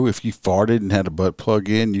you know if you farted and had a butt plug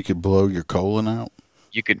in, you could blow your colon out?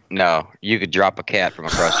 You could drop a cat from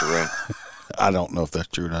across the room. I don't know if that's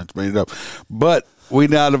true or not. It's made it up. But we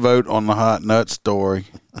now to vote on the hot nut story.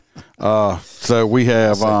 So we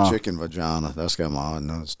have chicken vagina. That's got my hot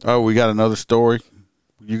nuts. Oh, we got another story.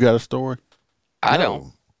 You got a story? I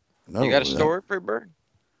don't. No, you got a story, Pretty Bird?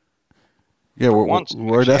 Yeah,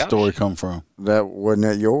 where'd that story come from? That wasn't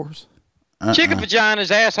that yours? Chicken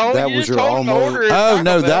vaginas, asshole. That you was just your told them to almost. order it. Oh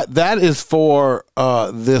no, that is for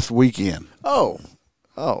this weekend. Oh.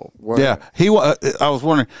 Well, yeah. I was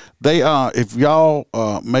wondering. They if y'all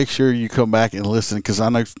make sure you come back and listen, because I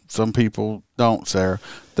know some people don't, Sarah,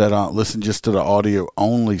 that listen just to the audio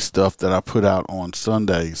only stuff that I put out on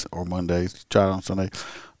Sundays or Mondays. Try it on Sundays.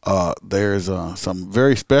 There's some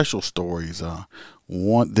very special stories.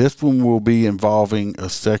 This one will be involving a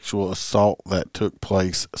sexual assault that took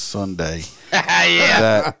place Sunday.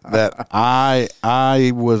 Yeah. That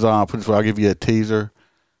I was on. I'll give you a teaser.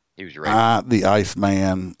 He was right. The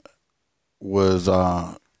Iceman was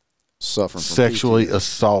suffering sexually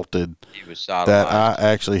assaulted. He was sodomized. That I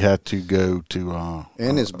actually had to go to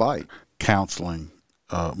and his bite counseling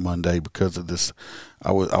Monday because of this.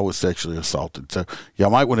 I was sexually assaulted. So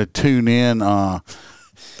y'all might want to tune in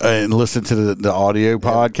and listen to the audio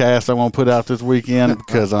podcast I'm going to put out this weekend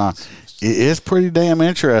because it is pretty damn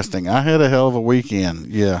interesting. I had a hell of a weekend.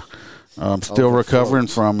 Yeah, I'm still recovering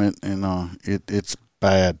from it, and it's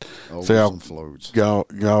bad. So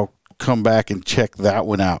y'all come back and check that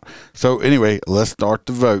one out. So anyway, let's start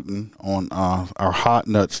the voting on our hot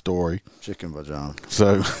nut story. Chicken vagina.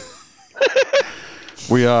 So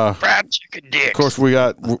we fried chicken dicks. Of course we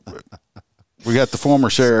got the former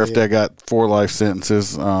sheriff that got 4 life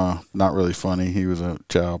sentences. Not really funny. He was a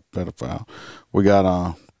child pedophile. We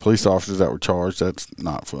got police officers that were charged. That's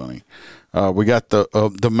not funny. We got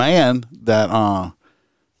the man that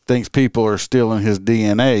thinks people are stealing his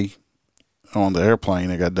DNA on the airplane.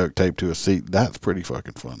 They got duct taped to a seat. That's pretty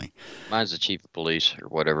fucking funny. Mine's the chief of police or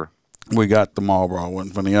whatever. We got the Marlboro.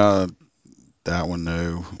 Wasn't funny. That one,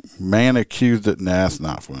 no. Man accused it. Nah, that's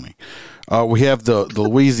not funny. We have the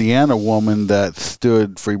Louisiana woman that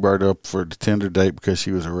stood Freebird up for the Tinder date because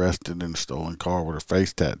she was arrested in a stolen car with her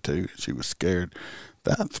face tattoo. She was scared.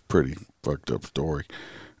 That's a pretty fucked up story.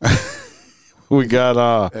 We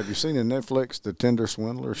got. Have you seen in Netflix the Tinder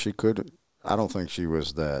swindler? She could. I don't think she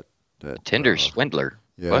was that. Tinder swindler.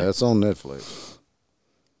 Yeah, what? It's on Netflix.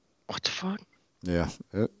 What the fuck? Yeah,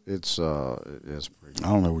 it's pretty. I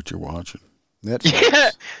don't know what you're watching. Netflix.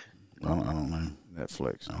 Yeah. I don't know.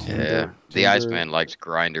 Netflix. Yeah, the Iceman likes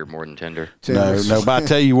Grindr more than Tinder. No. But I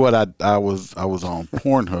tell you what, I was on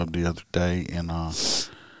Pornhub the other day, and oh,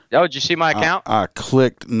 did you see my account? I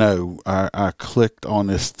clicked. No, I clicked on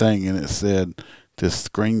this thing, and it said this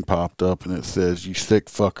screen popped up, and it says, "You sick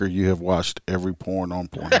fucker, you have watched every porn on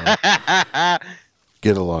Pornhub.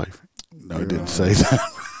 Get a life." No, it didn't say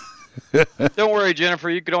that. Don't worry,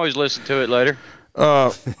 Jennifer. You can always listen to it later.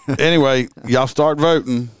 Anyway, y'all start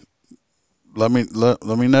voting. Let me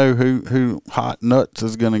know who hot nuts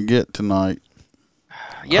is gonna get tonight.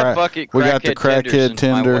 Yeah, fuck it. We got the crackhead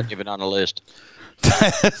Tinder. Wasn't even on the list.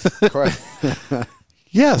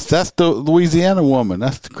 Yes, that's the Louisiana woman.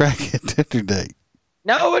 That's the crackhead Tinder date.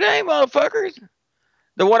 No, it ain't, motherfuckers.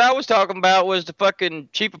 What I was talking about was the fucking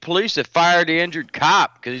chief of police that fired the injured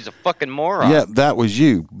cop because he's a fucking moron. Yeah, that was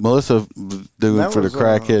you. Melissa was doing that for the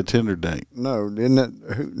crackhead Tinder date. No, didn't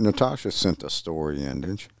it? Natasha sent a story in,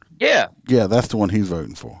 didn't she? Yeah. Yeah, that's the one he's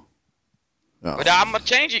voting for. Oh. But I'm gonna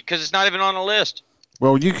change it because it's not even on the list.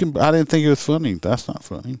 Well, you can. I didn't think it was funny. That's not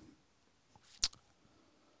funny.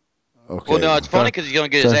 Okay. Well, no, it's funny because he's gonna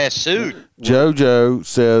get his ass sued. JoJo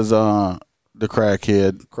says the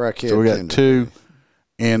crackhead. Crackhead. So we got two,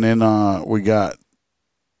 and then we got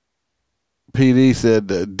PD said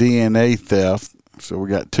DNA theft. So we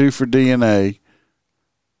got 2 for DNA.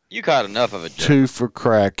 You caught enough of it, Joe. 2 for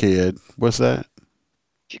crackhead. What's that?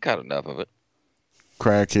 You caught enough of it.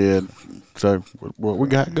 Crackhead. So what we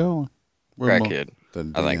got going? Crackhead.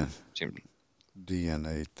 I think.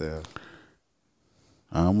 DNA theft.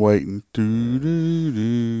 I'm waiting.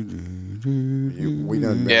 We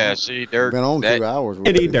done Yeah, see, Dirk. been on 2 hours. with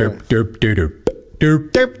Diddy it. derp derp derp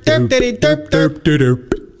derp derp derp diddy derp derp derp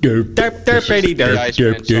derp derp derp diddy derp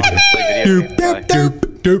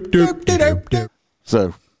derp derp derp.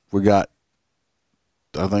 So we got,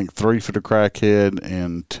 I think, 3 for the crackhead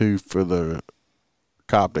and 2 for the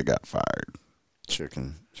cop that got fired.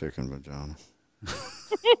 Chicken vagina.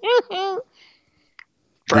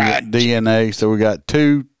 We got DNA, so we got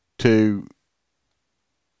 2. Well,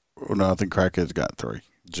 no, I think crackhead's got 3.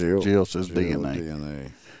 Jill says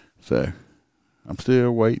DNA. So I'm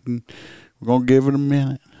still waiting. We're gonna give it a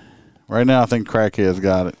minute. Right now, I think crackhead's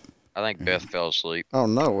got it. I think Beth fell asleep. Oh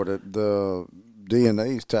no, the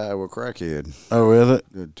DNA's tied with crackhead. Oh, is it?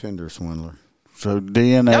 The Tinder swindler. So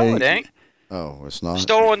DNA. No, it ain't. Oh, it's not.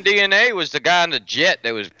 Stolen DNA was the guy in the jet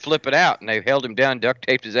that was flipping out, and they held him down, duct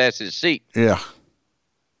taped his ass to his seat. Yeah.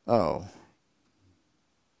 Oh.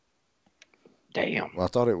 Damn. Well, I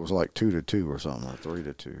thought it was like 2-2 or something, or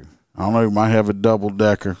 3-2. I don't know. We might have a double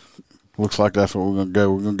decker. Looks like that's what we're gonna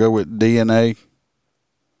go. We're gonna go with DNA.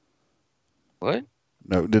 What?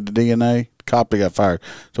 No, did the DNA cop that got fired?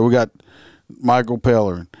 So we got Michael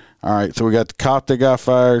Pellerin. All right, so we got the cop that got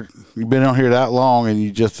fired. You've been on here that long, and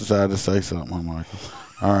you just decided to say something, Michael.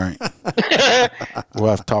 All right, we'll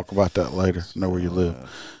have to talk about that later. Know where you live.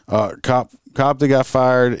 Cop that got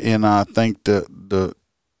fired, and I think the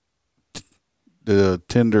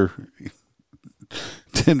Tinder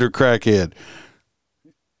crackhead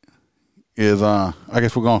is. I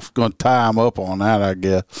guess we're gonna tie him up on that. I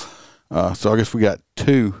guess. So I guess we got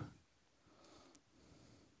 2.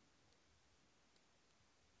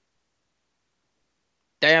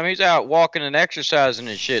 Damn, he's out walking and exercising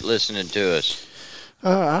and shit, listening to us.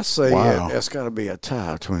 I say Wow. that's got to be a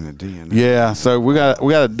tie between the DNA. Yeah, so we got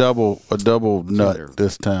a double nut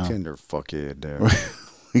this time. Tinder fuckhead there.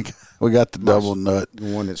 we got the double nut.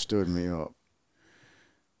 The one that stood me up.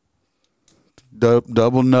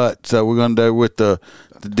 Double nut. So we're gonna do with the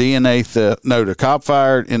DNA theft. No, the cop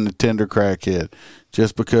fired and the Tinder crackhead,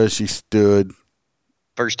 just because she stood.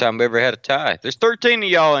 First time we ever had a tie. There's 13 of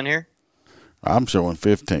y'all in here. I'm showing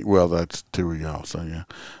 15. Well, that's 2 of y'all. So yeah.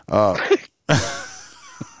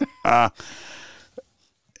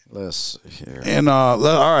 Let's see here. And all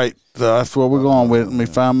right, so that's what we're going with. Let me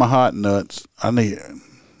find my hot nuts. I need.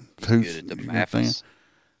 Good at the maths.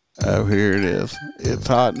 Oh, here it is. It's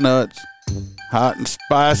hot nuts, hot and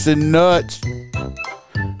spicy nuts.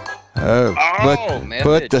 Oh,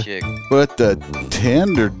 but the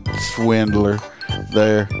Tinder swindler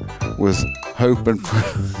there was hoping for.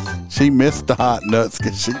 She missed the hot nuts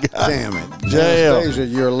because she got damn it, jail. Anastasia,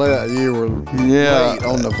 you were late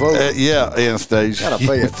on the vote. Yeah, Anastasia. Gotta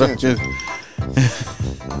pay attention.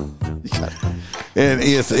 And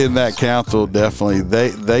it's in that council. Definitely,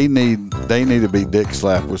 they need to be dick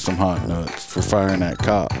slapped with some hot nuts for firing that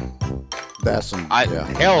cop. That's some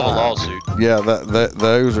hell of a lawsuit. Yeah,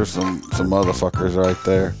 those are some motherfuckers right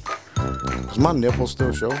there. Is my nipple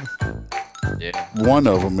still showing? Yeah. One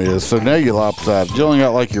of them is. So now you're lopsided. You only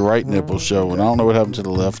got like your right nipple showing. I don't know what happened to the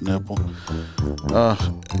left nipple.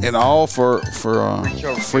 And all for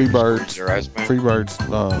Freebird's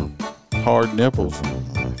hard nipples.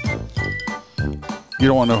 You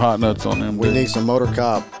don't want no hot nuts on them. We need some Motor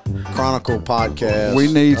Cop Chronicle podcast.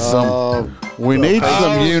 We need some. We need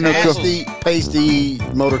some unicorn. Pasty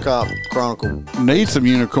Motor Cop Chronicle. Need some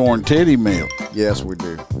unicorn titty milk. Yes, we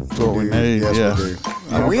do. That's what we need. Yes, we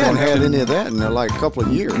do. We haven't had any of that in like a couple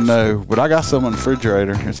of years. No, but I got some in the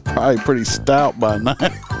refrigerator. It's probably pretty stout by now.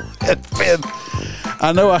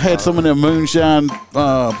 I know I had some of them moonshine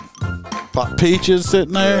peaches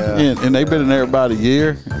sitting there, and they've been in there about a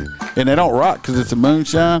year. And they don't rot because it's a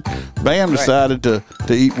moonshine. Bam decided to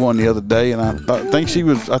eat one the other day, and I think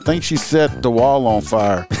she set the wall on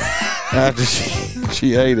fire after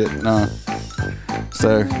she ate it.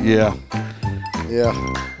 So yeah.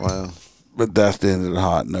 Wow. But that's the end of the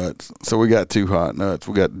hot nuts. So we got 2 hot nuts.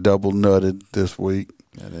 We got double nutted this week.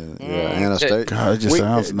 Anastasia. God, it just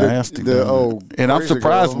sounds nasty. And I'm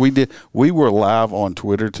surprised we were live on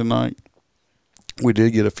Twitter tonight. We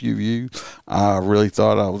did get a few views. I really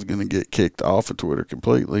thought I was going to get kicked off of Twitter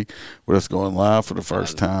completely with us going live for the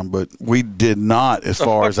first time, but we did not, as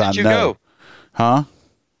far as I know. Go? Huh?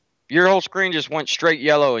 Your whole screen just went straight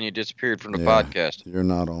yellow and you disappeared from the podcast. You're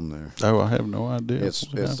not on there. Oh, I have no idea. It's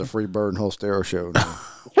the Free Bird and Holstero show now.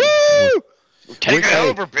 Woo! Take it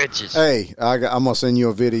over, bitches. Hey, I'm gonna send you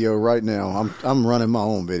a video right now. I'm running my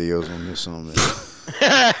own videos on this on there.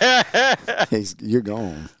 You're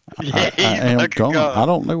gone. I am gone. I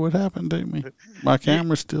don't know what happened to me. My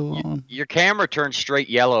camera's still on. Your camera turned straight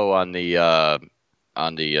yellow on the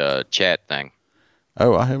chat thing.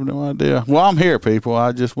 Oh, I have no idea. Well, I'm here, people.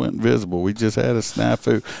 I just went invisible. We just had a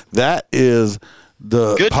snafu. That is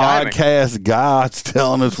the Good podcast timing. God's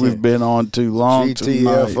telling us we've been on too long.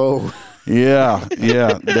 GTFO. Yeah,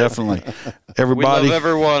 definitely. Everybody, we love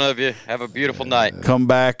every one of you. Have a beautiful night. Come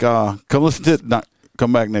back. Come listen to it.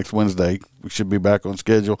 Come back next Wednesday. We should be back on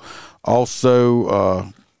schedule.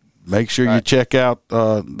 Also, make sure you check out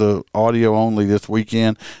the audio only this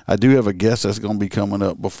weekend. I do have a guest that's going to be coming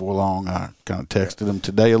up before long. I kind of texted him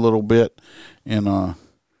today a little bit, and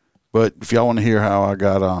but if y'all want to hear how I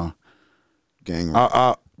got gang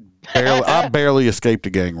rape. I barely escaped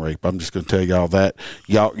a gang rape. I'm just going to tell y'all that.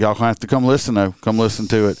 Y'all have to come listen though. Come listen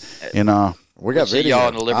to it. And we got video.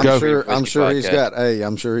 I'm sure he's got. Hey,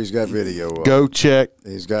 I'm sure he's got video. Go check.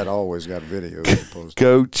 He's always got video.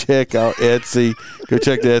 Go check out Etsy. Go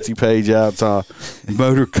check the Etsy page out. It's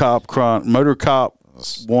Motor Cop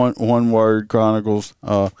one word Chronicles.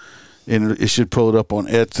 And it should pull it up on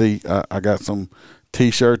Etsy. I got some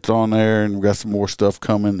T-shirts on there, and we got some more stuff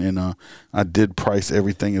coming. And I did price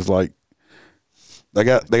everything is like. They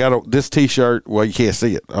got this T-shirt. Well, you can't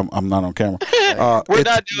see it. I'm not on camera. We're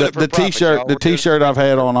not doing it for the T-shirt. Y'all. The T-shirt I've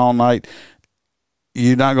had on all night.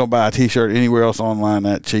 You're not gonna buy a T-shirt anywhere else online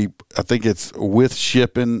that cheap. I think it's with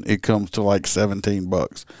shipping. It comes to like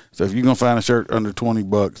 $17. So if you're gonna find a shirt under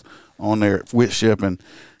 $20 on there with shipping,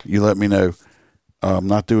 you let me know. I'm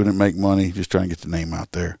not doing it to make money. Just trying to get the name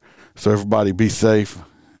out there. So everybody, be safe.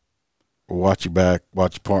 Watch your back.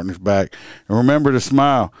 Watch your partner's back. And remember to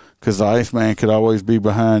smile, because the Iceman could always be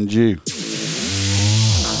behind you.